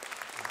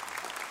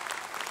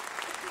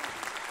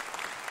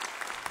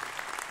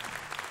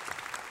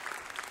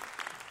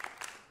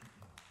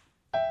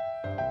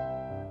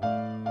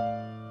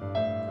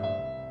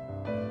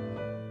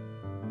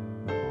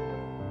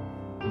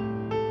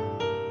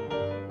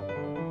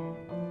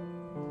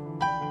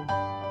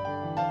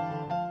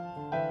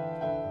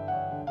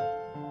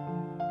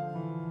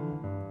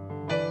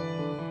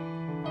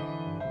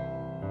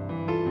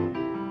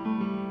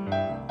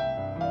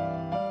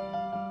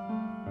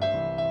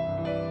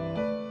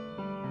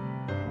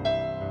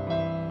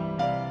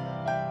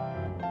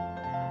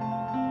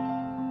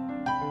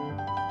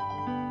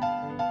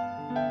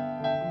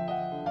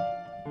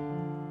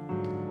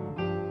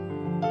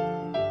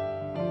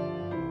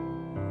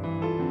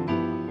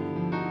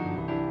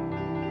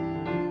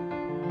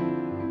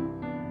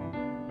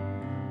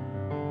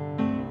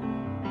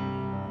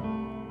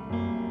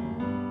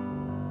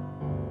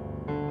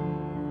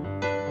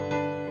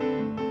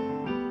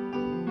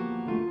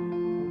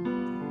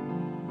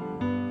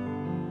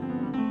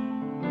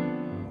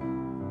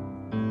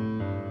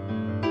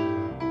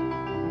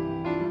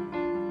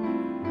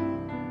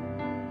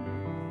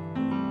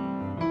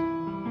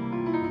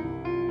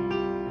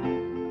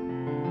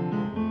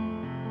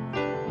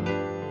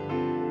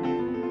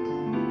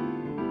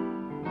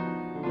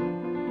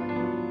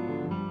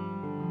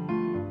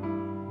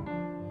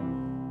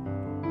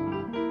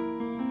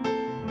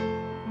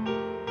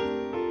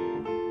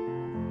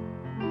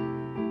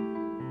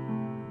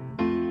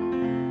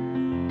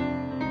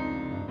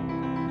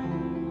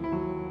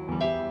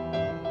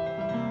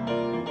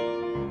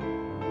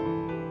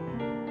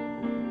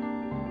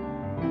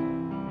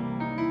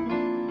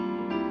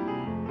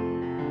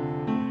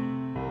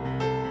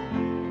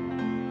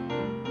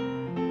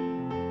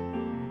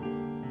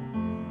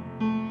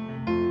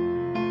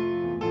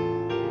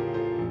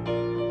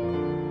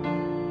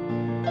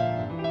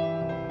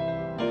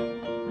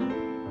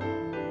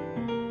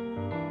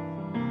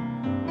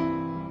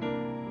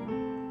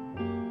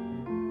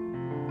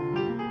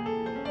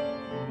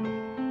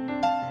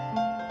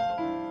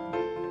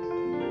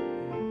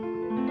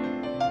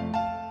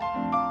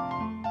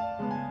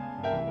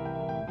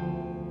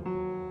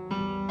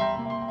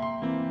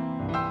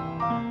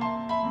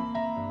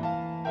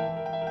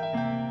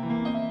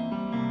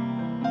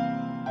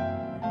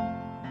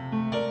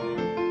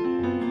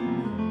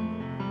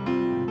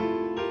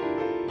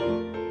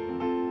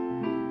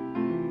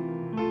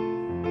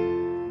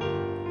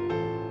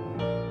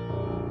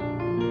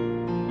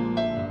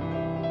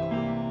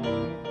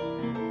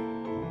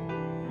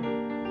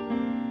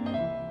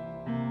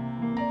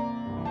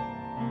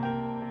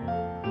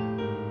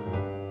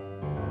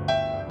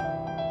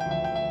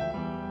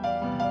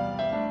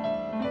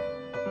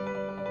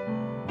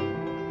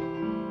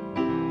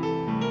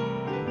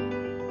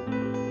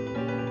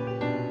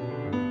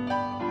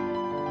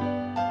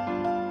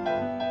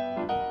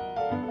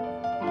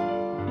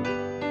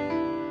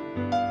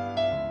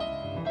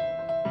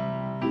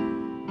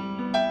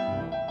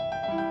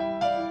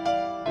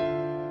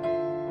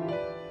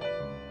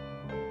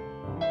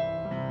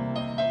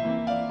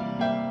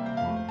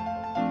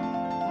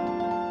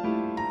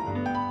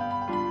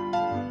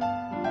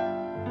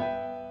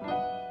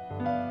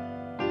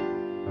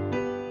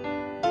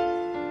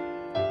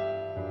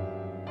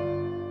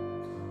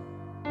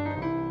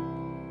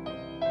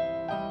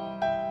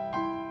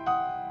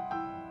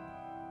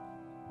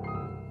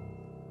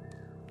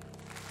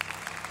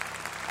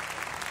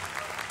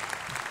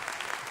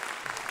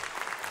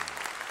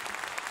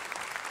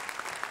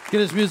 Get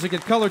his music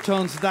at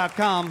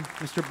colortones.com,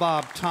 Mr.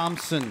 Bob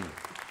Thompson.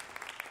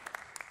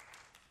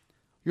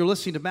 You're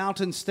listening to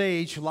Mountain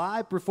Stage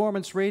live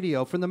performance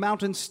radio from the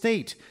Mountain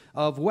State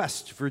of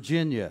West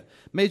Virginia.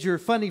 Major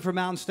funding for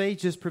Mountain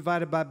Stage is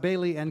provided by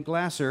Bailey and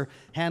Glasser,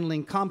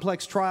 handling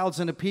complex trials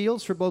and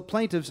appeals for both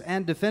plaintiffs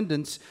and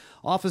defendants.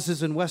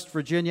 Offices in West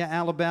Virginia,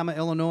 Alabama,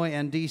 Illinois,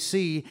 and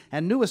D.C.,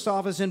 and newest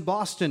office in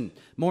Boston.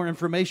 More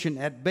information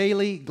at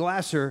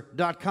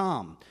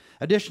baileyglasser.com.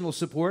 Additional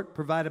support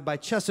provided by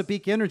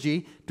Chesapeake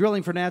Energy,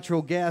 drilling for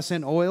natural gas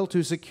and oil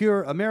to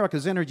secure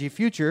America's energy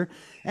future,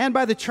 and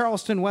by the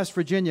Charleston, West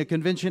Virginia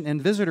Convention and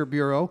Visitor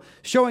Bureau,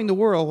 showing the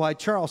world why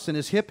Charleston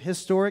is hip,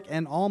 historic,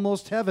 and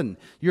almost heaven.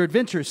 Your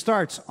adventure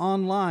starts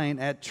online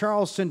at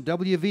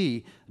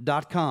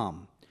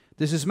charlestonwv.com.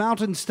 This is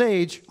Mountain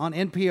Stage on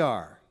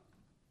NPR.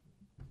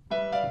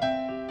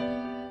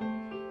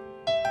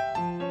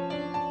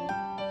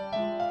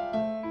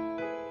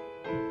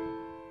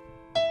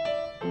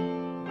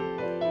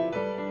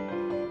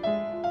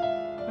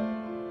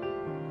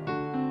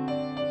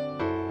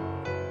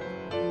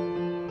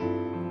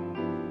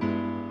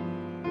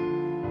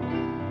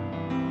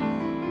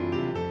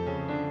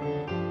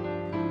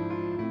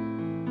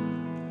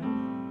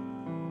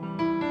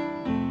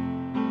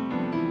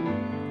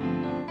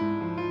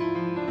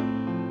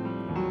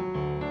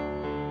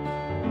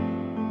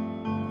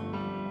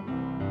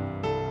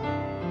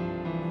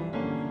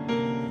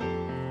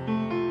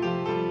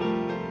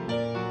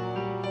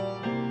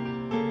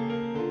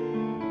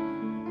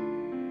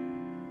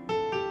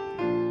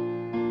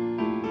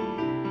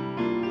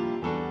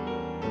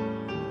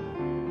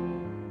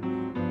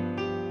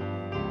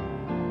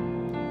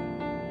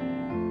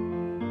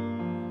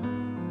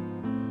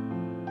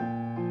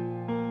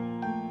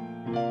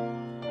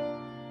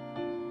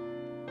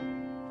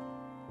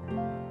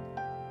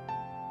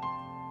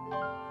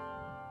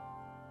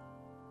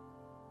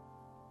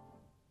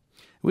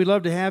 We'd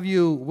love to have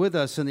you with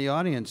us in the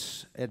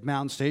audience at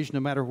Mountain Stage, no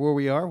matter where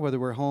we are, whether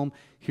we're home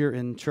here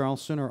in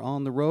Charleston or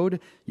on the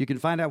road. You can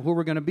find out where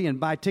we're going to be and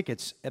buy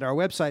tickets at our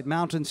website,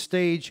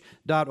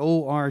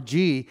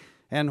 mountainstage.org.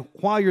 And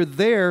while you're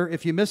there,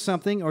 if you miss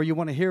something or you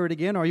want to hear it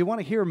again or you want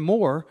to hear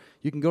more,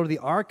 you can go to the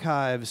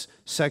archives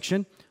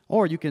section,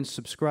 or you can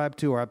subscribe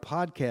to our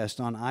podcast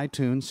on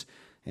iTunes.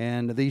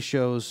 And these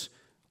shows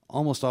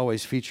almost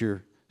always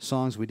feature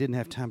songs we didn't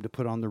have time to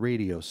put on the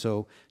radio.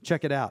 So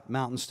check it out,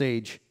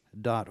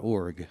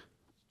 mountainstage.org.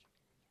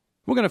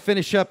 We're going to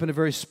finish up in a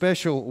very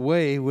special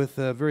way with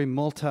a very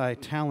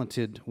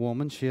multi-talented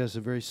woman. She has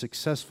a very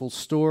successful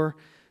store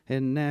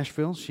in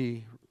Nashville.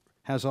 She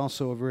has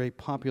also a very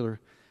popular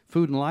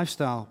food and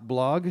lifestyle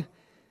blog.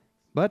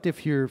 But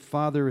if your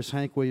father is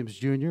Hank Williams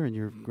Jr. and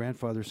your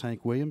grandfather is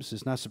Hank Williams,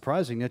 it's not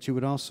surprising that you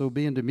would also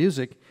be into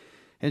music.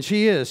 And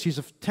she is. She's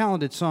a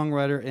talented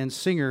songwriter and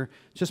singer.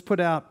 Just put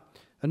out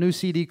a new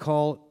CD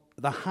called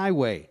The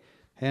Highway.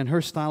 And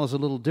her style is a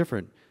little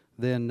different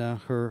than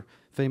her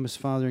famous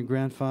father and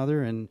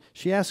grandfather, and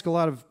she asked a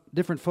lot of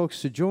different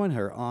folks to join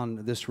her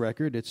on this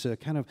record. It's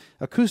kind of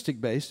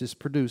acoustic-based. It's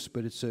produced,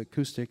 but it's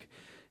acoustic,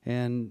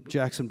 and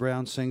Jackson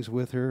Browne sings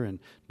with her, and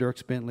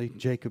Dierks Bentley,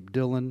 Jacob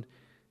Dylan,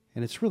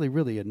 and it's really,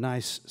 really a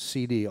nice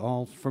CD,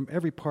 all from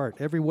every part,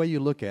 every way you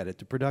look at it,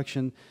 the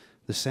production,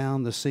 the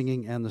sound, the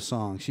singing, and the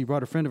song. She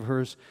brought a friend of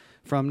hers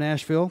from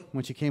Nashville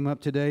when she came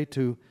up today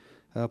to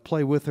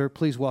play with her.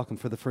 Please welcome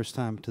for the first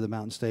time to the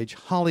Mountain Stage,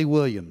 Holly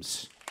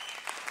Williams.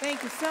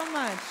 Thank you so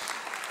much.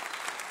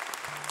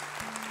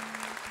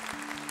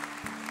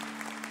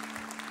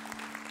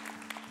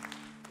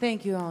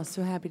 Thank you all.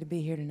 So happy to be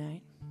here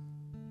tonight.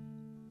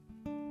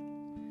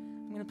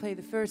 I'm going to play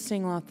the first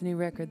single off the new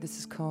record. This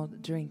is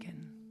called Drinkin'.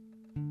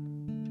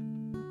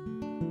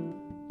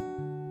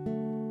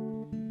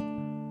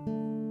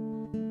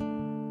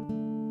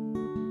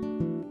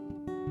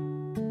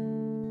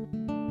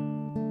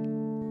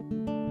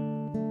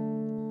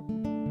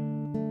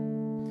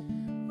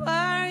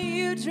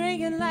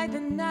 Drinking like the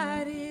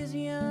night is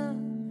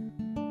young.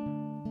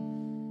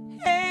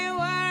 Hey,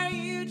 why are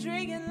you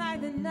drinking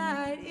like the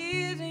night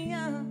is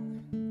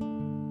young?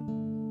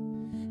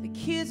 The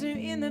kids are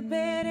in the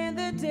bed and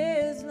the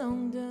day's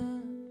long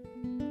done.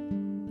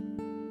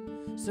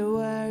 So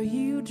why are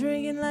you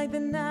drinking like the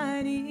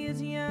night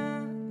is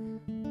young?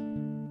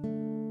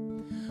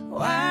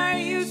 Why are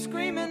you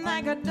screaming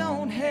like I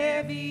don't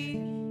have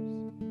ears?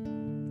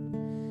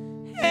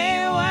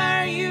 Hey,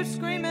 why are you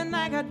screaming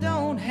like I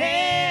don't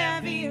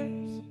have ears?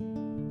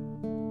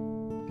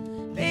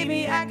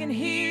 Baby, I can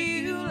hear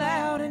you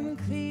loud and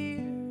clear.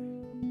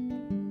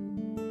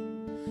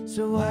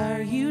 So why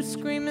are you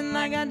screaming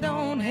like I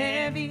don't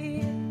have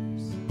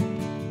ears?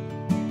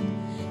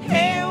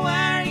 Hey,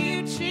 why are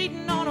you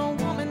cheating on a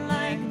woman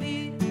like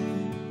this?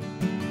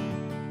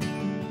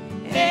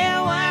 Hey,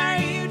 why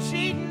are you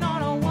cheating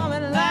on a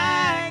woman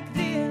like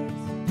this?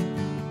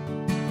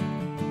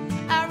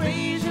 I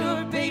raise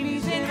your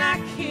babies and I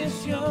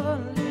kiss your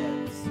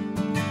lips.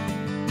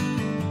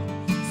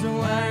 So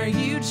why are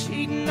you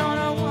cheating on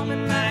a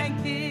woman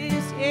like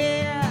this?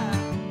 Yeah.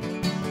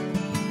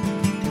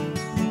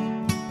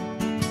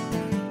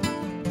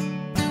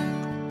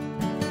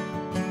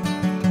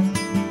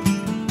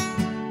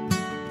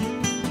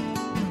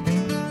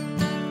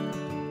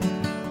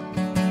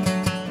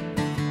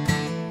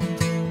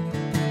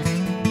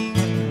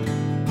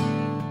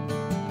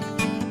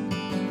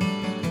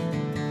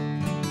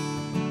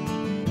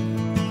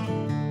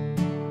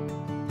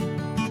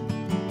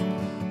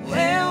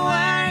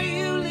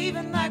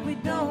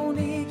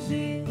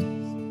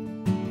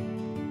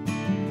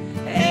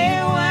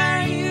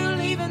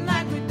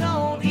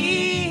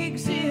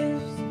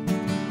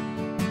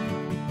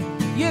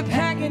 You're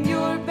packing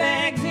your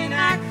bags and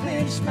I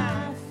clench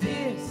my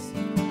fist.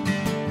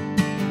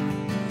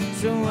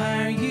 So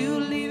why are you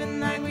leaving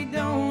like we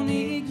don't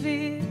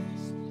exist?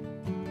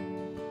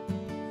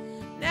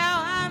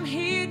 Now I'm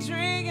here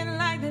drinking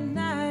like the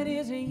night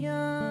is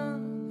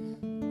young.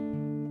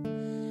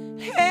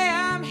 Hey,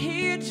 I'm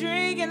here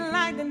drinking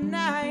like the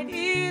night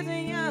is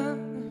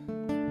young.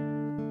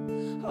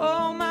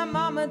 Oh, my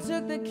mama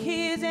took the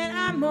kids and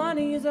our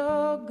money is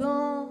all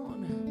gone.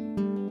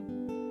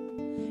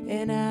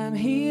 And I'm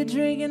here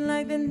drinking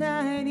like the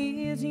night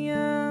is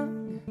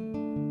young.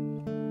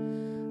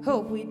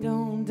 Hope we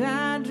don't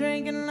die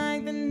drinking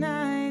like the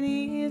night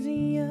is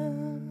young.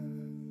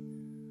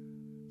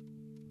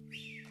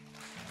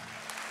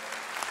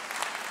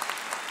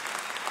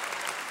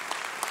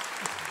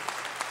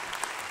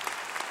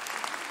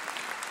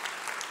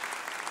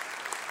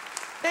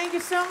 Thank you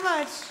so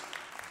much.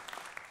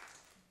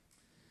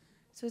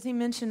 So as he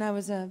mentioned, I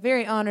was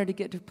very honored to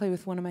get to play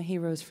with one of my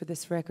heroes for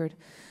this record.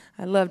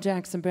 I love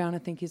Jackson Browne. I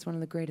think he's one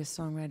of the greatest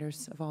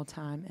songwriters of all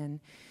time. And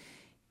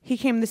he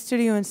came to the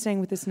studio and sang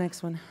with this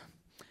next one.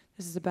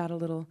 This is about a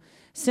little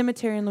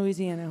cemetery in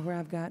Louisiana where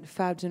I've got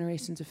 5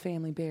 generations of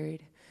family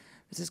buried.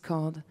 This is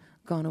called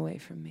Gone Away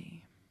From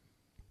Me.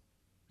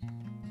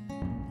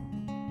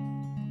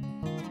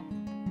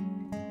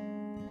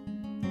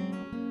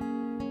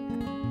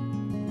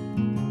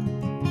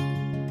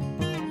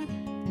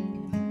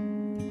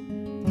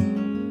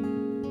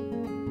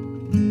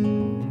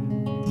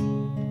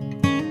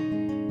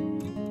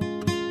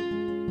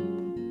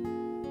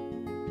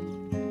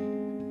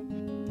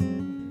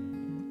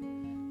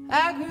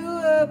 I grew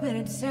up in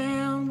a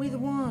town with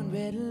one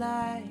red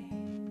light.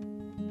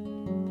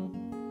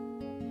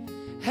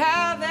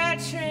 How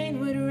that train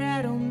would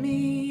rattle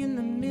me in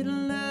the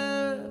middle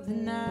of the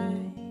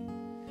night.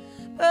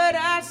 But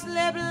I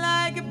slept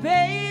like a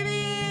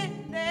baby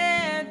in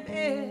that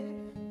bed.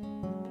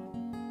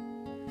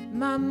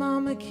 My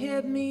mama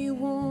kept me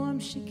warm,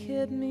 she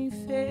kept me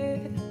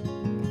fed.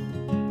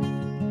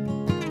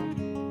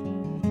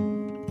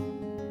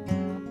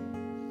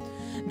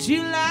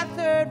 July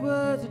 3rd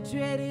was a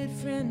dreaded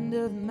friend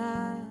of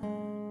mine.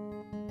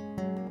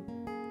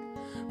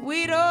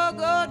 We'd all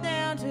go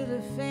down to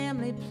the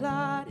family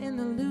plot in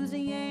the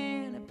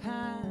Louisiana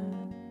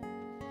pine,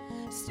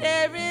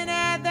 staring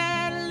at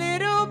that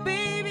little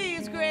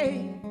baby's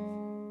grave.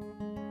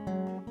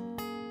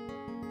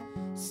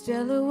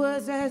 Stella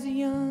was as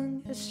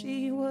young as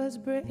she was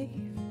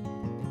brave.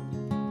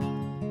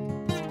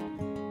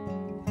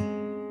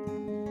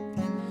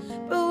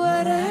 But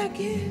what I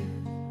give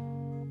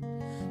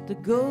to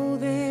go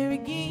there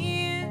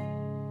again,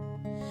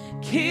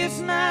 kiss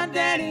my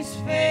daddy's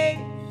face,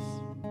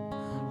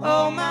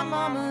 hold my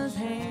mama's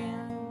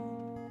hand.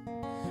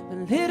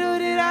 But little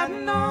did I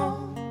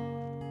know,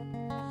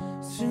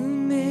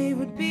 soon they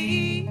would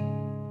be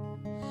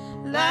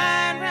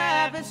lying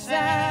right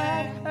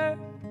beside her,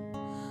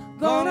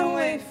 gone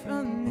away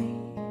from me.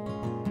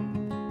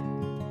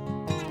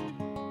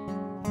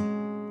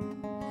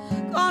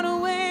 Gone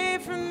away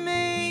from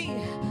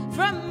me,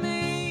 from me.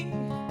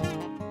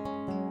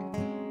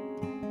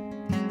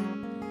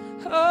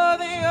 Oh,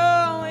 they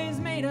always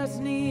made us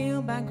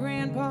kneel by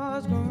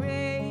Grandpa's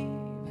grave.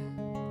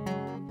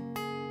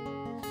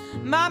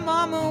 My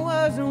mama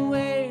was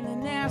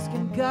wailing,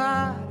 asking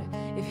God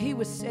if he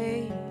was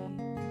saved.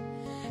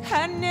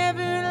 I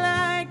never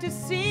liked to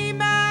see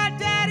my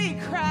daddy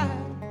cry,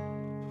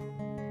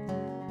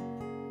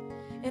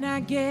 and I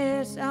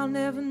guess I'll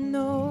never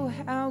know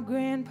how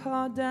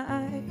Grandpa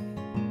died.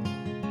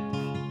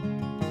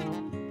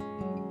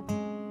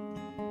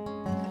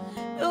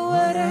 But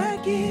what I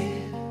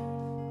give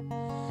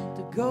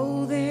to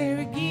go there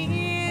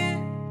again,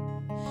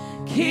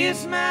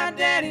 kiss my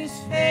daddy's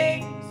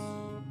face,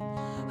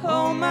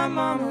 hold my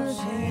mama's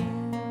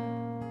hand.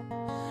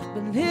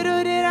 But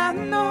little did I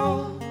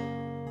know,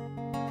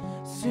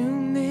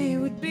 soon they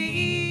would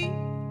be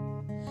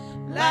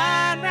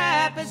lying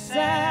right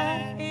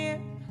beside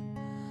him,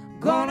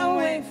 gone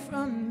away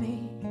from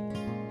me.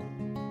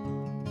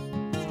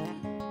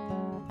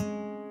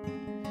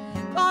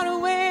 Gone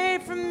away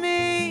from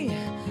me,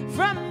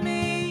 from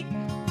me.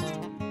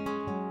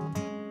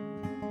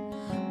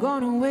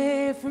 Gone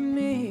away from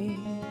me.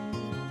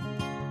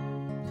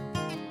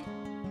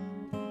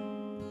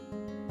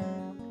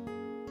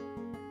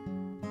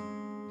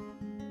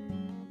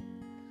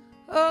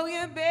 Oh,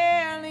 you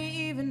barely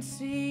even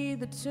see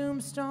the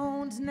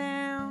tombstones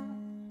now.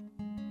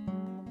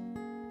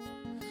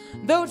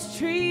 Those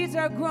trees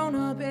are grown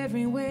up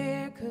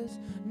everywhere, 'cause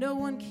no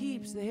one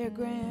keeps their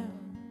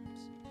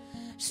grounds.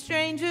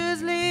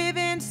 Strangers live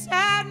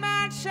inside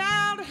my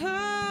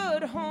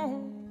childhood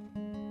home,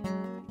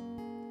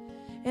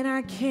 and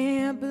I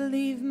can't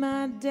believe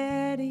my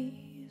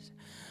daddy's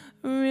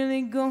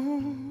really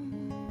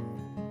gone.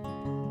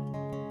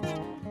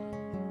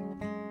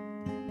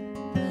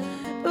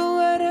 But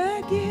what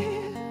I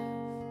give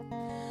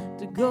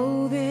to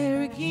go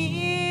there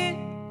again,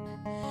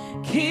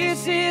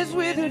 kiss his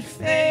withered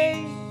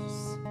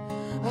face,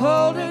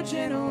 hold her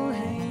gentle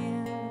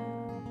hand.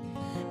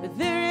 But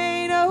there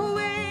ain't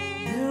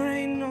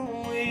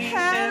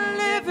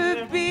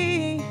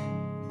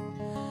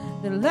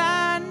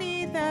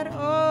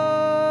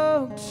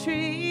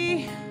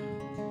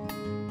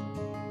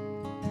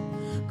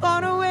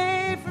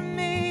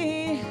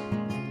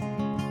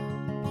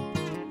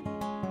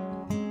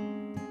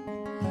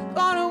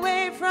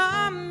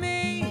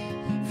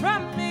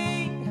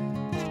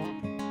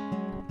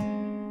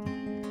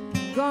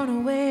gone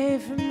away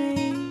from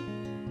me.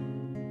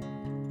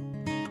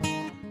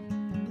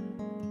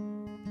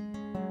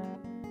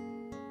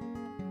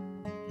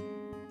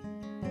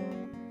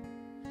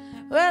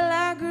 Well,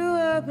 I grew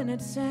up in a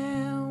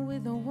town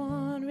with a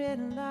one red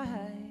light.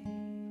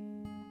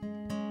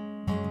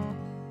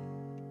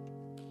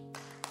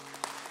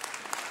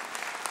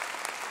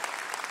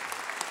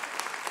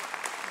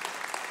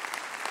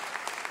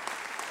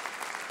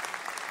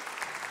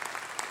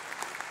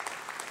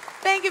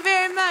 Thank you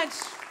very much.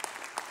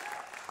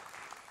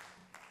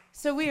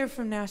 So we are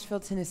from Nashville,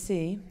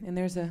 Tennessee, and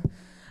there's a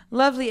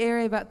lovely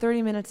area about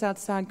 30 minutes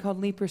outside called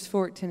Leapers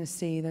Fork,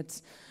 Tennessee.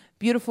 That's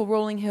beautiful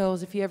rolling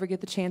hills. If you ever get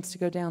the chance to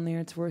go down there,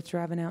 it's worth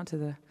driving out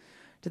to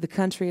the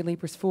country of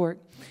Leapers Fork.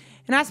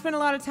 And I spend a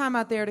lot of time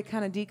out there to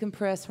kind of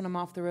decompress when I'm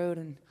off the road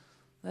and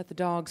let the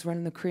dogs run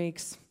in the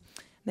creeks.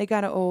 They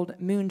got an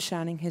old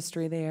moonshining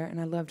history there, and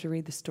I love to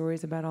read the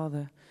stories about all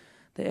the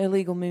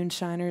illegal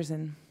moonshiners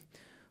and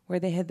where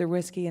they hid their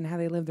whiskey and how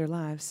they lived their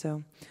lives.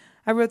 So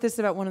I wrote this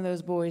about one of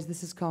those boys.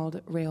 This is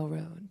called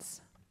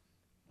Railroads.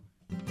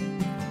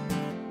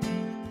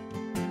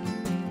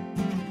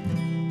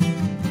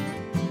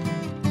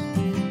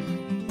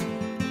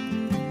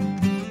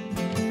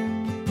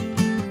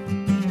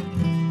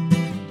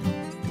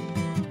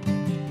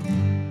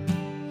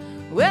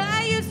 Well,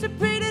 I used to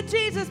pray to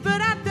Jesus,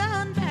 but I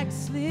done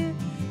backslid,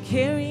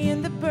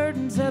 carrying the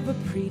burdens of a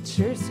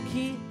preacher's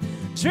kid,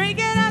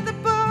 drinking at the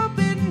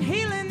pulpit and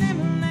healing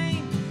them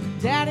lame.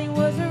 Daddy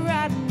was a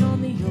riding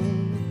on the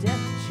old death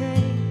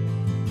train.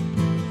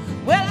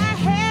 Well, I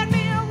had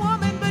me a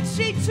woman, but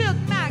she took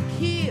my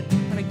kid,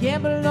 and I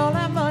gambled all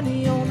my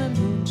money on a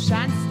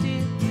moonshine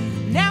still.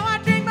 Now I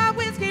drink my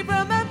whiskey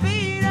from a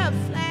beat-up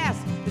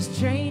flask. This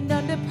train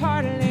done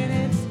departed and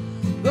it's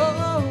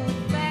going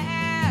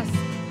fast.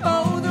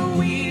 Oh, the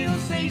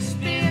wheels, they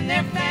spin,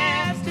 they're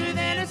faster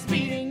than a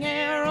speeding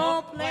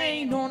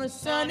aeroplane on a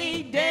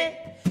sunny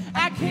day.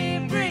 I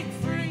can't break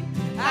free,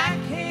 I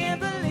can't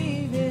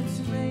believe it's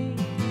me.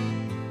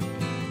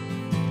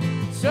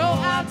 So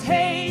I'll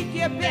take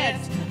your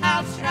bets,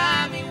 I'll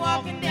try me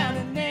walking down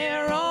a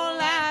narrow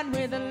line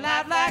with a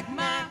life like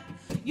mine.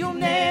 You'll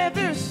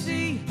never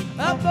see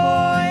a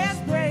boy as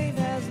brave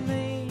as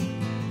me.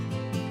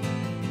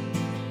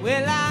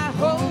 Well, I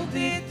hope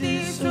that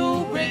this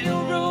old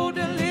railroad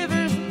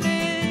delivers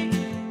me.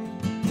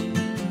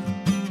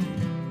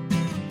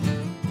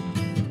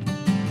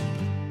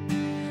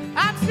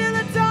 I'm still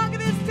the talk of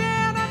this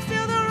town, I'm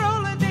still the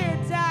roller their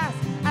dice.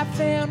 I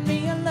found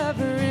me a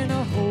lover in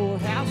a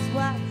whorehouse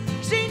wife.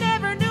 She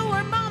never knew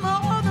her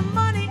mama or the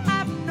money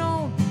I've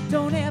known.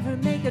 Don't ever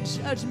make a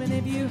judgment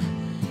if you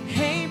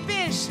ain't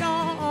been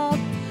shown.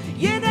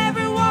 You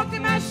never walked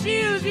in my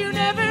shoes, you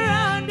never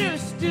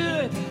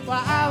understood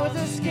why I was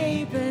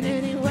escaping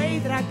any way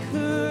that I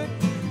could.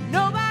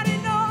 Nobody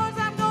knows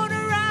I'm gonna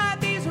ride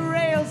these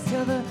rails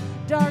till the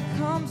dark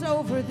comes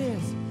over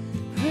this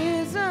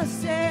prison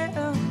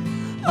cell.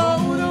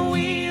 Oh, the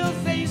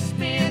wheels, they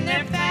spin,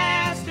 they're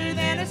faster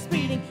than a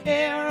speeding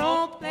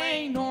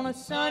aeroplane on a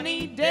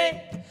sunny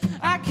day.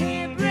 I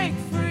can't break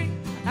free,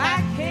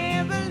 I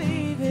can't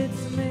believe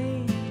it's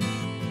me.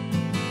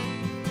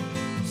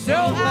 So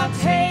I'll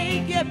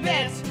take your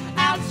bets,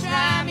 I'll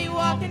try me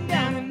walking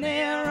down a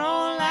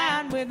narrow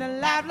line with a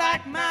life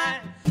like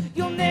mine.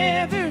 You'll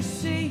never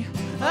see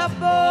a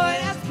boy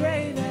as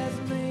brave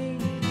as me.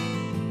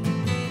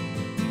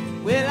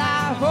 Well,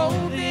 I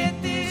hope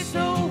that this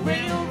old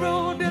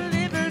railroad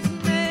delivers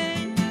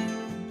me.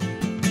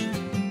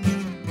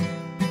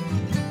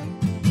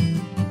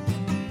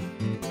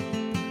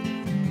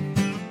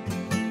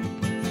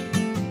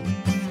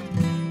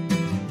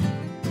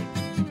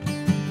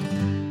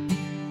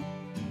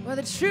 Well,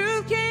 the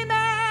truth came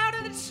out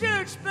and the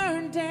church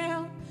burned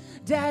down.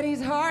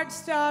 Daddy's heart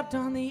stopped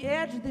on the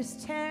edge of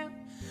this town.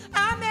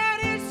 I'm out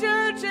here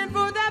searching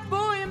for that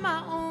boy of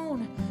my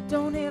own.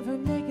 Don't ever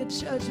make a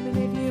judgment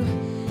if you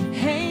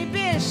ain't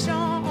been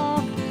shown.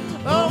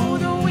 Oh,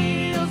 the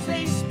wheels,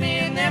 they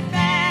spin, they're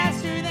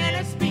faster than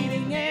a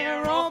speeding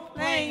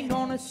aeroplane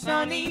on a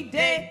sunny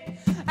day.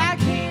 I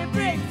can't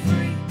break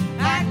free,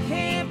 I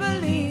can't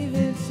believe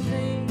it's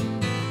me.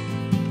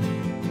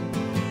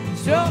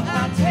 So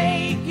I'll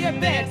take your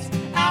bets,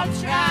 I'll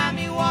try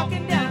me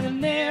walking down a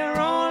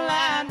narrow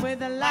line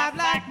with a life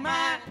like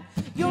mine.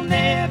 You'll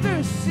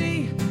never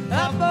see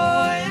a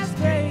boy as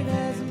brave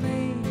as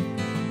me.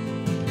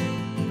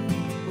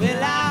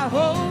 Well, I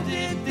hope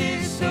that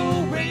this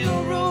old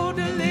railroad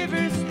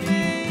delivers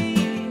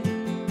me.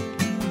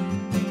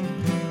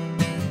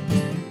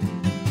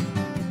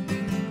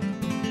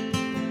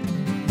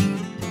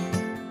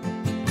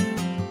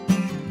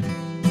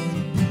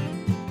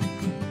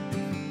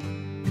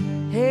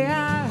 Hey,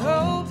 I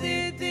hope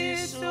that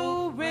this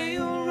old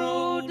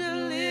railroad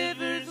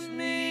delivers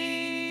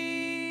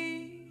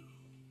me.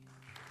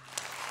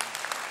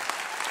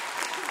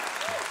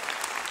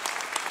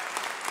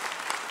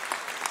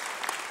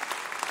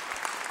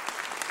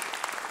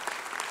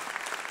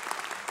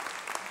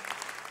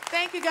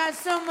 Thank you guys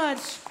so much.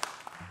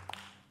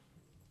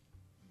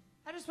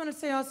 I just want to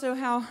say also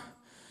how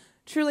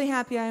truly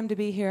happy I am to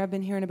be here. I've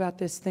been hearing about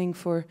this thing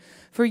for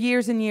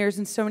years and years,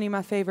 and so many of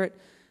my favorite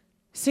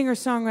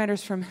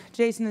singer-songwriters, from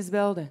Jason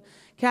Isbell to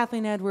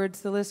Kathleen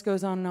Edwards, the list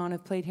goes on,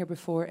 have played here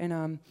before,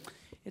 and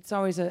it's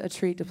always a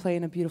treat to play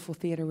in a beautiful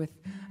theater with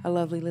a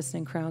lovely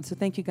listening crowd. So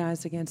thank you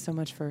guys again so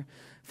much for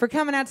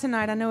coming out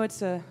tonight. I know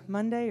it's a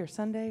Monday or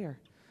Sunday or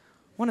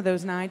one of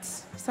those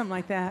nights, something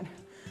like that.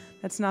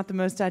 That's not the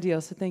most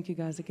ideal, so thank you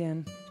guys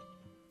again.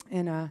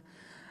 And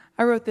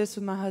I wrote this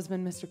with my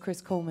husband, Mr.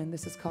 Chris Coleman.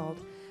 This is called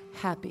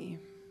Happy.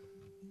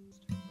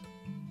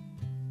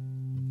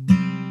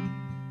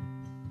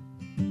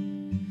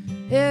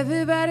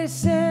 Everybody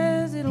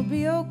says it'll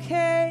be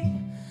okay,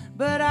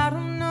 but I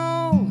don't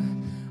know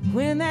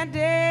when that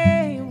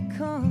day will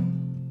come.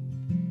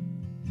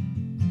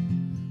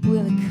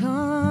 Will it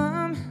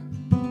come?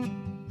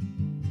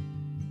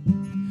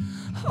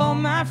 All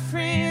my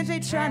friends, they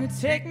trying to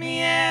take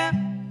me out,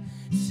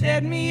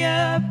 set me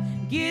up,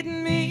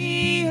 getting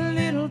me a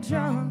little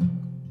drunk,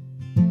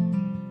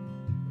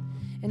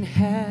 and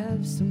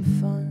have some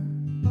fun.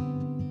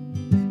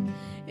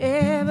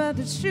 Yeah, but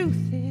the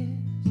truth is,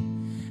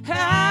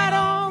 I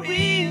don't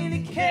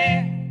really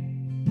care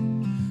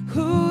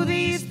who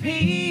these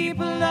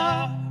people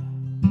are,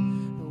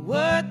 or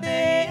what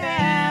they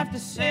have to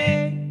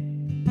say.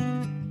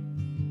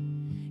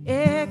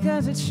 Yeah,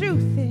 'cause the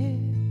truth is,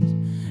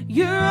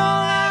 you're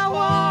all I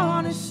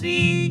want to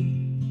see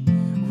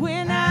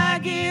when I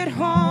get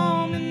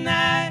home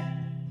tonight,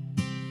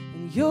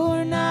 and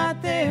you're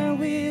not there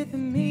with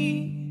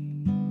me.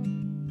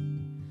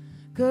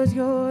 'Cause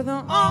you're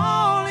the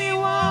only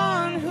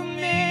one who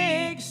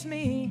makes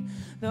me,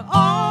 the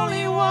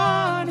only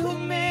one who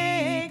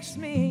makes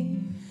me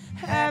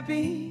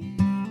happy.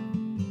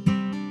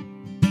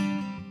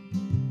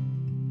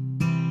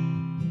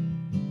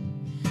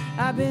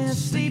 I've been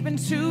sleeping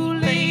too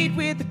late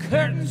with the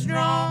curtains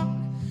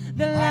drawn,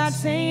 the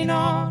lights ain't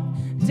on,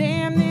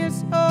 damn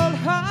this old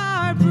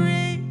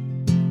heartbreak.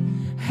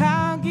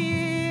 I'll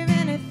give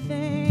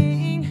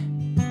anything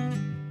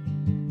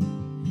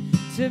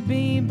to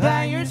be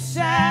by your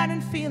side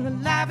and feel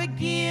alive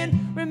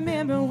again.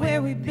 Remember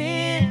where we've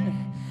been,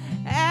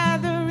 at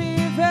the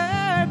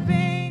river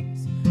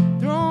banks,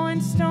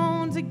 throwing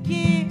stones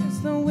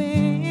against the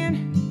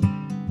wind.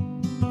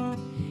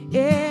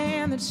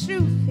 Yeah, and the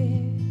truth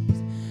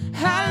is,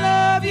 I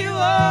love you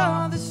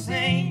all the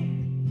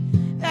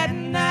same. That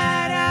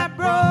night I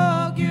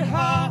broke your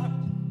heart,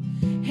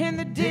 and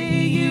the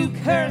day you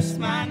cursed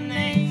my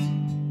name.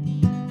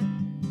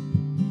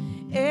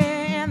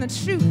 And the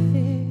truth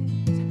is,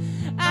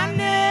 I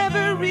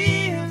never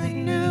really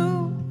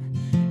knew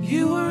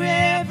you were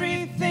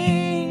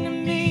everything to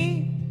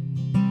me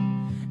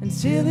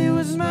until it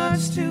was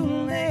much too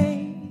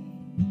late.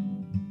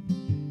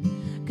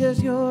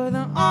 'Cause you're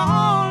the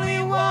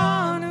only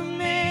one who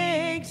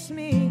makes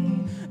me,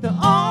 the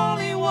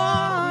only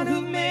one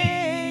who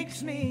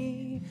makes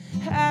me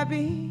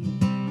happy.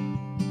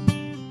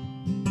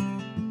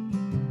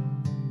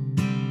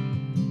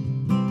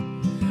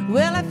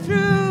 Well, I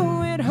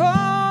threw it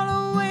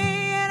all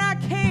away and I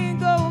can't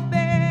go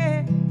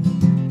back.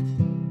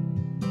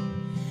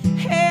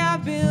 Hey, I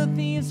built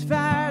these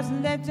fires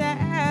and left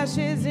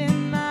ashes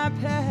in my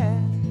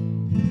path.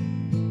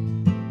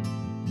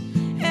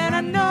 And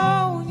I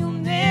know you'll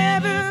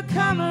never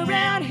come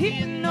around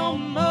here no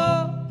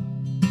more.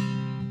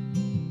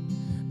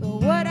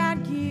 But what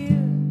I'd give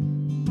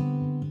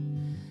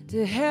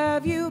to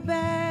have you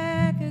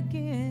back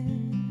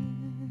again.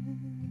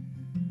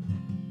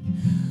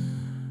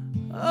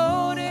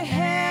 Oh, to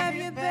have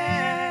you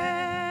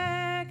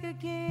back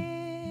again.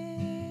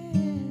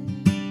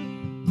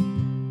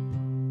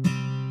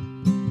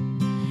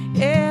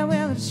 Yeah,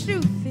 well, the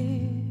truth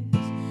is,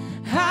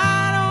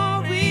 I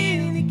don't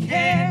really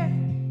care.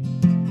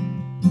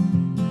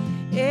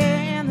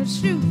 Yeah, and the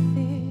truth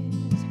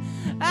is,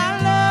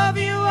 I love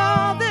you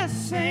all the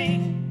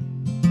same.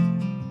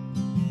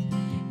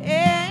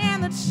 Yeah,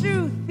 and the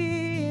truth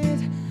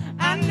is,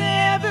 I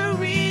never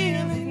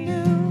really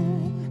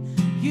knew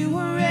you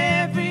were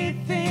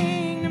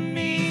everything to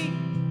me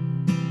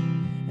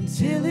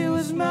until it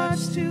was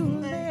much too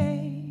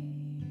late.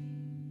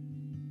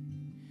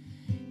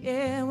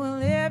 Yeah,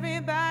 well,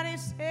 everybody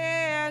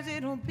says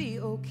it'll be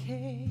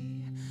okay,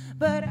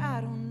 but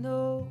I don't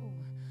know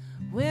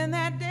when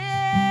that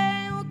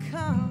day will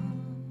come.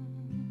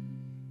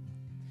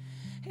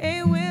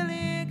 Hey, will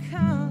it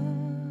come?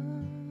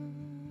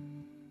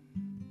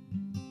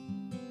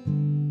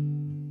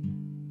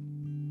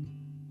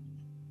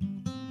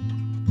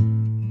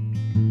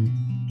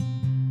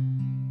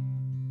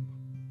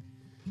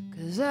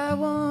 I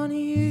want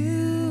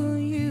you,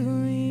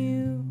 you,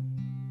 you.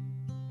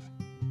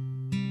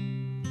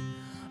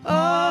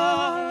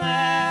 All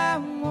I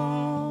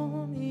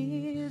want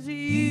is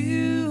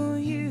you,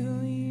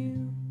 you,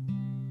 you.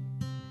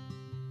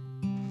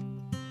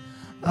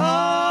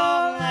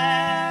 All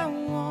I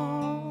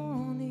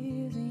want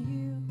is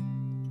you.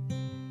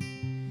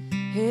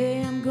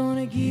 Hey, I'm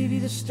gonna give you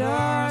the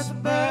stars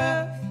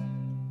above,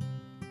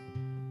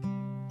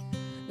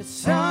 the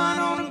sun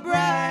on the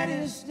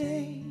brightest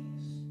days.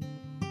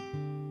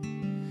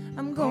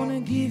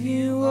 give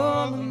you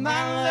all of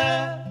my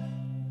love.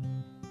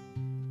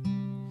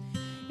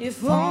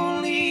 If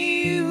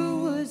only you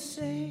would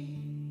say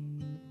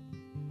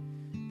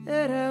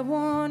that I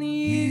want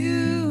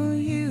you,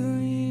 you,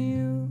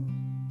 you.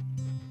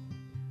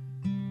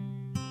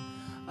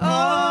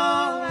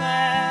 All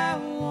I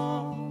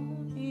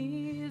want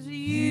is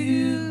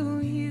you,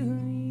 you,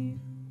 you.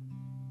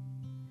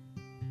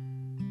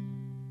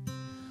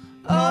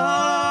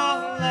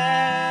 All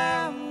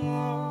I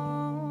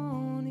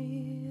want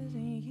is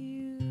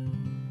you.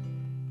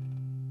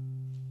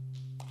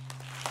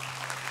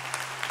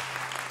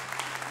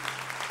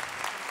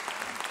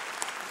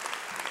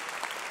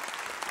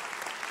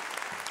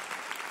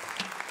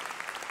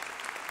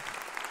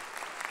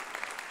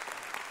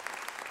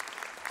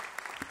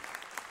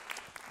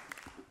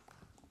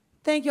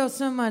 Thank y'all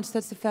so much.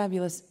 That's the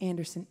fabulous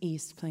Anderson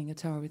East playing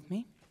guitar with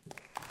me.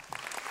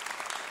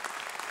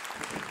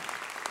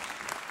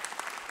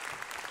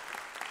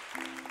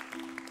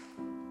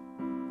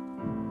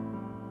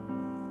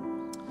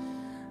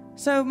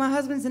 So my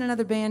husband's in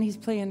another band. He's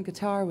playing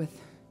guitar with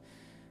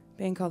a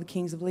band called the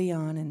Kings of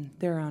Leon, and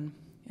they're in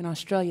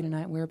Australia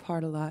tonight. We're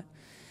apart a lot.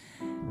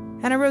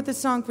 And I wrote this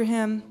song for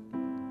him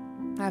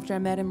after I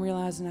met him,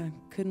 realizing I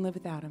couldn't live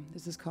without him.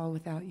 This is called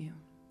Without You.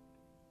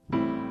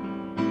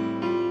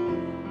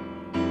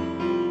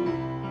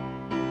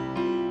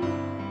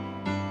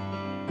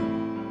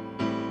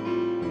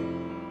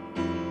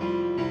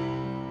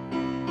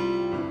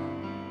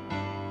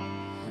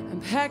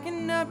 I'm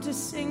packing up to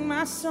sing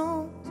my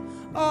songs,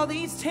 all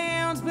these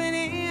towns but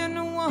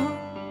into one.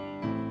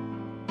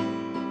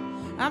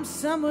 I'm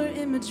somewhere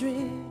in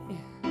Madrid.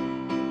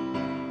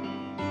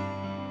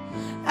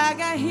 I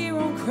got here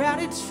on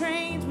crowded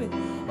trains with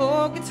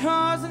old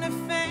guitars and a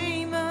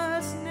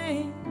famous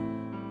name.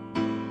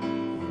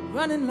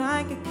 Running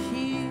like a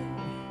kid,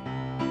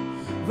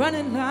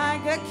 running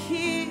like a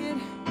kid.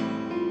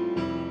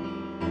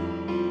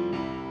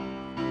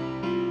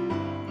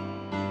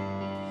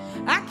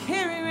 I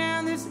carry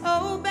around this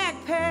old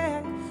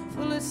backpack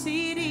full of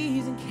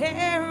CDs and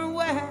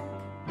Kerouac,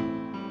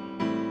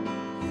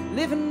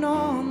 living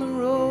on the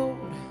road.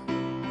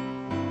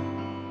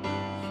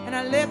 And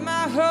I left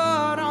my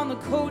heart on the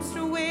coast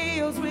of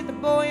Wales with the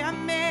boy I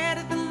met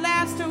at the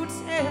last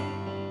hotel.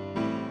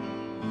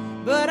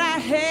 But I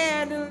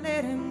had to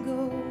let him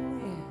go,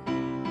 yeah.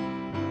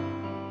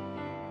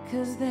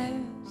 'Cause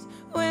that's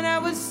when I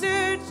was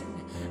searching,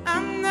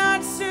 I'm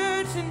not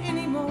searching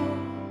anymore.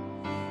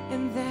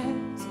 And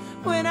that's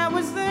when I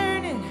was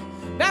learning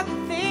about the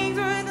things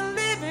worth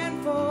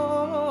living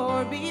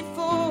for.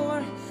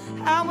 Before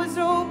I was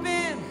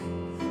open,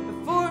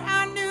 before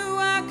I knew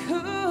I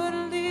could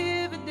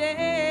live a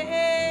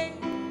day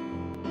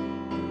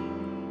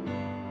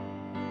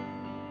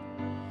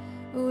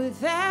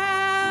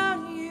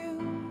without you,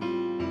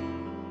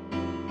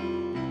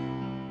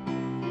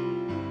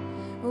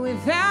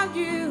 without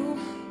you.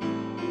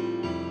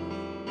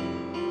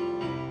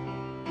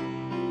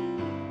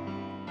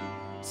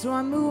 So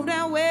I moved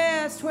out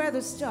west where the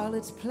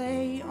starlets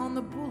play on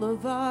the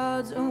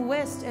boulevards of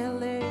West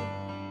LA.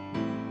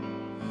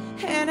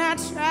 And I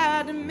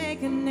tried to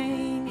make a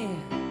name, yeah,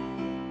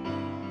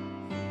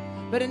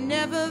 but it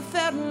never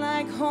felt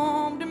like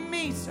home to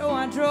me. So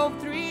I drove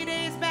 3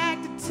 days back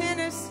to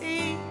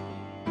Tennessee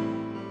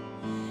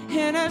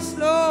in a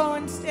slow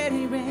and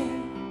steady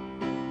rain.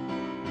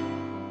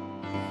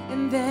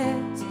 And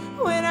that's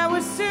when I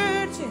was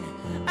searching,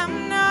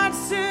 I'm not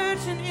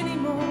searching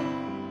anymore.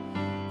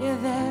 Yeah,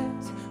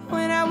 that's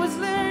when I was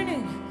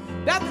learning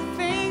about the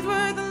things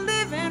worth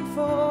living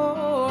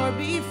for.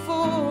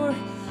 Before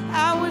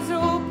I was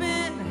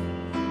open,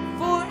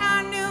 before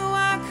I knew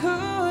I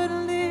could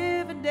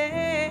live a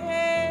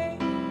day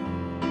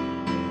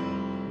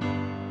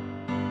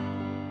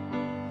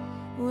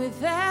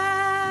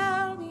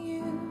without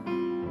you,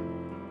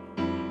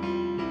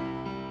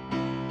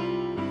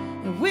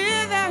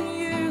 without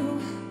you,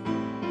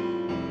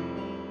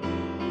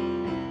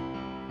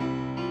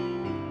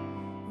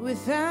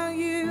 without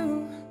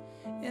you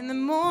in the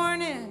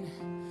morning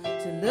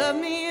to love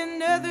me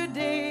another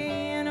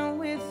day, and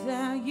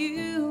without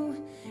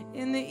you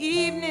in the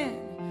evening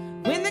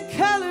when the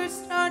colors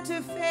start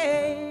to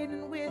fade,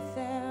 and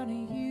without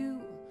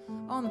you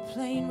on the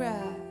plane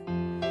ride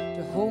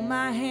to hold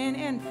my hand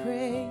and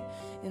pray,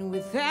 and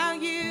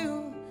without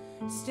you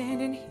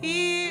standing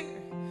here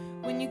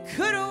when you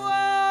could have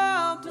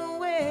walked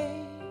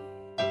away.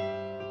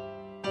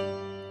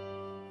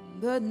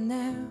 But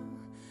now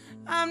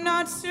I'm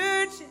not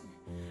searching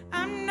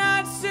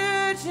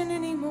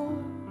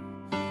anymore.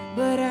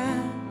 But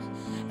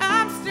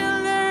I'm still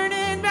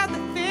learning about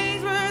the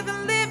things worth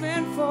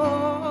living for.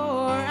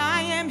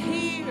 I am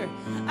here,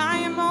 I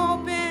am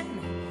open,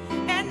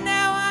 and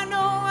now I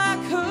know I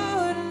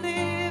could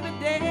live a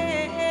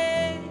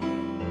day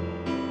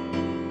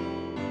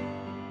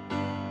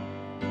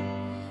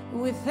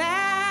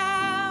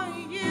without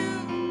you,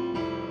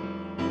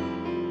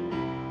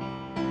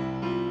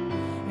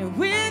 and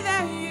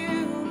without you.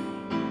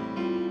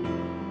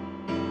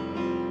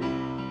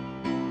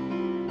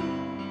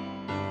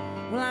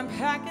 Well, I'm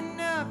packing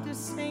up to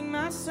sing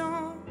my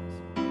songs.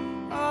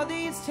 All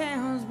these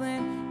towns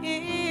blend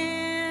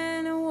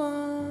into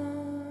one.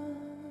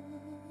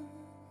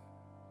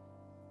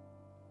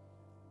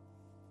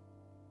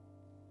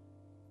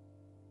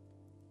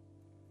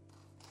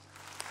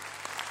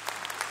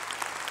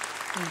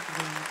 Thank you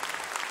very much.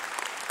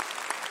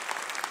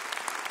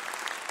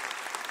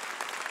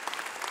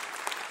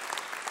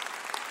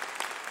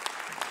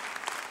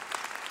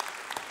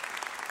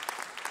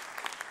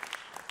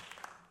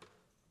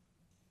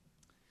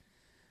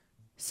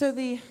 So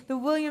the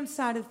Williams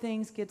side of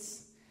things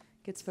gets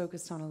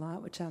focused on a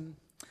lot, which I'm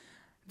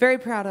very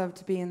proud of,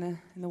 to be in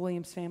the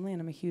Williams family,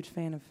 and I'm a huge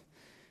fan of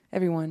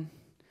everyone,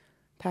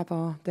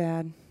 Papa,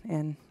 Dad,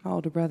 and my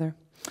older brother.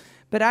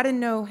 But I didn't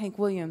know Hank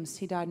Williams.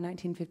 He died in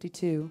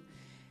 1952,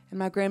 and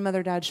my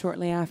grandmother died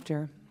shortly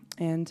after.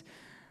 And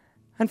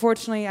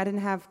unfortunately, I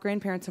didn't have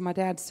grandparents on my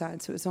dad's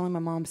side, so it was only my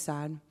mom's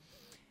side.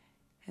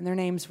 And their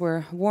names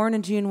were Warren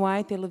and June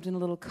White. They lived in a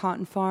little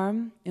cotton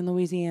farm in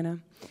Louisiana.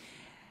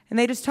 And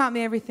they just taught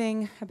me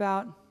everything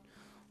about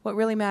what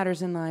really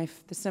matters in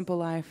life, the simple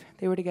life.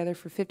 They were together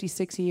for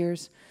 56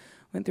 years,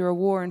 went through a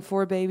war and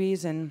 4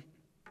 babies, and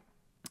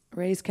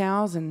raised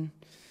cows and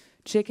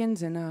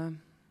chickens, and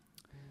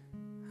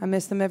I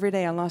miss them every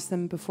day. I lost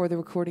them before the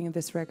recording of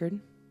this record.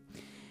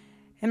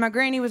 And my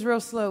granny was real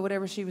slow,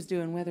 whatever she was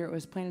doing, whether it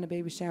was planning a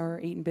baby shower, or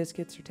eating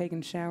biscuits, or taking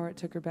a shower. It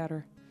took her about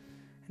an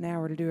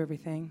hour to do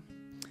everything.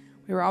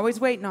 We were always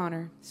waiting on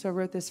her, so I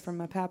wrote this from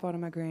my papa to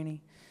my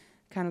granny,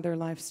 kind of their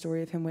life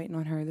story of him waiting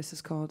on her. This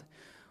is called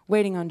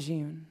Waiting on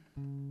June.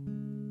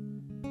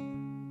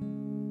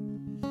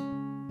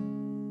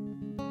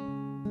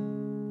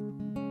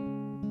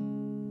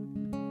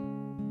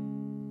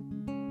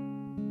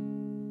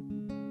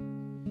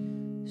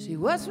 She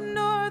was from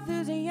North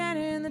Louisiana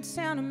in the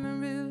town of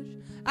Baton Rouge.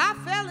 I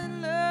fell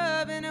in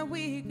love in a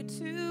week or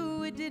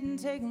two. It didn't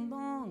take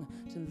long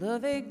to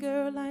love a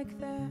girl like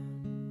that.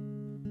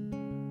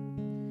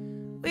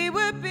 We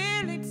were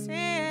barely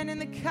 10 in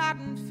the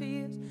cotton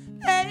fields,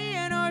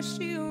 playing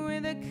horseshoe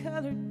with the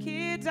colored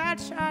kids. I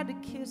tried to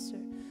kiss her.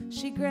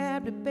 She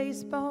grabbed a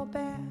baseball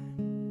bat.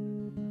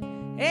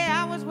 Hey,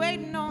 I was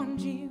waiting on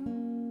June.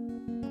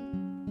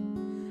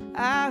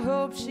 I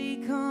hope she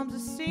comes to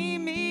see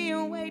me.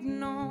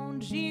 Waiting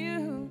on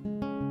June.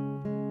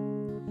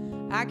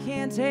 I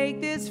can't take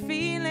this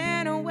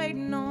feeling of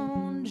waiting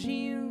on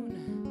June.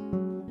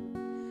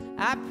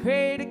 I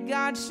pray to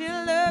God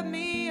she'll love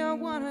me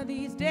one of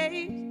these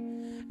days.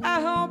 I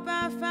hope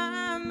I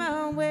find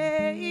my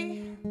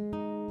way.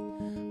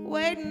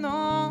 Waiting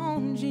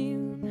on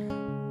June.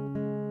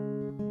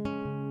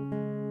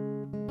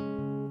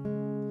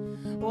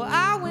 Well,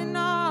 I went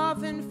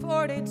off in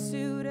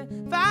 42 to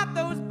fight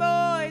those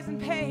boys and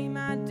pay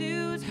my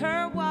dues.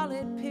 Her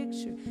wallet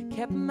picture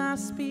kept my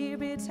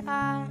spirits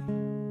high.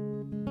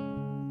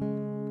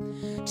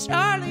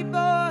 Charlie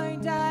boy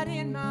died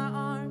in my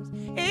arms.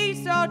 He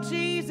saw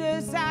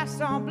Jesus, I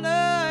saw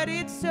blood.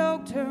 It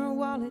soaked her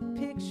wallet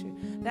picture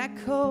that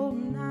cold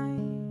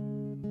night.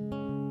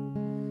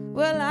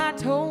 Well, I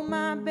told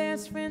my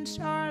best friend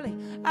Charlie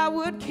I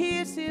would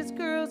kiss his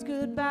girls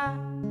goodbye.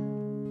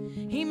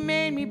 He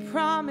made me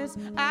promise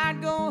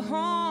I'd go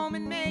home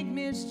and make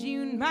Miss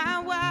June my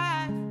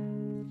wife.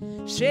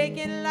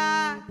 Shaking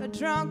like a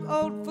drunk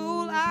old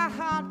fool, I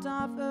hopped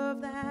off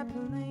of that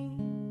plane,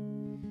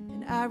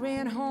 and I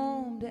ran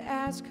home to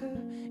ask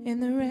her in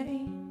the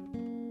rain.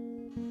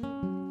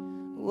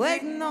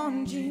 Waiting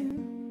on June.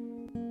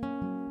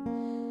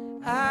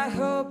 I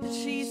hope that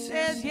she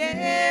says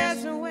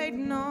yes.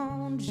 Waiting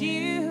on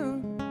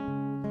June.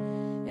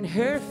 In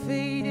her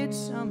faded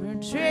summer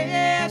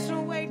dress.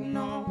 Waiting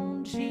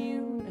on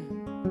June.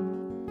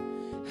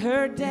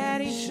 Her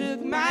daddy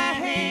shook my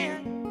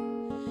hand,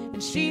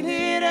 and she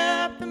lit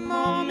up the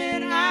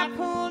moment I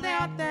pulled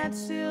out that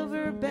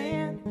silver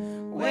band.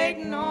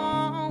 Waiting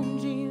on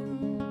June.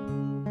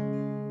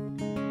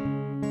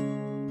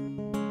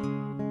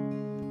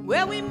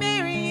 Well, we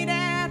married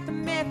at the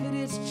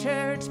Methodist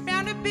church,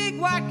 found a big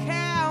white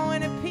cow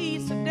and a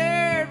piece of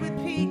dirt with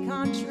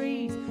pecan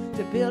trees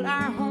to build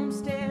our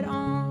homestead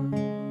on.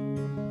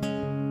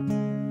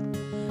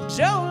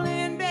 Joel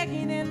and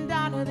Becky, then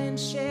Donna, then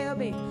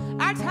Shelby.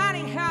 Our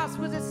tiny house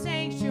was a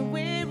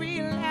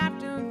sanctuary.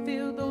 Laughter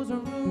filled those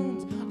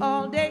rooms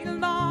all day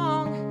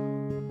long.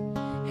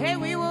 Hey,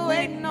 we were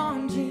waiting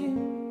on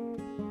June.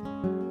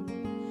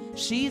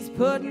 She's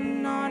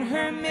putting on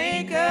her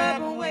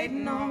makeup,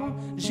 waiting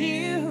on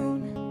June.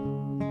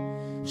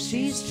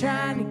 She's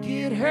trying to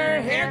get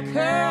her hair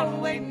curled,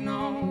 waiting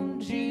on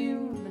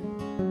June.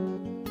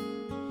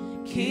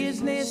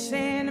 Kids,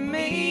 listen to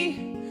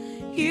me.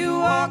 You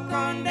walk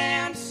on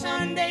down to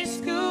Sunday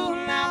school,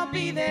 and I'll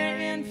be there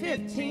in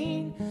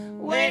 15,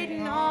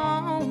 waiting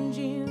on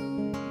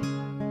June.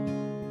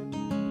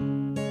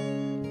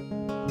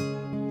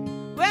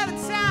 Well, the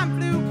time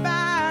flew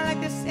by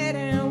like they said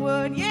it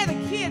would. Yeah, the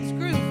kids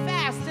grew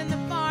fast and the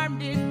farm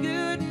did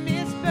good.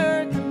 Miss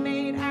Bertha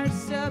made our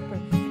supper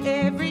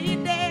every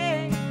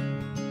day.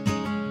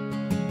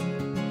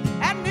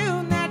 At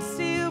noon that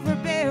silver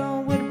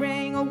bell would ring.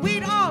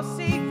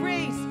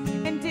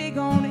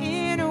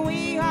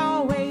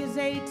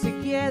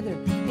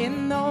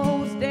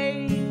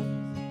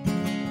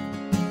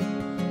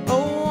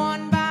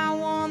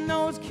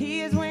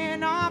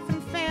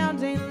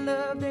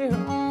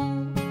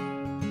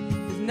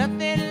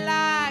 nothing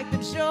like the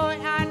joy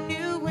I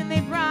knew when they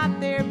brought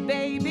their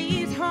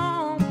babies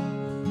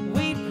home.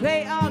 We'd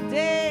play all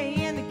day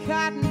in the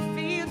cotton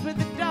fields with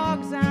the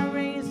dogs I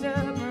raised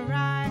up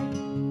right,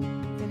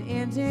 and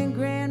end in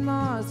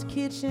Grandma's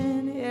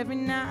kitchen every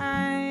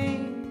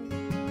night,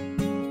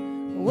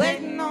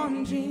 waiting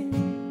on June.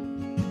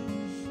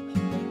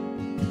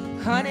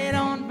 Honey,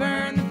 don't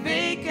burn the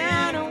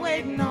bacon,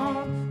 waiting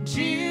on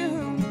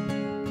June.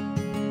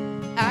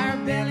 Our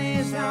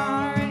bellies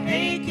are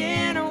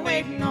aching,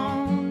 waiting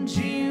on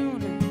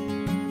June.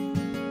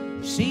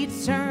 She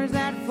turns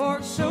that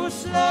fork so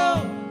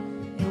slow,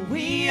 and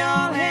we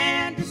all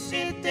had to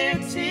sit there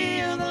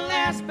till the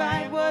last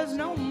bite was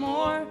no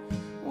more,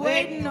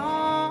 waiting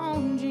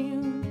on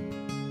June.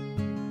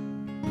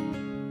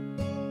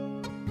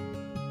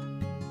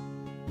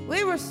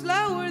 We were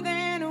slower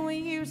than we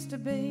used to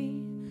be.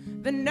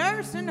 The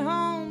nursing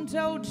home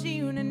told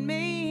June and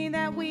me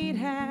that we'd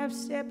have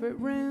separate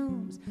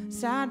rooms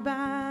side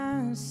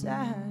by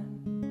side.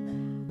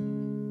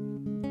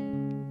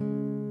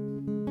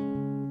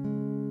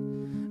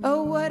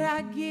 Oh, what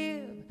I'd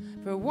give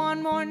for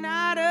one more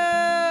night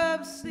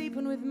of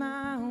sleeping with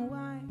my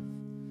wife.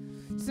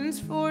 Since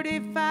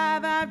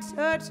 45 I've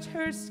touched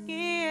her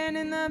skin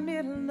in the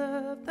middle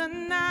of the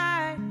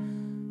night.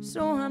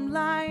 So I'm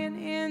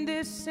lying in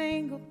this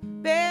single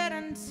bed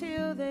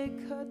until they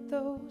cut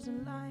those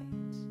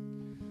lights.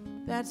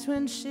 That's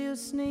when she'll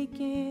sneak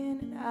in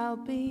and I'll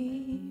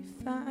be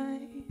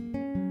fine.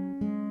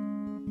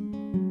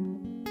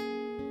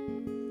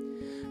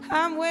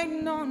 I'm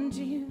waiting on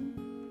June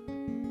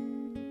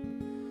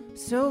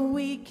so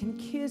we can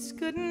kiss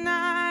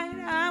goodnight.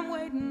 I'm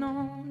waiting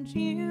on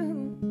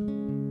June.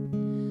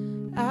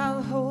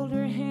 I'll hold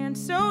her hand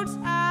so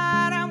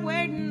tight. I'm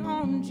waiting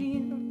on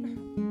June.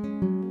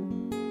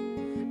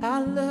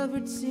 I'll love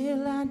her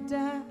till I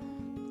die.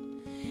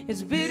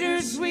 It's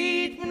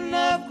bittersweet when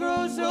love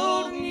grows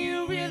old and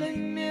you really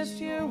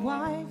miss your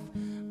wife.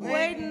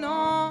 Waiting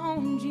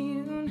on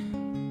June.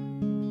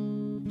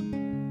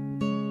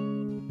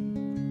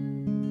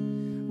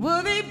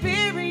 Well, they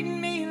buried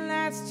me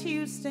last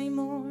Tuesday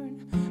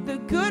morn. The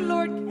good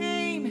Lord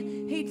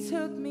came, He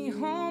took me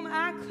home.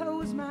 I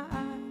closed my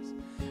eyes,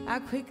 I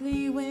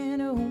quickly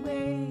went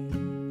away.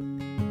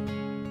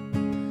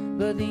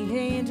 But the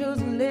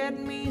angels let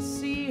me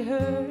see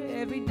her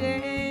every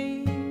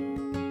day.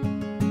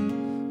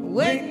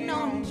 Waiting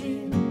on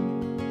June.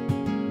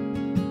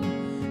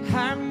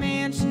 Our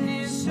mansion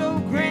is so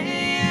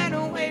grand.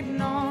 Waiting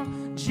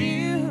on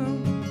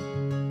June.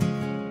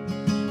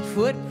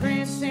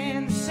 Footprints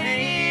in the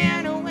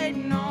sand.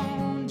 Waiting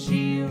on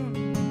June.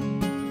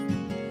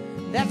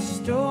 That's the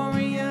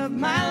story of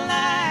my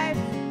life.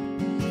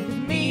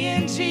 With me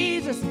and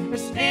Jesus are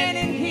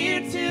standing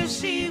here till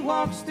she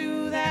walks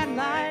through that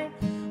light.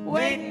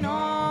 Waiting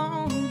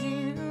on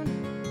June.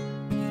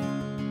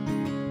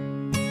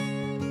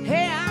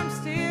 Hey, I'm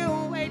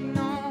still waiting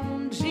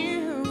on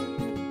June.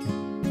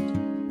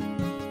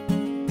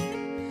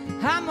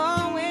 I'm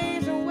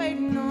always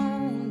waiting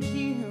on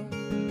June.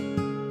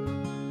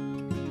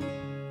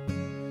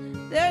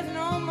 There's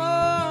no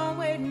more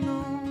waiting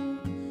on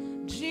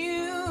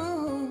June.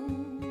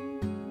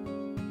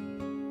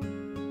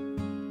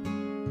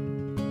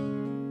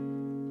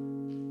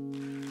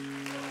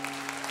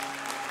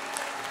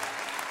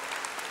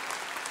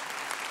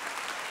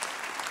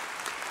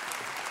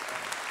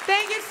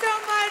 Thank you so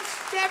much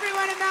to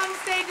everyone at Mountain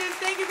Stages.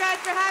 Thank you guys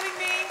for having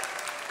me.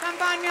 Come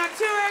find me on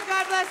tour.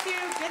 God bless you.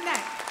 Good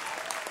night.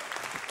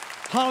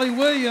 Holly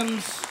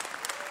Williams,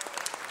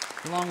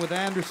 along with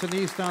Anderson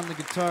East on the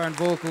guitar and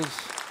vocals.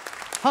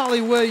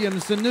 Holly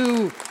Williams, the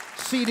new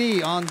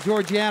CD on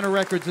Georgiana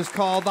Records is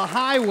called The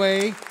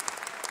Highway.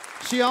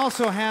 She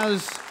also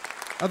has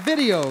a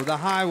video, The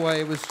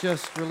Highway, was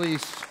just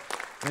released.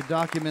 It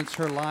documents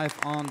her life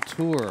on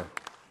tour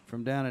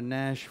from down in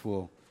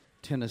Nashville,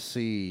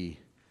 Tennessee,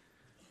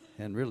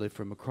 and really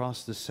from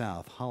across the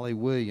South. Holly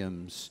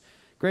Williams.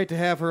 Great to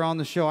have her on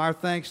the show. Our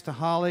thanks to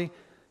Holly,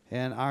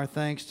 and our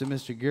thanks to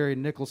Mr. Gary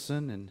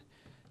Nicholson and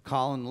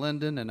Colin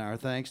Linden, and our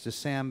thanks to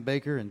Sam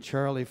Baker and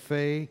Charlie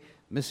Fay,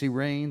 Missy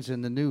Raines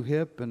and the New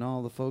Hip, and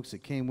all the folks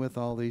that came with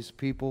all these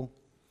people.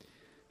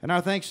 And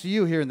our thanks to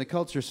you here in the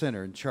Culture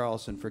Center in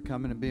Charleston for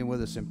coming and being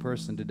with us in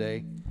person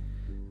today.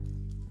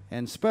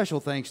 And special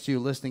thanks to you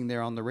listening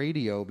there on the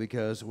radio,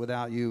 because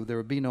without you, there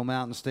would be no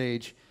Mountain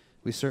Stage.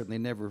 We certainly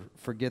never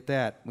forget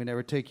that. We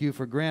never take you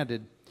for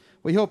granted.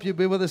 We hope you'll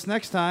be with us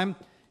next time.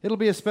 It'll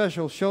be a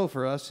special show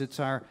for us. It's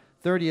our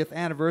 30th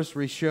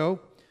anniversary show.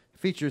 It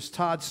features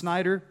Todd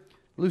Snyder,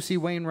 Lucy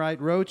Wainwright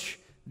Roach,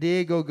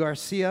 Diego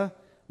Garcia,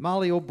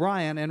 Molly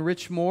O'Brien, and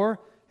Rich Moore,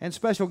 and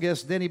special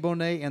guests Denny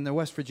Bonet and the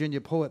West Virginia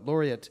Poet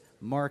Laureate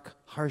Mark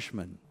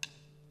Harshman.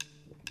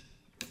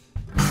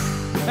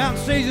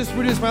 Mountain Stage is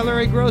produced by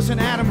Larry Gross and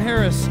Adam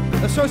Harris.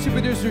 Associate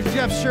producers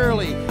Jeff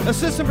Shirley.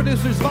 Assistant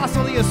producers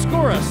Vasilia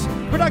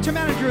Skouras. Production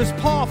manager is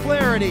Paul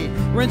Flaherty.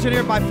 We're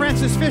engineered by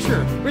Francis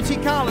Fisher, Richie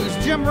Collins,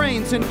 Jim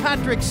Raines, and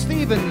Patrick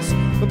Stevens.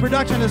 With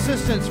production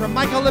assistance from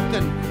Michael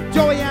Lipton,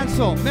 Joey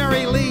Ansel,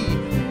 Mary Lee,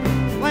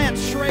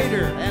 Lance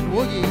Schrader and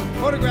Woogie.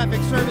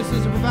 Photographic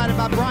services are provided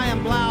by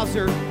Brian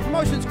Blauser.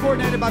 Promotions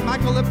coordinated by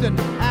Michael Lipton,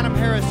 Adam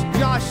Harris,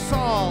 Josh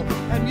Saul,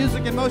 and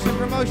Music in Motion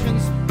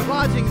Promotions.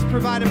 Lodgings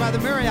provided by the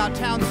Marriott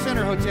Town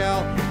Center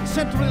Hotel,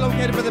 centrally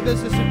located for the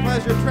business and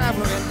pleasure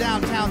traveler in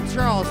downtown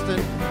Charleston.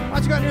 Why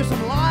don't you go out and hear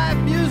some live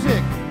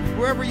music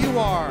wherever you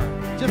are,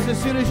 just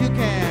as soon as you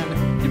can.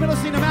 You've been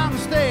listening to Mountain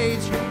Stage,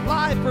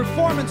 live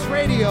performance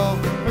radio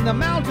from the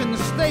Mountain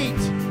State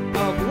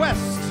of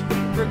West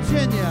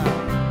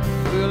Virginia.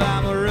 Well,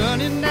 I'm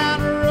running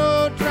down the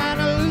road trying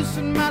to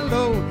loosen my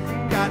load.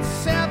 Got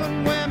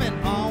 7 women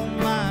on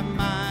my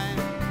mind.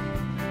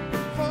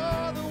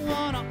 For the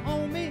one to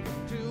own me,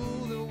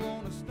 2 that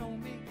want to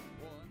stone me.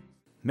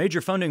 Major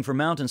funding for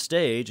Mountain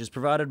Stage is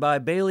provided by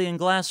Bailey and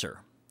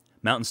Glasser.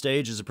 Mountain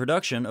Stage is a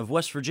production of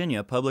West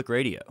Virginia Public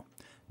Radio.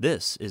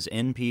 This is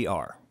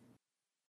NPR.